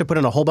don't have to put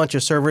in a whole bunch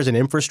of servers and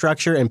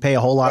infrastructure and pay a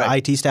whole lot of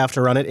IT staff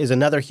to run it, is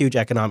another huge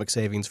economic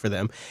savings for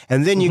them.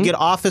 And then you get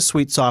Office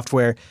Suite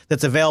software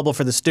that's available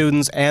for the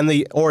students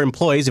or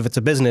employees, if it's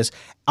a business,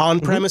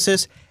 on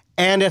premises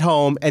and at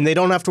home, and they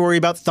don't have to worry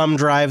about thumb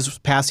drives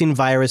passing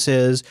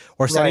viruses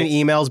or sending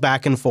emails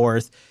back and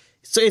forth.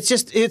 So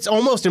it's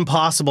almost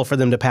impossible for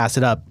them to pass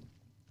it up.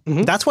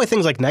 That's why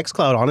things like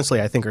NextCloud,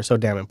 honestly, I think are so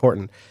damn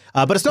important.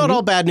 But it's not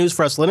all bad news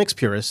for us Linux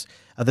purists.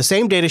 The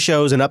same data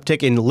shows an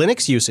uptick in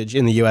Linux usage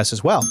in the U.S.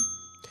 as well.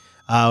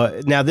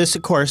 Now, this,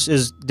 of course,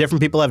 is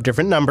different people have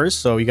different numbers,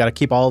 so you got to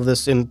keep all of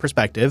this in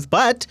perspective.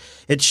 But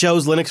it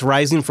shows Linux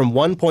rising from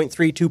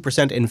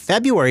 1.32% in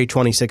February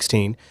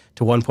 2016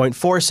 to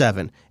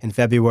 1.47% in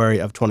February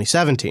of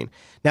 2017.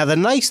 Now, the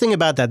nice thing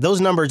about that,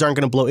 those numbers aren't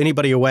going to blow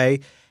anybody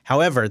away.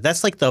 However,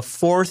 that's like the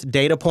fourth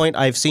data point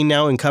I've seen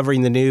now in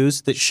covering the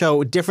news that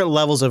show different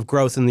levels of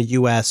growth in the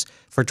U.S.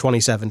 for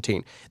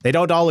 2017. They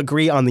don't all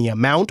agree on the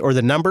amount or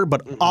the number,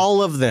 but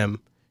all of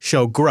them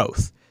show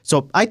growth.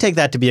 So I take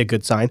that to be a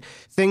good sign.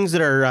 Things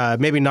that are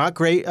maybe not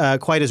great,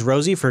 quite as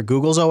rosy for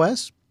Google's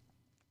OS.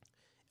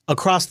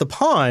 Across the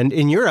pond,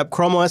 in Europe,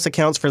 Chrome OS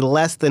accounts for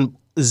less than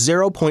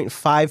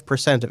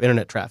 0.5% of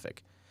internet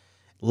traffic.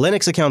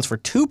 Linux accounts for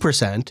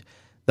 2%.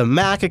 The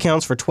Mac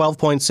accounts for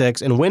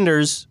 12.6%, and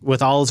Windows,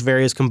 with all its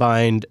various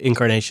combined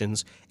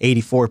incarnations,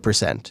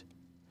 84%.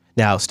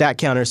 Now,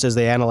 StatCounter says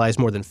they analyze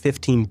more than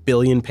 15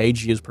 billion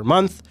page views per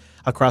month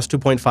across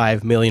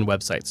 2.5 million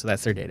websites. So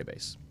that's their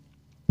database.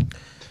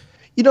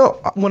 You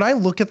know, when I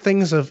look at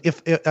things of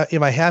if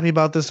am I happy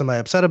about this? Am I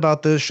upset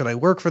about this? Should I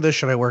work for this?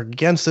 Should I work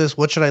against this?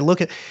 What should I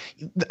look at?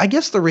 I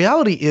guess the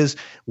reality is,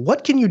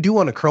 what can you do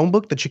on a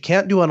Chromebook that you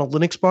can't do on a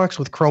Linux box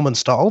with Chrome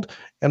installed?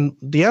 And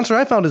the answer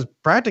I found is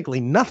practically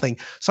nothing.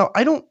 So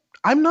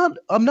I'm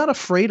not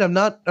afraid. I'm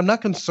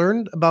not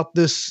concerned about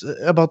this,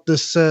 about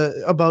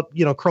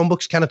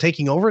Chromebooks kind of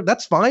taking over.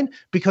 That's fine,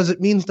 because it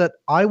means that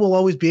I'll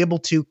always be able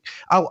to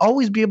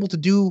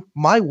do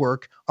my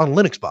work on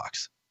Linux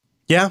box.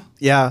 Yeah.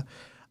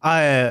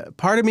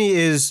 Part of me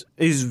is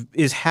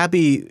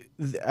happy.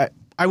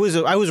 I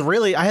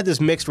had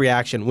this mixed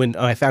reaction when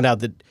I found out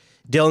that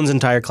Dylan's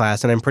entire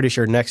class, and I'm pretty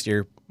sure next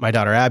year my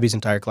daughter Abby's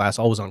entire class,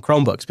 all was on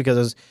Chromebooks,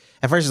 because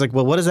at first it's like,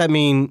 well, what does that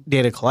mean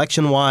data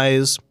collection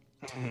wise?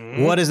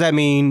 Mm-hmm. What does that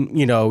mean?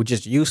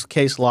 Just use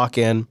case lock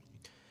in.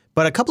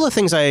 But a couple of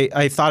things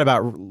I thought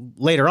about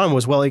later on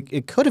was, well,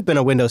 it could have been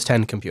a Windows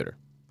 10 computer.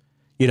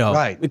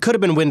 Right. It could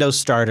have been Windows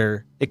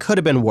Starter. It could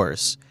have been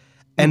worse.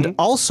 And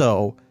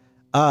also,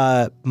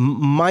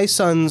 my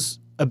son's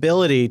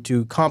ability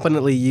to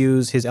competently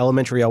use his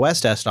elementary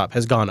OS desktop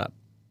has gone up.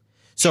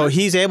 So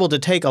he's able to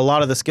take a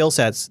lot of the skill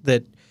sets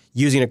that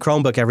using a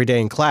Chromebook every day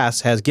in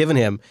class has given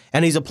him,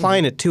 and he's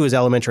applying it to his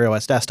elementary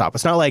OS desktop.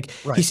 It's not like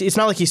it's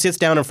not like he sits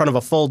down in front of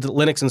a full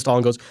Linux install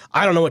and goes,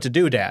 "I don't know what to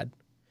do, Dad."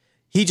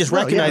 He just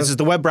recognizes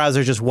the web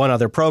browser is just one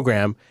other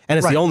program, and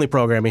it's the only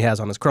program he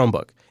has on his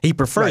Chromebook. He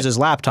prefers his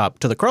laptop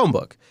to the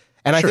Chromebook.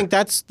 And I think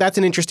that's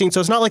an interesting.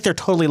 So it's not like they're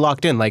totally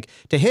locked in. Like,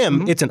 to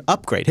him, it's an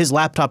upgrade. His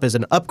laptop is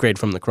an upgrade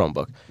from the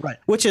Chromebook, right?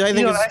 Which I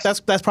think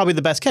that's probably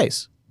the best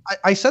case.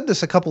 I said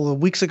this a couple of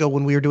weeks ago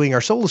when we were doing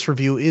our Solus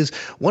review. Is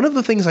one of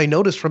the things I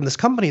noticed from this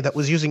company that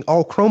was using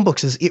all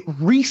Chromebooks is it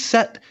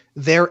reset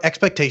their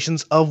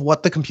expectations of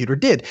what the computer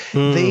did.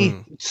 They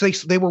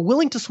were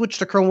willing to switch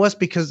to Chrome OS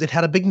because it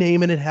had a big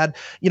name and it had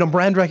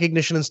brand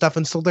recognition and stuff,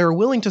 and so they were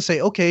willing to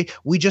say, okay,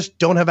 we just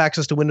don't have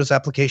access to Windows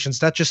applications.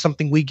 That's just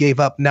something we gave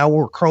up. Now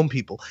we're Chrome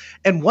people.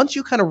 And once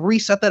you kind of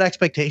reset that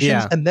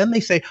expectations, and then they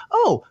say,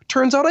 oh,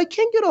 turns out I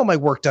can get all my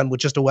work done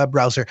with just a web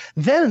browser.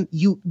 Then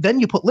you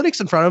put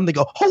Linux in front of them. They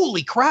go,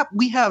 holy crap,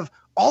 we have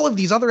all of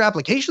these other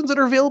applications that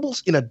are available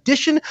in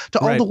addition to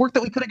all the work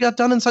that we could have got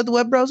done inside the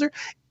web browser.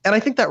 And I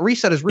think that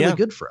reset is really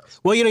good for us.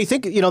 Well, you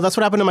think, that's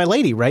what happened to my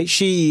lady, right?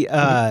 She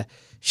went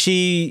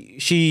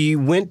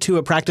to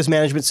a practice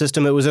management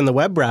system that was in the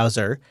web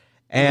browser.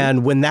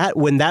 And when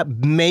that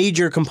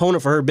major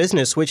component for her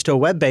business switched to a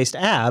web-based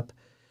app,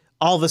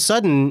 all of a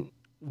sudden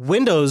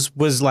Windows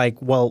was like,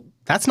 well,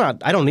 that's not,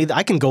 I don't need that.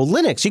 I can go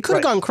Linux. She could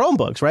have gone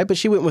Chromebooks, right? But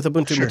she went with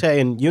Ubuntu Mate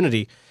and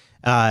Unity.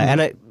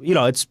 And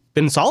it's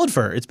been solid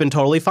for her. It's been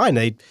totally fine.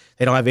 They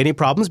don't have any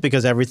problems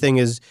because everything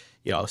is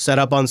set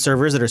up on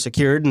servers that are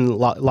secured and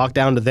locked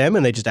down to them,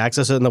 and they just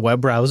access it in the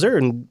web browser,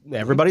 and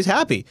everybody's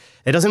happy.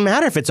 It doesn't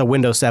matter if it's a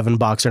Windows 7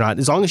 box or not.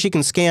 As long as she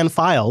can scan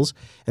files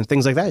and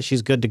things like that,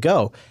 she's good to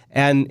go.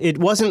 And it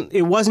wasn't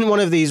one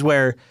of these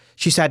where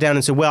she sat down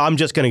and said, well, I'm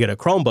just going to get a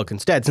Chromebook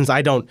instead, since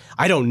I don't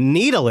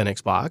need a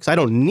Linux box. I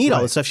don't need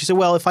all this stuff. She said,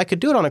 well, if I could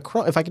do it on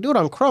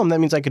Chrome, that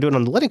means I could do it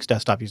on the Linux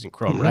desktop using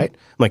Chrome, right?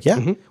 I'm like,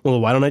 yeah. Well,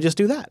 why don't I just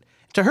do that?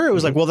 To her, it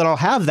was like, well, then I'll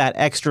have that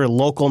extra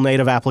local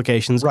native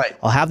applications. Right.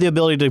 I'll have the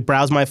ability to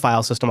browse my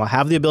file system. I'll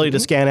have the ability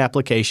to scan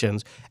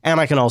applications, and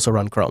I can also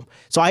run Chrome.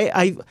 So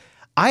I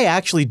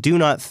actually do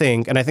not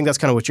think, and I think that's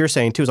kind of what you're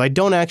saying too, is I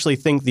don't actually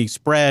think the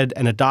spread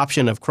and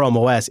adoption of Chrome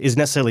OS is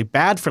necessarily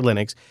bad for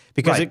Linux,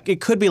 because it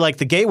could be like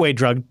the gateway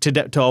drug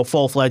to a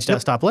full-fledged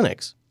desktop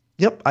Linux.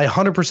 Yep, I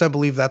 100%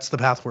 believe that's the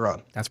path we're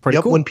on. That's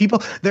pretty cool. When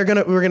people,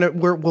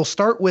 we'll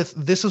start with,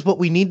 this is what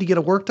we need to get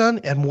a work done,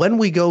 and when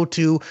we go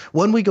to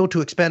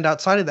expand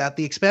outside of that,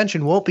 the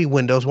expansion won't be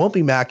Windows, won't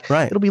be Mac,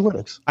 it'll be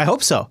Linux. I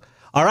hope so.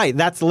 All right,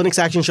 that's the Linux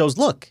Action Show's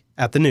look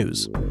at the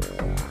news.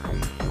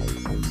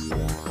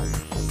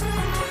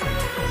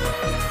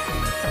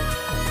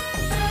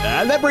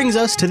 And that brings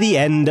us to the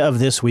end of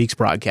this week's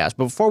broadcast.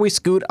 But before we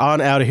scoot on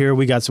out of here,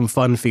 we got some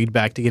fun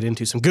feedback to get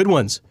into, some good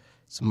ones.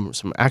 Some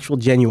actual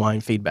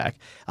genuine feedback.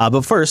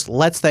 But first,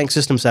 let's thank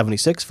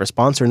System76 for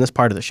sponsoring this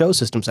part of the show.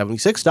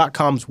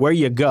 System76.com's where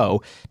you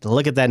go to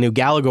look at that new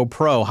Galago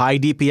Pro high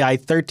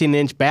DPI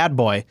 13-inch bad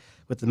boy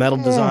with the metal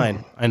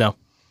design. I know.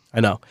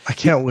 I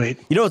can't wait.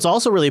 It's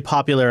also really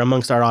popular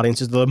amongst our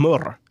audience is the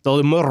Lemur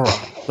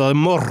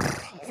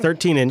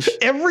 13-inch.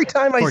 Every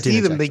time I see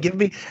them, they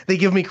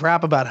give me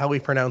crap about how we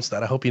pronounce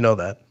that. I hope you know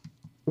that.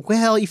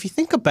 Well, if you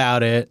think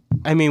about it,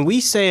 I mean, we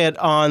say it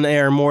on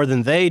air more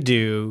than they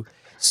do.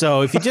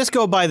 So if you just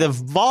go by the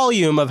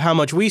volume of how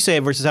much we say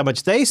it versus how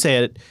much they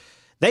say it,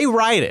 they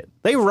write it.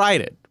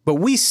 But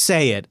we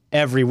say it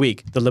every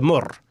week. The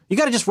Lemur. You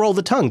got to just roll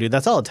the tongue, dude.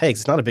 That's all it takes.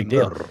 It's not a big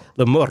deal.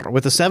 The Murr.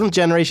 With a 7th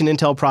generation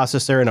Intel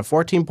processor and a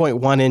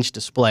 14.1-inch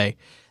display,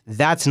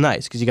 that's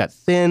nice because you got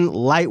thin,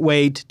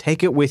 lightweight,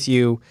 take it with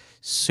you,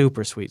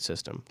 super sweet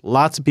system.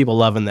 Lots of people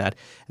loving that.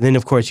 And then,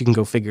 of course, you can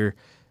go figure,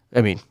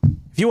 I mean,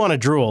 if you want to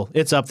drool,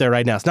 it's up there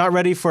right now. It's not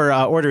ready for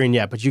ordering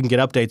yet, but you can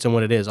get updates on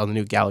what it is on the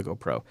new Galago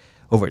Pro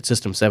over at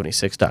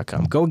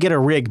System76.com. Go get a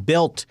rig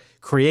built,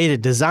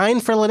 created,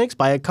 designed for Linux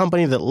by a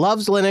company that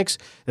loves Linux.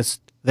 It's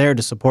there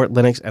to support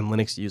Linux and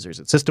Linux users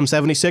at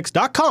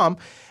System76.com.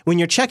 When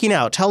you're checking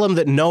out, tell them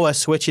that Noah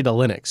switched you to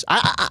Linux.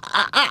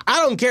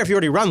 I don't care if you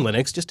already run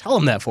Linux. Just tell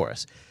them that for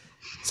us.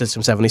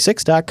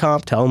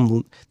 System76.com. Tell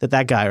them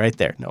that guy right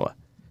there, Noah,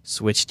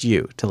 switched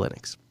you to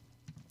Linux.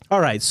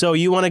 All right, so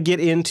you want to get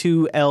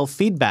into L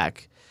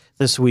feedback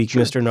this week,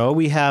 sure. Mr. Noah.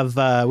 We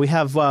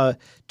have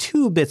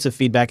 2 bits of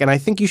feedback, and I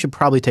think you should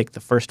probably take the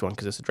first one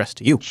because it's addressed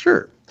to you.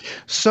 Sure.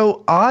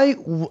 So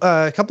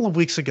a couple of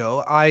weeks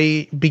ago,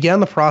 I began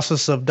the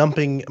process of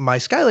dumping my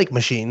Skylake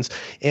machines,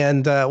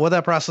 and what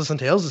that process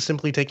entails is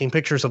simply taking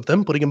pictures of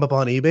them, putting them up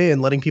on eBay,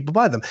 and letting people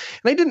buy them.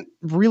 And I didn't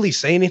really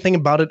say anything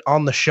about it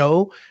on the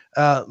show,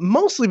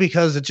 mostly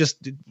because it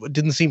just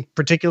didn't seem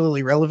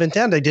particularly relevant,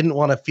 and I didn't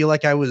want to feel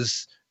like I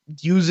was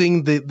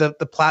using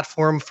the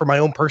platform for my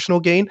own personal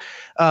gain.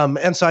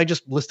 And so I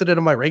just listed it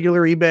on my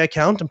regular eBay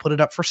account and put it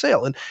up for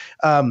sale. And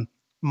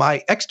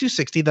my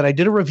X260 that I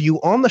did a review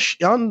on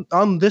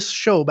on this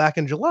show back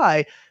in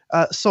July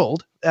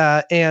sold.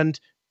 And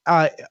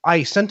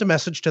I sent a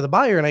message to the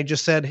buyer and I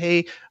just said,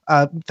 hey,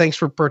 thanks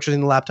for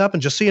purchasing the laptop.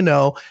 And just so you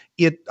know,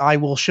 I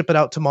will ship it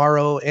out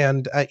tomorrow.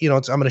 And, I'm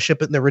going to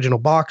ship it in the original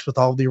box with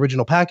all the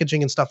original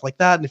packaging and stuff like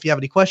that. And if you have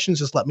any questions,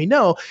 just let me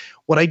know.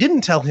 What I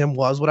didn't tell him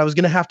was what I was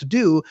going to have to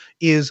do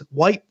is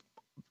wipe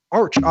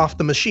Arch off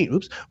the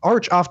machine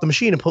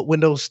and put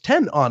Windows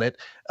 10 on it.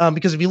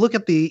 Because if you look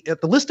at the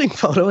listing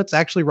photo, it's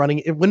actually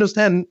running Windows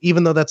 10,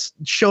 even though that's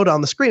showed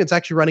on the screen, it's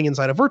actually running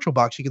inside a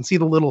VirtualBox. You can see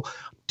the little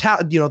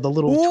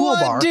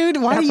toolbar.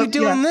 Dude, why are you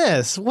doing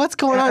this? What's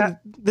going on?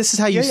 This is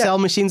how you sell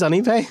machines on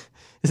eBay?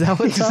 Is that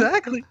what's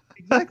exactly?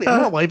 Exactly.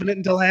 I'm not wiping it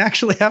until I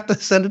actually have to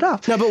send it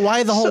off. No, but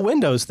why the whole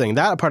Windows thing?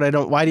 That part I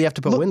don't. Why do you have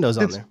to put Windows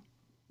on there?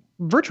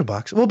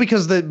 VirtualBox. Well,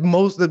 because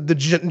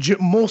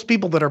most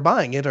people that are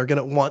buying it are going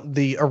to want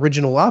the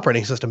original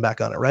operating system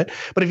back on it, right?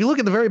 But if you look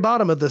at the very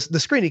bottom of the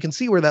screen, you can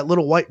see where that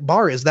little white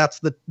bar is. That's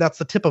the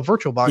tip of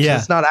VirtualBox. Yeah.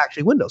 It's not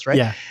actually Windows, right?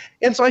 Yeah.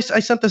 And so I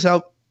sent this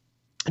out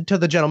to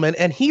the gentleman,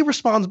 and he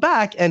responds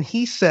back, and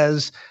he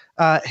says,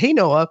 "Hey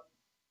Noah,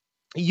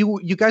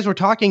 you guys were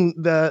talking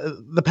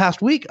the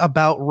past week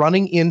about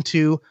running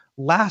into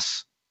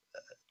LAS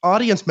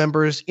audience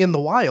members in the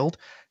wild,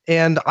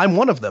 and I'm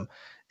one of them."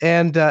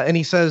 And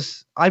he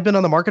says, I've been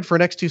on the market for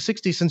an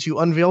X260 since you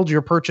unveiled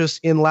your purchase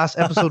in last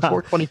episode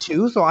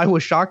 422. So I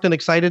was shocked and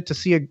excited to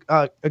see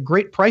a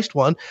great priced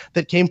one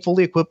that came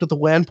fully equipped with a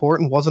WAN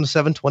port and wasn't a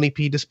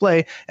 720p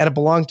display, and it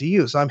belonged to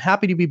you. So I'm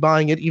happy to be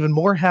buying it, even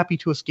more happy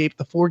to escape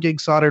the 4 gig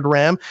soldered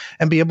RAM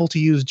and be able to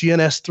use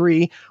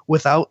GNS3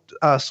 without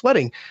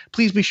sweating.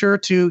 Please be sure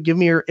to give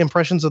me your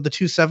impressions of the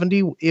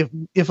 270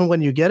 if and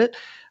when you get it.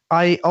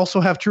 I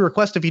also have 2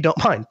 requests if you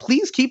don't mind.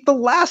 Please keep the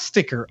last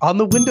sticker on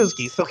the Windows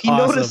key. So he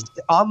noticed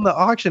on the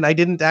auction I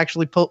didn't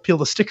actually peel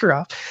the sticker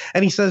off.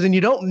 And he says, and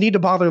you don't need to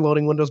bother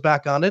loading Windows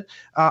back on it.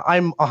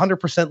 I'm 100%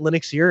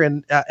 Linux here,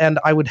 and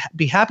I would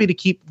be happy to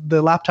keep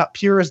the laptop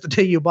pure as the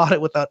day you bought it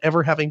without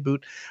ever having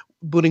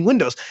booting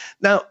Windows.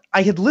 Now,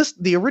 I had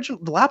the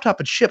laptop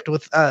had shipped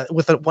with a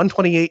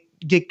 128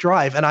 gig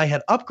drive, and I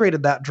had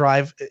upgraded that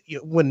drive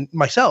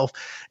myself,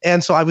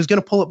 and so I was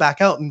going to pull it back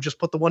out and just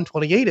put the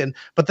 128 in.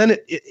 But then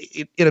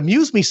it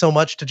amused me so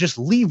much to just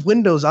leave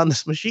Windows on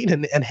this machine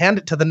and hand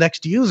it to the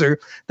next user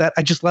that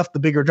I just left the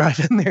bigger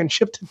drive in there and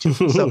shipped it to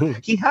him. So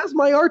he has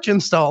my Arch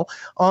install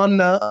on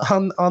my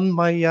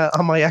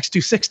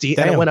X260,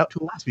 and it went out to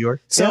a last viewer.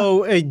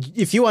 So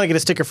if you want to get a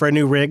sticker for a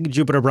new rig,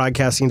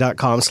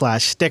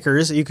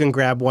 jupiterbroadcasting.com/stickers, you can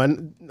grab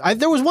one.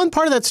 There was one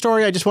part of that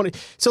story I just wanted.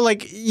 So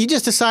you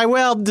just decide,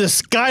 well, the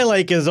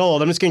Skylake is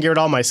old. I'm just going to get rid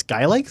of all my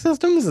Skylake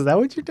systems. Is that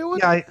what you're doing?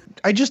 Yeah,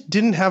 I just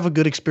didn't have a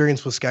good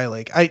experience with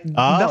Skylake.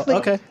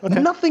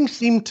 Nothing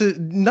seemed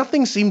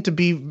to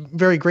be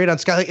very great on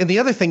Skylake. And the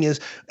other thing is,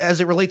 as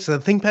it relates to the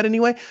ThinkPad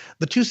anyway,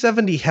 the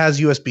 270 has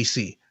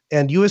USB-C.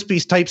 And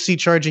USB Type-C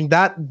charging,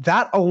 that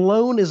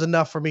alone is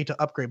enough for me to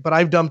upgrade. But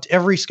I've dumped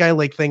every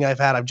Skylake thing I've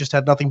had. I've just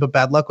had nothing but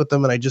bad luck with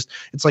them, and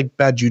it's like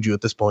bad juju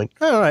at this point.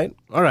 All right.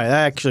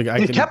 Actually,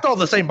 I kept all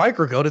the same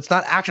microcode. It's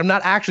not actually, I'm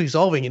not actually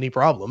solving any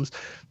problems.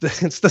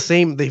 It's the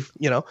same. But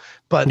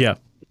yeah,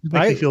 it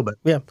makes me feel bad.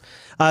 Yeah.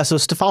 So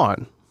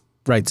Stefan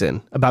writes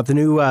in about the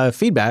new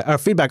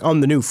feedback on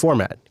the new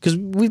format, because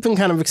we've been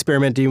kind of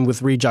experimenting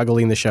with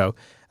rejuggling the show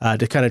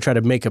to kind of try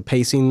to make a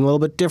pacing a little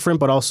bit different,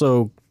 but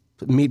also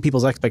meet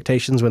people's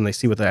expectations when they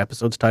see what the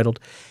episode's titled.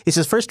 He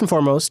says, first and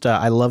foremost,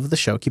 I love the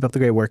show. Keep up the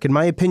great work. In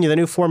my opinion, the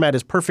new format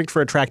is perfect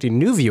for attracting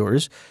new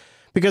viewers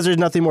Because there's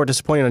nothing more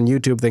disappointing on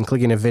YouTube than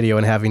clicking a video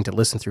and having to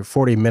listen through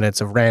 40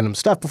 minutes of random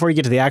stuff before you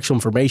get to the actual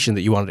information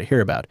that you wanted to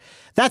hear about.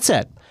 That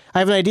said, I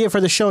have an idea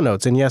for the show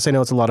notes, and yes, I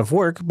know it's a lot of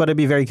work, but it'd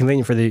be very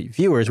convenient for the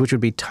viewers, which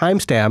would be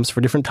timestamps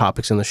for different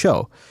topics in the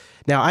show.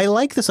 Now, I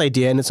like this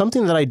idea, and it's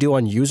something that I do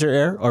on User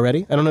Error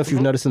already. I don't know if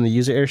you've noticed in the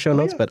User Error show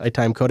notes, but I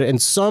time code it,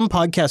 and some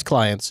podcast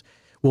clients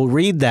will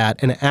read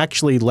that and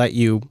actually let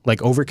you,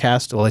 like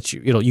Overcast, will let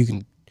you, you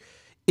can,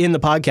 in the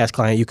podcast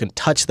client, you can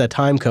touch the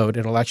time code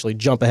and it'll actually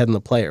jump ahead in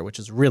the player, which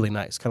is really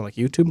nice, kind of like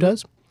YouTube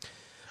does.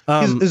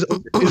 Is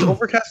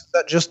Overcast, is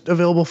that just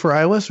available for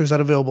iOS, or is that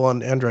available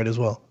on Android as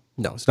well?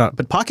 No, it's not.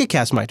 But Pocket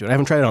Cast might do it. I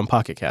haven't tried it on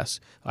Pocket Cast.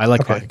 I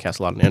like Pocket Cast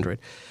a lot on Android.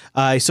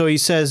 So he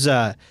says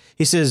I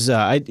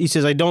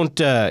don't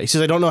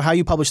know how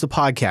you publish the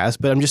podcast,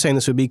 but I'm just saying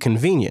this would be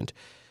convenient.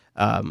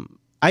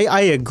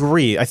 I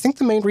agree. I think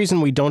the main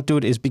reason we don't do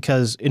it is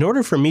because in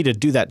order for me to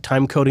do that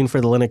time coding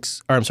for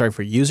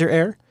for User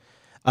Error,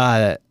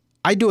 I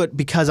do it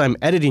because I'm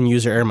editing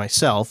User Error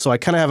myself, so I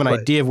kind of have an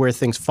idea of where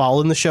things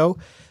fall in the show.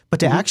 But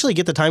to actually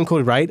get the time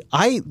code right,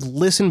 I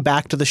listen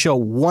back to the show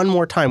one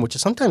more time, which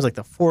is sometimes like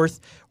the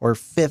fourth or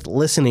fifth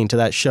listening to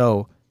that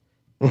show.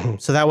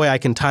 So that way I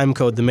can time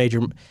code the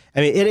major. I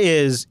mean, it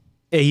is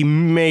a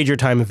major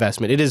time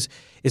investment.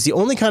 It's the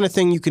only kind of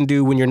thing you can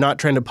do when you're not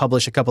trying to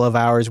publish a couple of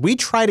hours. We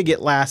try to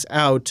get Last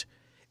out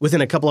within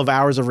a couple of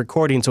hours of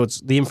recording, so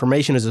the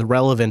information is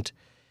relevant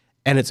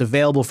and it's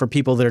available for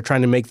people that are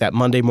trying to make that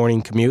Monday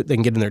morning commute. They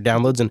can get in their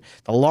downloads, and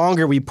the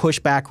longer we push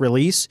back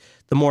release,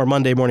 the more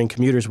Monday morning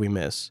commuters we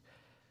miss.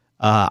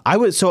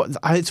 It's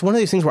one of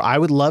these things where I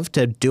would love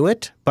to do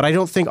it, but I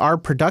don't think our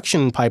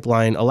production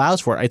pipeline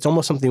allows for it. It's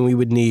almost something we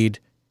would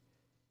need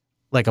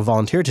like a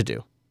volunteer to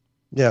do.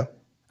 Yeah.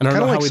 Kind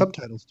of like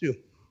subtitles too.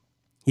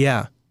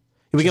 Yeah.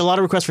 We get a lot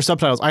of requests for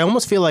subtitles. I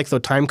almost feel like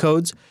the time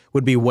codes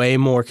would be way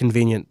more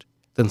convenient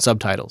than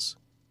subtitles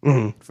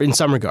in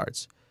some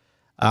regards.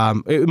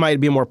 It might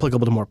be more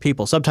applicable to more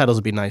people. Subtitles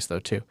would be nice though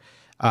too.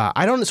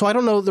 I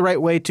don't know the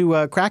right way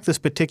to crack this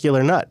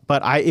particular nut,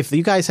 but if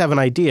you guys have an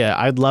idea,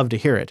 I'd love to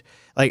hear it.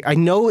 Like, I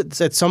know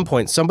at some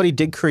point somebody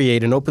did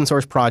create an open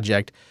source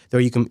project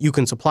where you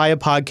can supply a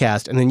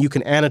podcast and then you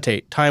can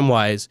annotate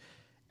time-wise,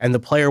 and the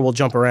player will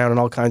jump around and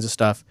all kinds of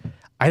stuff.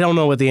 I don't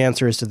know what the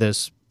answer is to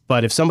this,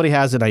 but if somebody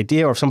has an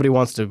idea or if somebody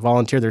wants to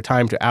volunteer their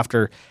time to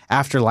after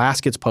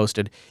Last gets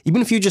posted,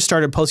 even if you just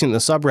started posting in the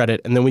subreddit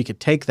and then we could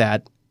take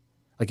that,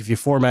 like if you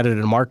formatted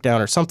it in Markdown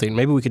or something,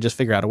 maybe we could just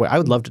figure out a way. I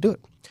would love to do it.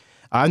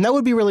 And that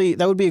would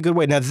be a good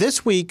way. Now,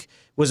 this week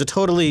was a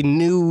totally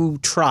new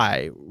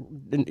try.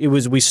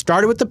 We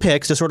started with the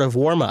picks to sort of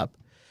warm up.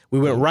 We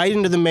went right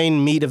into the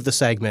main meat of the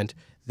segment.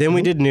 Then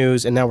we did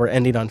news, and now we're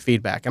ending on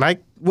feedback. And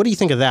what do you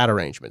think of that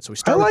arrangement? So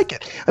I like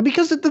it,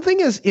 because the thing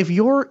is, if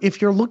you're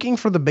looking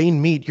for the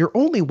main meat, you're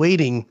only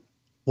waiting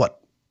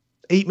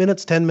 8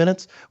 minutes, 10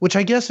 minutes, which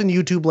I guess in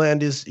YouTube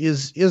land is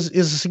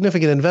a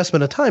significant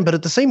investment of time. But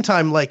at the same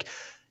time, like,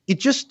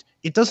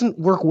 it doesn't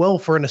work well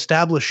for an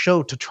established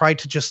show to try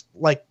to just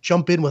like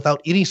jump in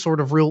without any sort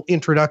of real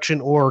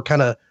introduction or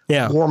kind of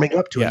warming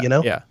up to it, you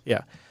know?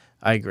 Yeah.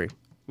 I agree.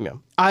 Yeah.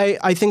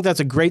 I think that's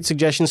a great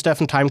suggestion,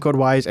 Stefan, timecode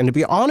wise. And to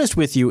be honest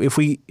with you, if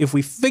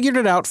we figured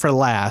it out for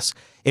Last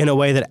in a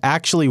way that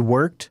actually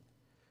worked,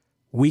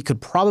 we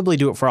could probably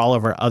do it for all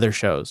of our other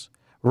shows.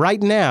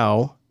 Right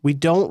now, we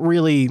don't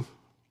really.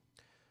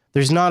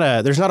 There's not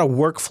a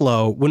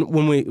workflow.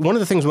 One of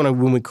the things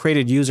when we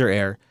created User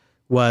Error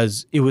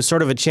was it was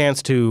sort of a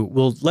chance to,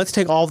 let's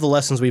take all of the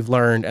lessons we've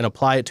learned and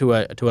apply it to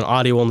an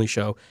audio-only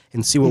show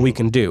and see what we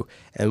can do.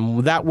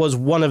 And that was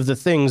one of the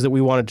things that we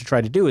wanted to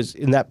try to do, is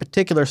in that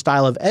particular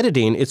style of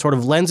editing, it sort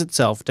of lends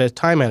itself to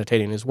time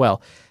annotating as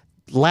well.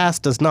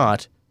 Last does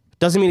not.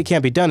 Doesn't mean it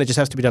can't be done. It just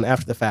has to be done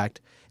after the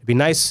fact. It'd be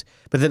nice.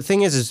 But the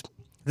thing is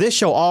this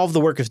show, all of the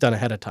work is done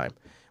ahead of time.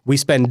 We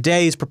spend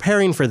days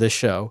preparing for this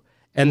show.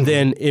 And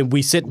then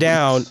we sit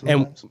down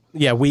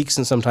weeks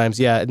and sometimes,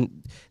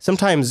 and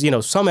sometimes,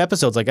 some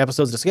episodes, like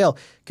episodes to scale,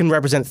 can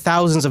represent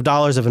thousands of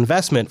dollars of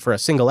investment for a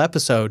single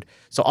episode.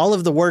 So all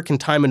of the work and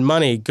time and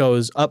money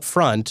goes up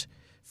front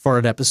for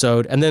an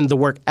episode. And then the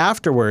work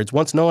afterwards,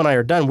 once Noah and I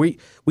are done, we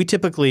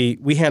typically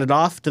hand it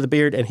off to the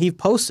Beard and he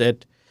posts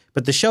it.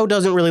 But the show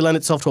doesn't really lend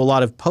itself to a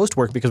lot of post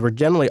work because we're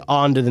generally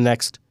on to the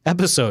next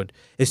episode.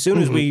 As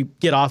soon as we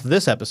get off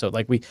this episode,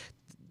 like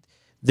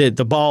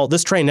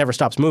this train never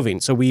stops moving,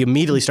 so we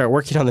immediately start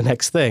working on the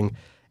next thing,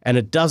 and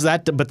it does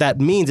that. But that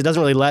means it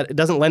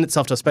doesn't lend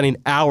itself to spending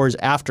hours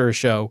after a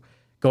show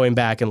going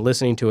back and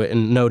listening to it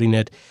and noting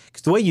it.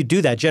 Because the way you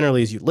do that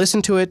generally is you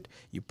listen to it,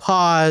 you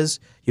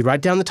pause, you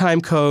write down the time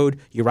code,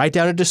 you write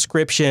down a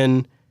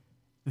description,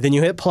 then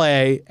you hit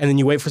play, and then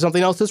you wait for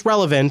something else that's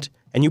relevant,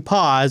 and you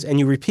pause and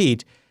you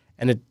repeat,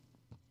 and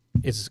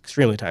it's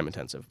extremely time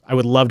intensive. I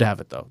would love to have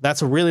it though.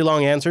 That's a really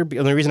long answer. The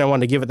only reason I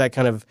wanted to give it that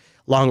kind of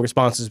long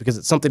response is because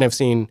it's something I've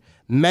seen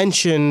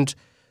mentioned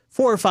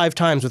 4 or 5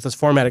 times with this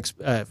format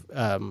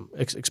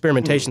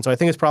experimentation. So I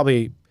think it's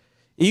probably,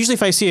 usually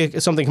if I see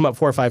something come up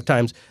 4 or 5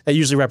 times, that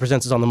usually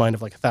represents it's on the mind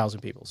of like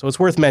 1,000 people. So it's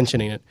worth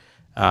mentioning it.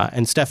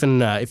 And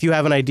Stefan, if you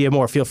have an idea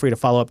more, feel free to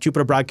follow up.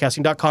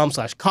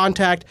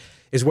 JupiterBroadcasting.com/contact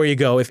is where you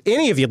go. If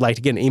any of you'd like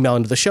to get an email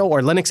into the show,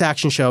 or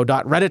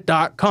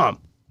linuxactionshow.reddit.com.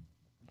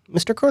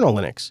 Mr. Colonel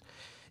Linux,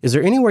 is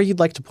there anywhere you'd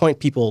like to point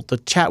people to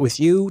chat with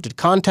you, to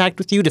contact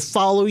with you, to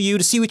follow you,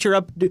 to see what you're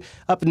up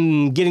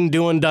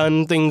and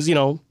done things, I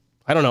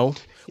don't know.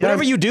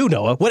 Whatever you do,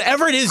 Noah.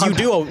 Whatever it is you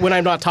do when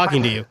I'm not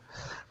talking to you.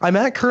 I'm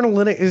at Colonel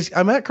Linux.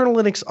 I'm at Colonel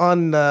Linux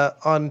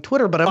on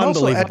Twitter, but I'm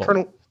also at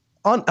Colonel.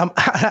 I'm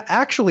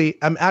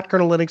at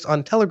Colonel Linux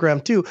on Telegram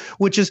too,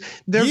 which is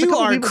You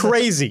are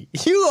crazy.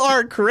 You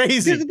are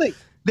crazy. Here's the thing.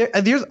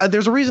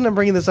 There's a reason I'm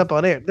bringing this up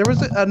on air. There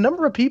was a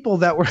number of people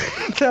that were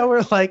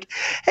like,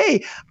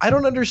 "Hey, I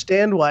don't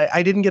understand why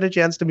I didn't get a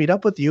chance to meet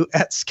up with you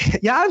at Scan."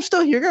 Yeah, I'm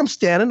still here. I'm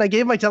standing. I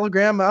gave my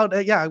Telegram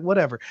out. Yeah,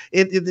 whatever.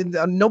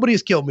 Nobody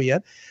has killed me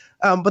yet.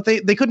 But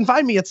they couldn't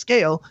find me at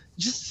Scale.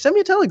 Just send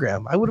me a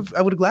Telegram. I would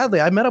have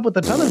gladly. I met up with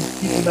a ton of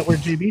people that were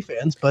JB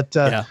fans, but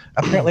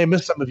apparently I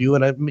missed some of you,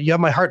 and you have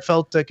my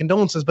heartfelt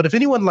condolences. But if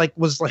anyone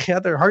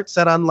had their heart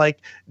set on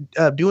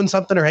doing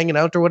something or hanging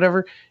out or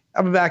whatever,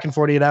 I'll be back in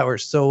 48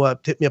 hours. So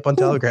hit me up on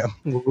Telegram.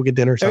 We'll get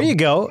dinner. There you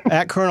go.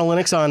 At Colonel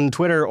Linux on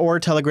Twitter or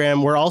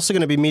Telegram. We're also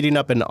going to be meeting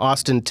up in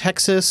Austin,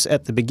 Texas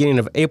at the beginning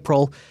of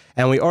April.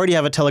 And we already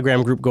have a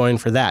Telegram group going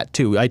for that,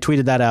 too. I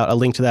tweeted that out, a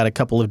link to that a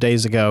couple of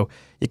days ago.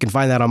 You can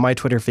find that on my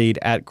Twitter feed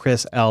at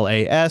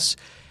ChrisLAS.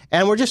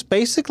 And we're just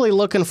basically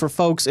looking for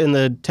folks in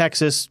the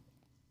Texas,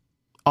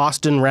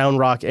 Austin, Round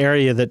Rock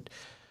area that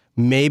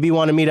maybe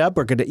want to meet up,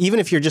 or even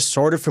if you're just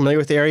sort of familiar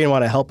with the area and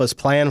want to help us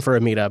plan for a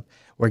meetup,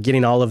 we're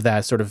getting all of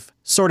that sort of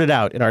sorted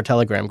out in our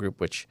Telegram group,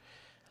 which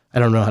I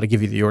don't know how to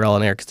give you the URL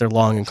on air because they're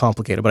long and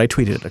complicated, but I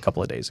tweeted it a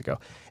couple of days ago.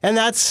 And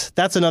that's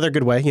another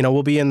good way.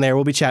 We'll be in there.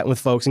 We'll be chatting with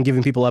folks and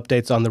giving people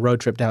updates on the road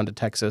trip down to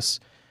Texas,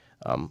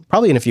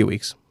 probably in a few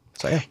weeks.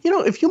 So, yeah.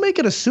 If you make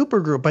it a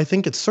super group, I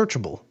think it's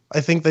searchable.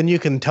 I think then you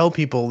can tell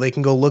people they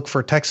can go look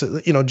for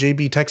Texas,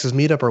 JB Texas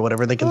Meetup or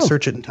whatever. They can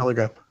search it in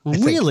Telegram.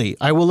 Really?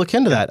 I will look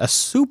into that. A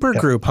super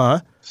group,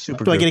 huh?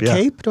 Super Do group, I get a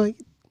cape? Do I?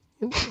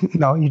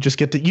 No, you just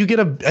get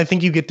to, I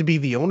think you get to be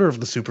the owner of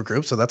the super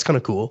group. So that's kind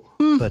of cool.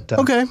 But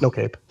okay. No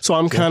cape. So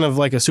I'm kind of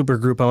like a super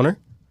group owner.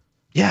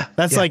 Yeah.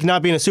 That's like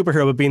not being a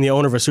superhero, but being the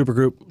owner of a super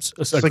group,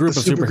 a group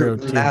of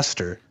superheroes.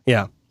 Master.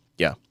 Yeah.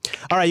 Yeah.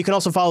 All right. You can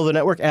also follow the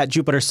network at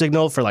Jupiter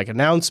Signal for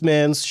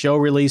announcements, show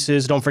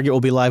releases. Don't forget, we'll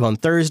be live on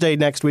Thursday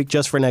next week,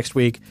 just for next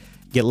week.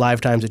 Get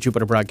live times at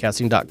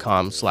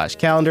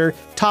jupiterbroadcasting.com/calendar.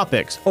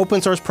 Topics,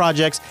 open source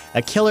projects,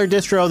 a killer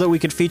distro that we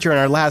could feature in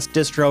our last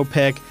distro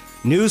pick,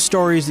 news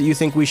stories that you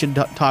think we should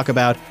talk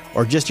about,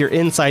 or just your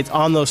insights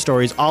on those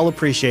stories, all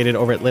appreciated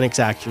over at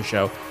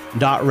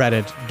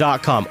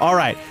linuxactionshow.reddit.com. All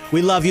right.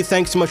 We love you.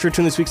 Thanks so much for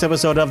tuning this week's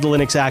episode of the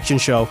Linux Action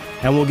Show,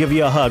 and we'll give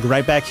you a hug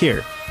right back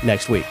here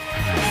next week.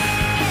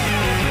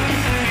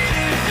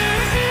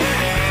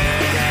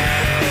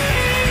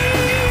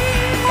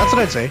 That's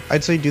what I'd say.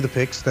 I'd say do the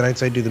picks, then I'd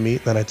say do the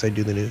meat, then I'd say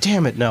do the news.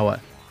 Damn it,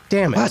 Noah.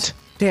 Damn it. What?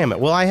 Damn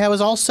it. Well, I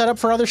was all set up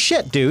for other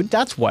shit, dude.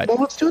 That's what. Well,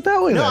 let's do it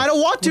that way. No, then. I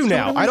don't want to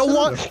now. I don't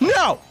want.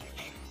 No.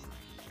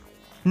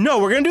 No,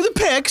 we're going to do the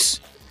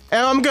picks,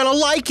 and I'm going to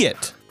like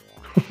it.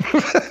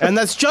 And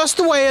that's just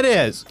the way it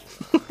is.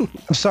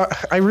 I'm sorry.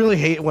 I really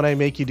hate when I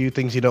make you do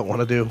things you don't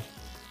want to do.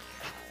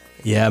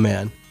 Yeah,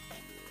 man.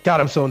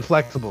 God, I'm so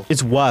inflexible.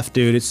 It's wuff,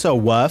 dude. It's so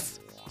wuff.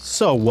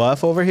 So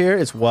wuff over here.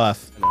 It's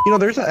wuff.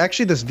 There's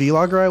actually this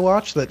vlogger I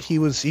watched that he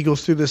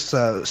goes through this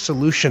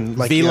solution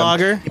like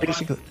vlogger.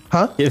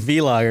 Huh? Yeah,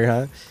 vlogger,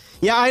 huh?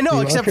 Yeah, I know.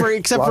 Vlogger?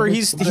 Except for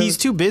he's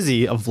too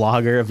busy. A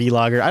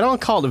vlogger. I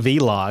don't call it a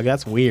vlog.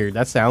 That's weird.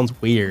 That sounds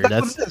weird.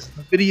 That's what it is.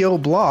 Video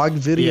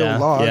blog,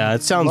 log. Yeah,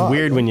 it sounds blog.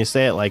 Weird when you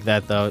say it like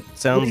that, though. It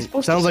sounds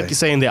like you're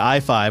saying the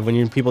i5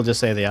 when people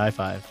just say the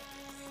i5.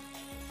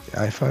 The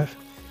i5.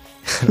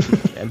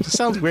 Yeah, it just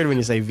sounds weird when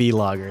you say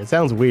vlogger. It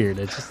sounds weird.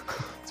 It's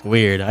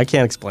weird. I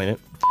can't explain it.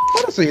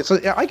 Honestly,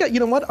 I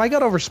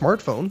got over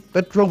smartphone.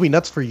 That drove me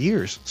nuts for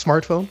years.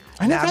 Smartphone.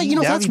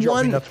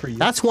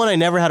 That's one I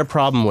never had a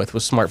problem with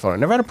smartphone. I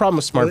never had a problem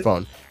with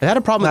smartphone. I had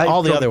a problem with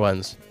all the other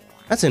ones.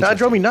 That's interesting. That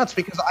drove me nuts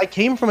because I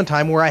came from a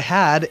time where I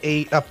had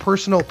a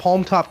personal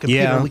palm top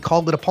computer. Yeah. And we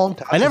called it a palm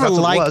top. I never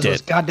liked it. It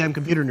was a goddamn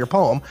computer in your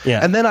palm.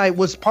 Yeah. And then I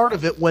was part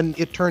of it when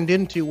it turned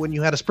into when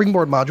you had a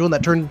springboard module and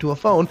that turned into a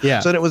phone. Yeah.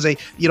 So then it was a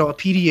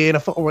PDA and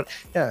a phone.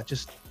 Yeah,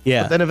 just.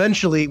 Yeah. But then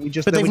eventually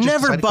But they've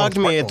never bugged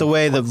me at the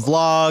way that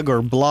vlog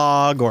or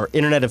blog or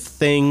Internet of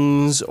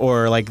Things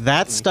or like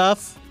that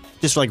stuff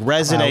just like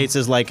resonates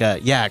as like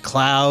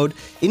cloud.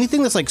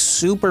 Anything that's like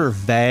super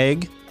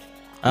vague.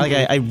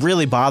 It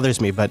really bothers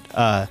me, but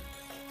that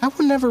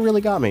one never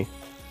really got me.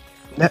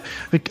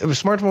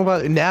 Smartphone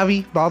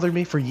Navi bothered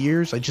me for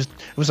years. It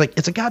was like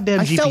it's a goddamn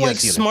GPS felt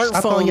like unit. smartphone.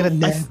 Stop calling it a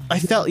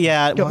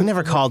Navi. I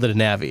never called it a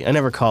Navi. I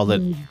never called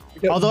it.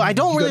 Although I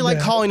don't really like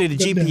calling it a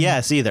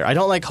GPS either. I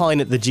don't like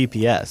calling it the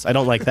GPS. I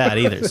don't like that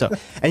either. So,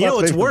 and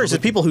what's worse is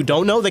people who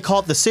don't know, they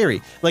call it the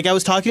Siri. Like I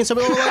was talking to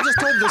somebody, I just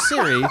told the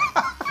Siri.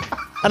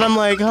 And I'm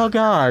like, oh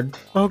God,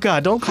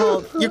 don't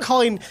call. You're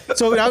calling.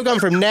 So I've gone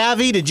from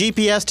Navi to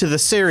GPS to the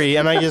Siri,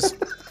 and I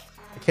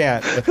can't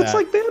can't with that. It's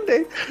like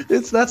Band-Aid.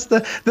 That's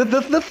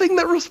the thing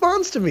that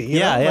responds to me.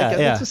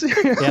 Yeah. It's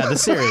Yeah, the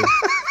Siri.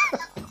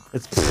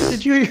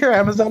 Did you hear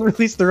Amazon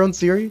release their own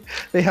Siri?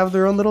 They have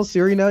their own little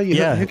Siri now. You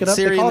hook it up.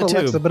 Siri they call in it the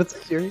Alexa, tube. but it's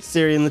a Siri.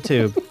 Siri in the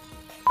tube.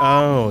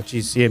 Oh,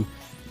 geez. Yeah.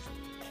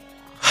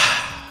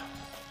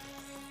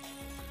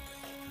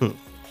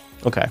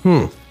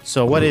 Okay.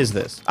 So what is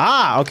this?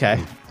 Ah,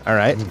 okay. All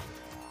right.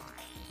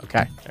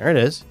 Okay, there it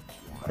is.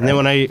 And then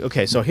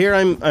so here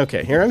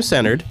I'm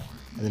centered,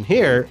 and then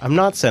here I'm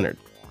not centered.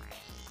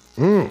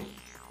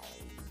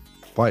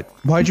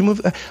 Why'd you move?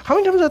 How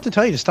many times do I have to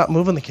tell you to stop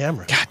moving the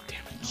camera? God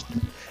damn it.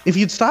 If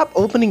you'd stop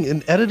opening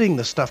and editing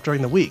the stuff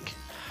during the week,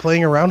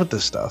 playing around with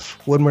this stuff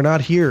when we're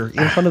not here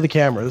in front of the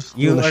cameras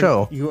in the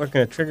show. You are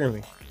going to trigger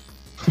me.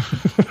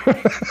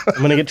 I'm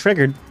going to get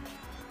triggered.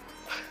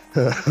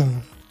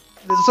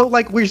 So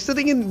like we're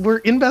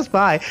in Best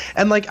Buy,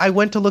 and like I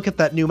went to look at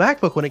that new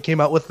MacBook when it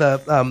came out with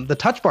the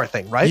Touch Bar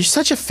thing, right? You're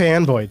such a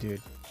fanboy, dude.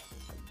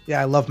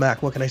 Yeah, I love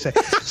Mac. What can I say?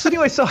 So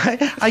anyway,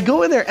 I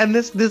go in there, and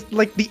this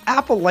like the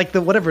Apple, like the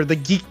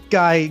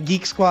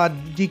Geek Squad,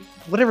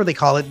 whatever they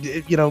call it,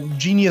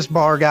 genius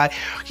bar guy.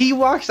 He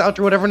walks out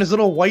or whatever in his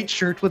little white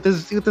shirt with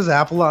his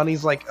Apple on.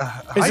 He's like,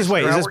 is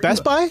this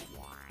Best Buy?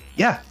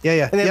 Yeah.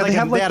 And then they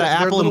had an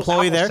Apple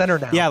employee Apple there. Center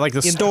now yeah, like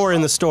the store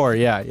in the store.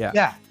 Yeah.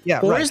 Yeah.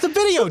 Well, where's the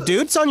video,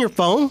 dude? It's on your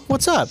phone.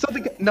 What's up?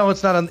 No,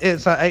 it's not on.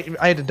 It's not. I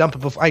had to dump it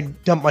before. I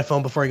dumped my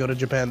phone before I go to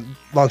Japan.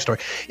 Long story.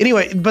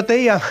 Anyway, but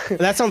they.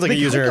 That sounds like a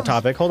user error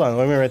topic. Hold on,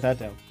 let me write that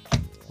down.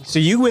 So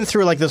you went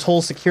through like this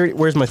whole security.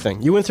 Where's my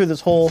thing? You went through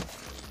this whole.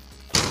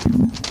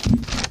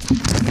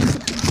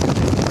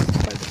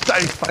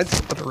 I find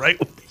something to write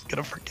with. He's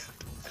gonna forget.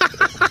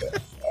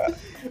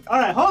 All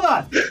right, hold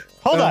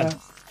on.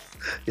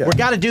 Yeah. We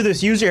got to do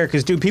this user error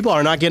because, dude, people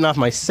are not getting off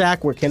my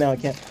sack. Now I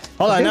can't.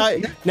 Hold on.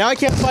 Now I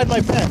can't find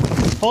my pen.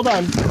 Hold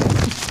on.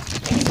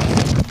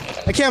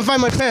 I can't find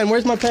my pen.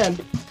 Where's my pen?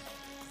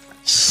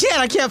 Shit,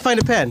 I can't find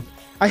a pen.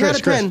 I had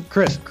a pen.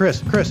 Chris.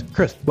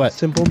 What?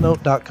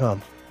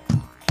 Simplenote.com.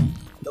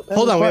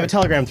 Hold on. We have a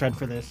Telegram thread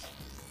for this.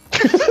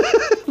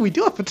 We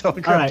do have a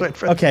Telegram thread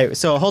for this. Okay,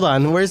 so hold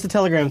on. Where's the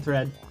Telegram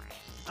thread?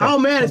 Oh,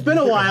 man, it's been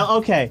a while.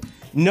 Okay.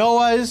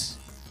 Noah's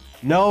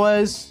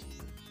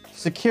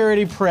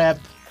security prep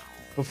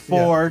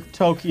before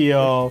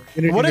Tokyo.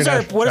 What is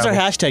our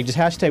hashtag? Just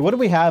hashtag. What do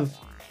we have?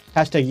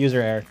 Hashtag user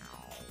error.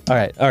 All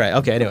right.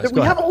 Okay. Anyways,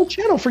 we have a whole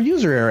channel for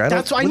user error.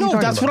 That's what I know.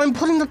 That's what I'm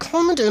putting the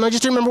comment in. I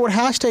just didn't remember what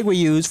hashtag we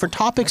use for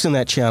topics in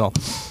that channel.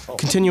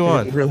 Continue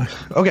on. Really?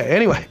 Okay.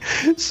 Anyway,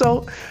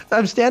 so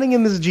I'm standing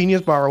in this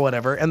Genius bar or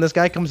whatever, and this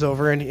guy comes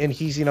over and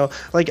he's I'm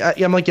like,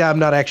 I'm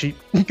not actually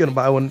gonna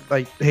buy one.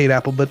 I hate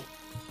Apple, but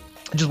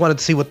I just wanted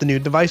to see what the new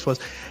device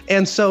was,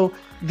 and so.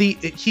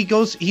 He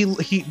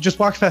just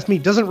walks past me,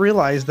 doesn't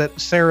realize that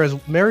Sarah's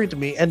married to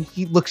me, and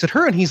he looks at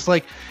her and he's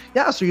like,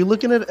 yeah, so you're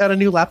looking at a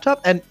new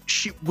laptop? And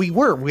we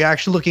were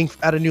actually looking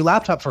at a new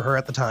laptop for her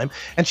at the time,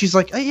 and she's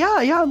like,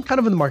 yeah, I'm kind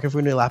of in the market for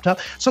a new laptop.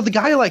 So the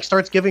guy like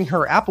starts giving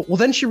her Apple. Well,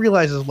 then she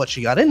realizes what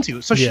she got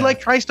into, so she like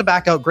tries to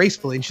back out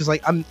gracefully, and she's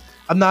like, I'm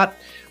not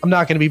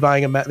going to be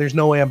buying a Mac. There's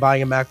no way I'm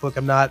buying a MacBook.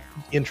 I'm not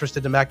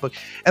interested in a MacBook.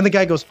 And the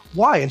guy goes,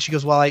 why? And she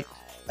goes, well, I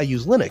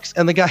use Linux.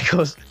 And the guy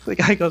goes,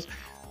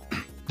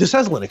 this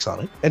has Linux on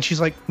it. And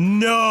she's like,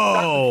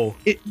 no,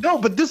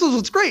 but this is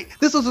what's great.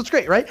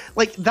 Right?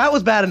 Like that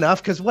was bad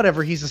enough because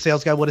whatever, he's a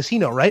sales guy. What does he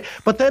know? Right.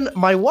 But then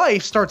my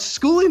wife starts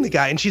schooling the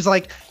guy and she's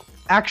like,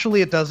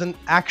 actually, it doesn't.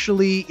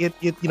 Actually, it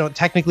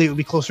technically it would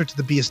be closer to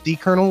the BSD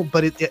kernel,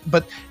 but it's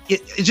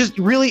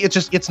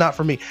not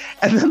for me.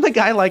 And then the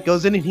guy like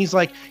goes in and he's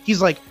like,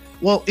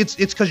 well, it's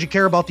because you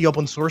care about the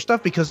open source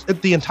stuff because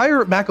the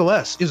entire Mac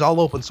OS is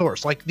all open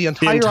source. Like the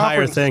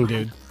entire thing,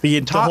 dude. The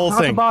whole thing.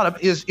 Top to bottom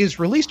is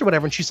released or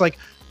whatever. And she's like,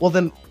 well,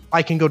 then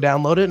I can go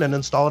download it and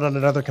install it on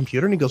another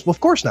computer. And he goes, well, of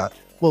course not.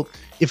 Well,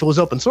 if it was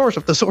open source,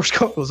 if the source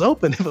code was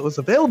open, if it was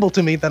available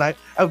to me, then I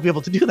would be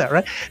able to do that,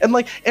 right? And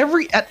like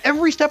at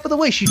every step of the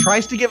way, she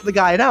tries to give the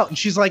guy an out, and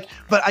she's like,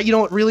 "But you know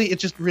what? Really,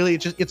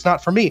 it's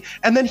not for me."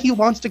 And then he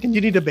wants to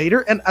continue to debate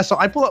her, and so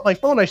I pull out my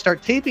phone, I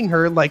start taping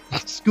her, like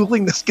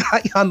schooling this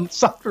guy on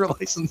software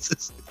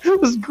licenses.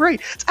 It was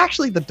great. It's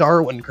actually the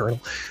Darwin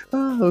kernel.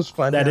 Oh, it was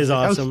fun. That is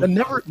awesome. I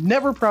was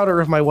never prouder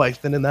of my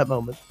wife than in that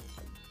moment.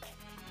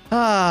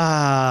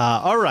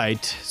 All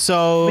right.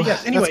 So, but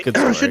yes, anyway,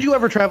 should you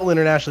ever travel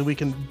internationally, we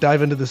can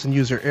dive into this in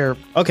user error.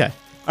 Okay.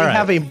 They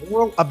have a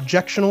moral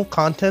objectional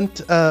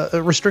content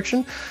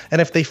restriction, and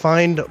if they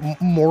find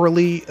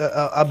morally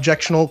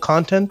objectional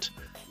content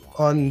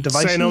on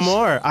devices, say no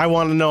more. I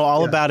want to know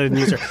all about it in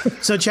user.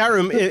 So, chat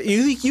room,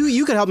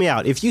 you could help me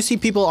out. If you see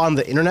people on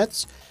the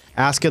internets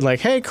asking like,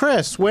 "Hey,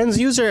 Chris, when's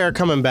user error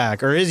coming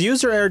back?" or "Is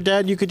user error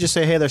dead?" You could just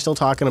say, "Hey, they're still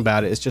talking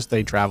about it. It's just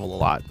they travel a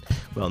lot."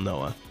 Well,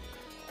 Noah.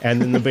 And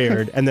then the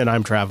beard, and then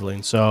I'm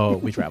traveling, so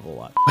we travel a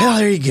lot. Well,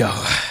 there you go.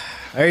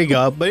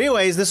 But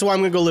anyways, this is why I'm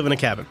going to go live in a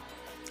cabin.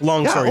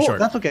 Long story short.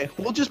 That's okay.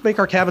 We'll just make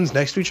our cabins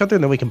next to each other,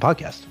 and then we can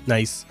podcast.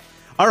 Nice.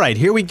 All right,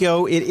 here we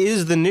go. It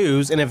is the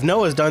news, and if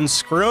Noah's done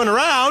screwing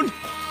around...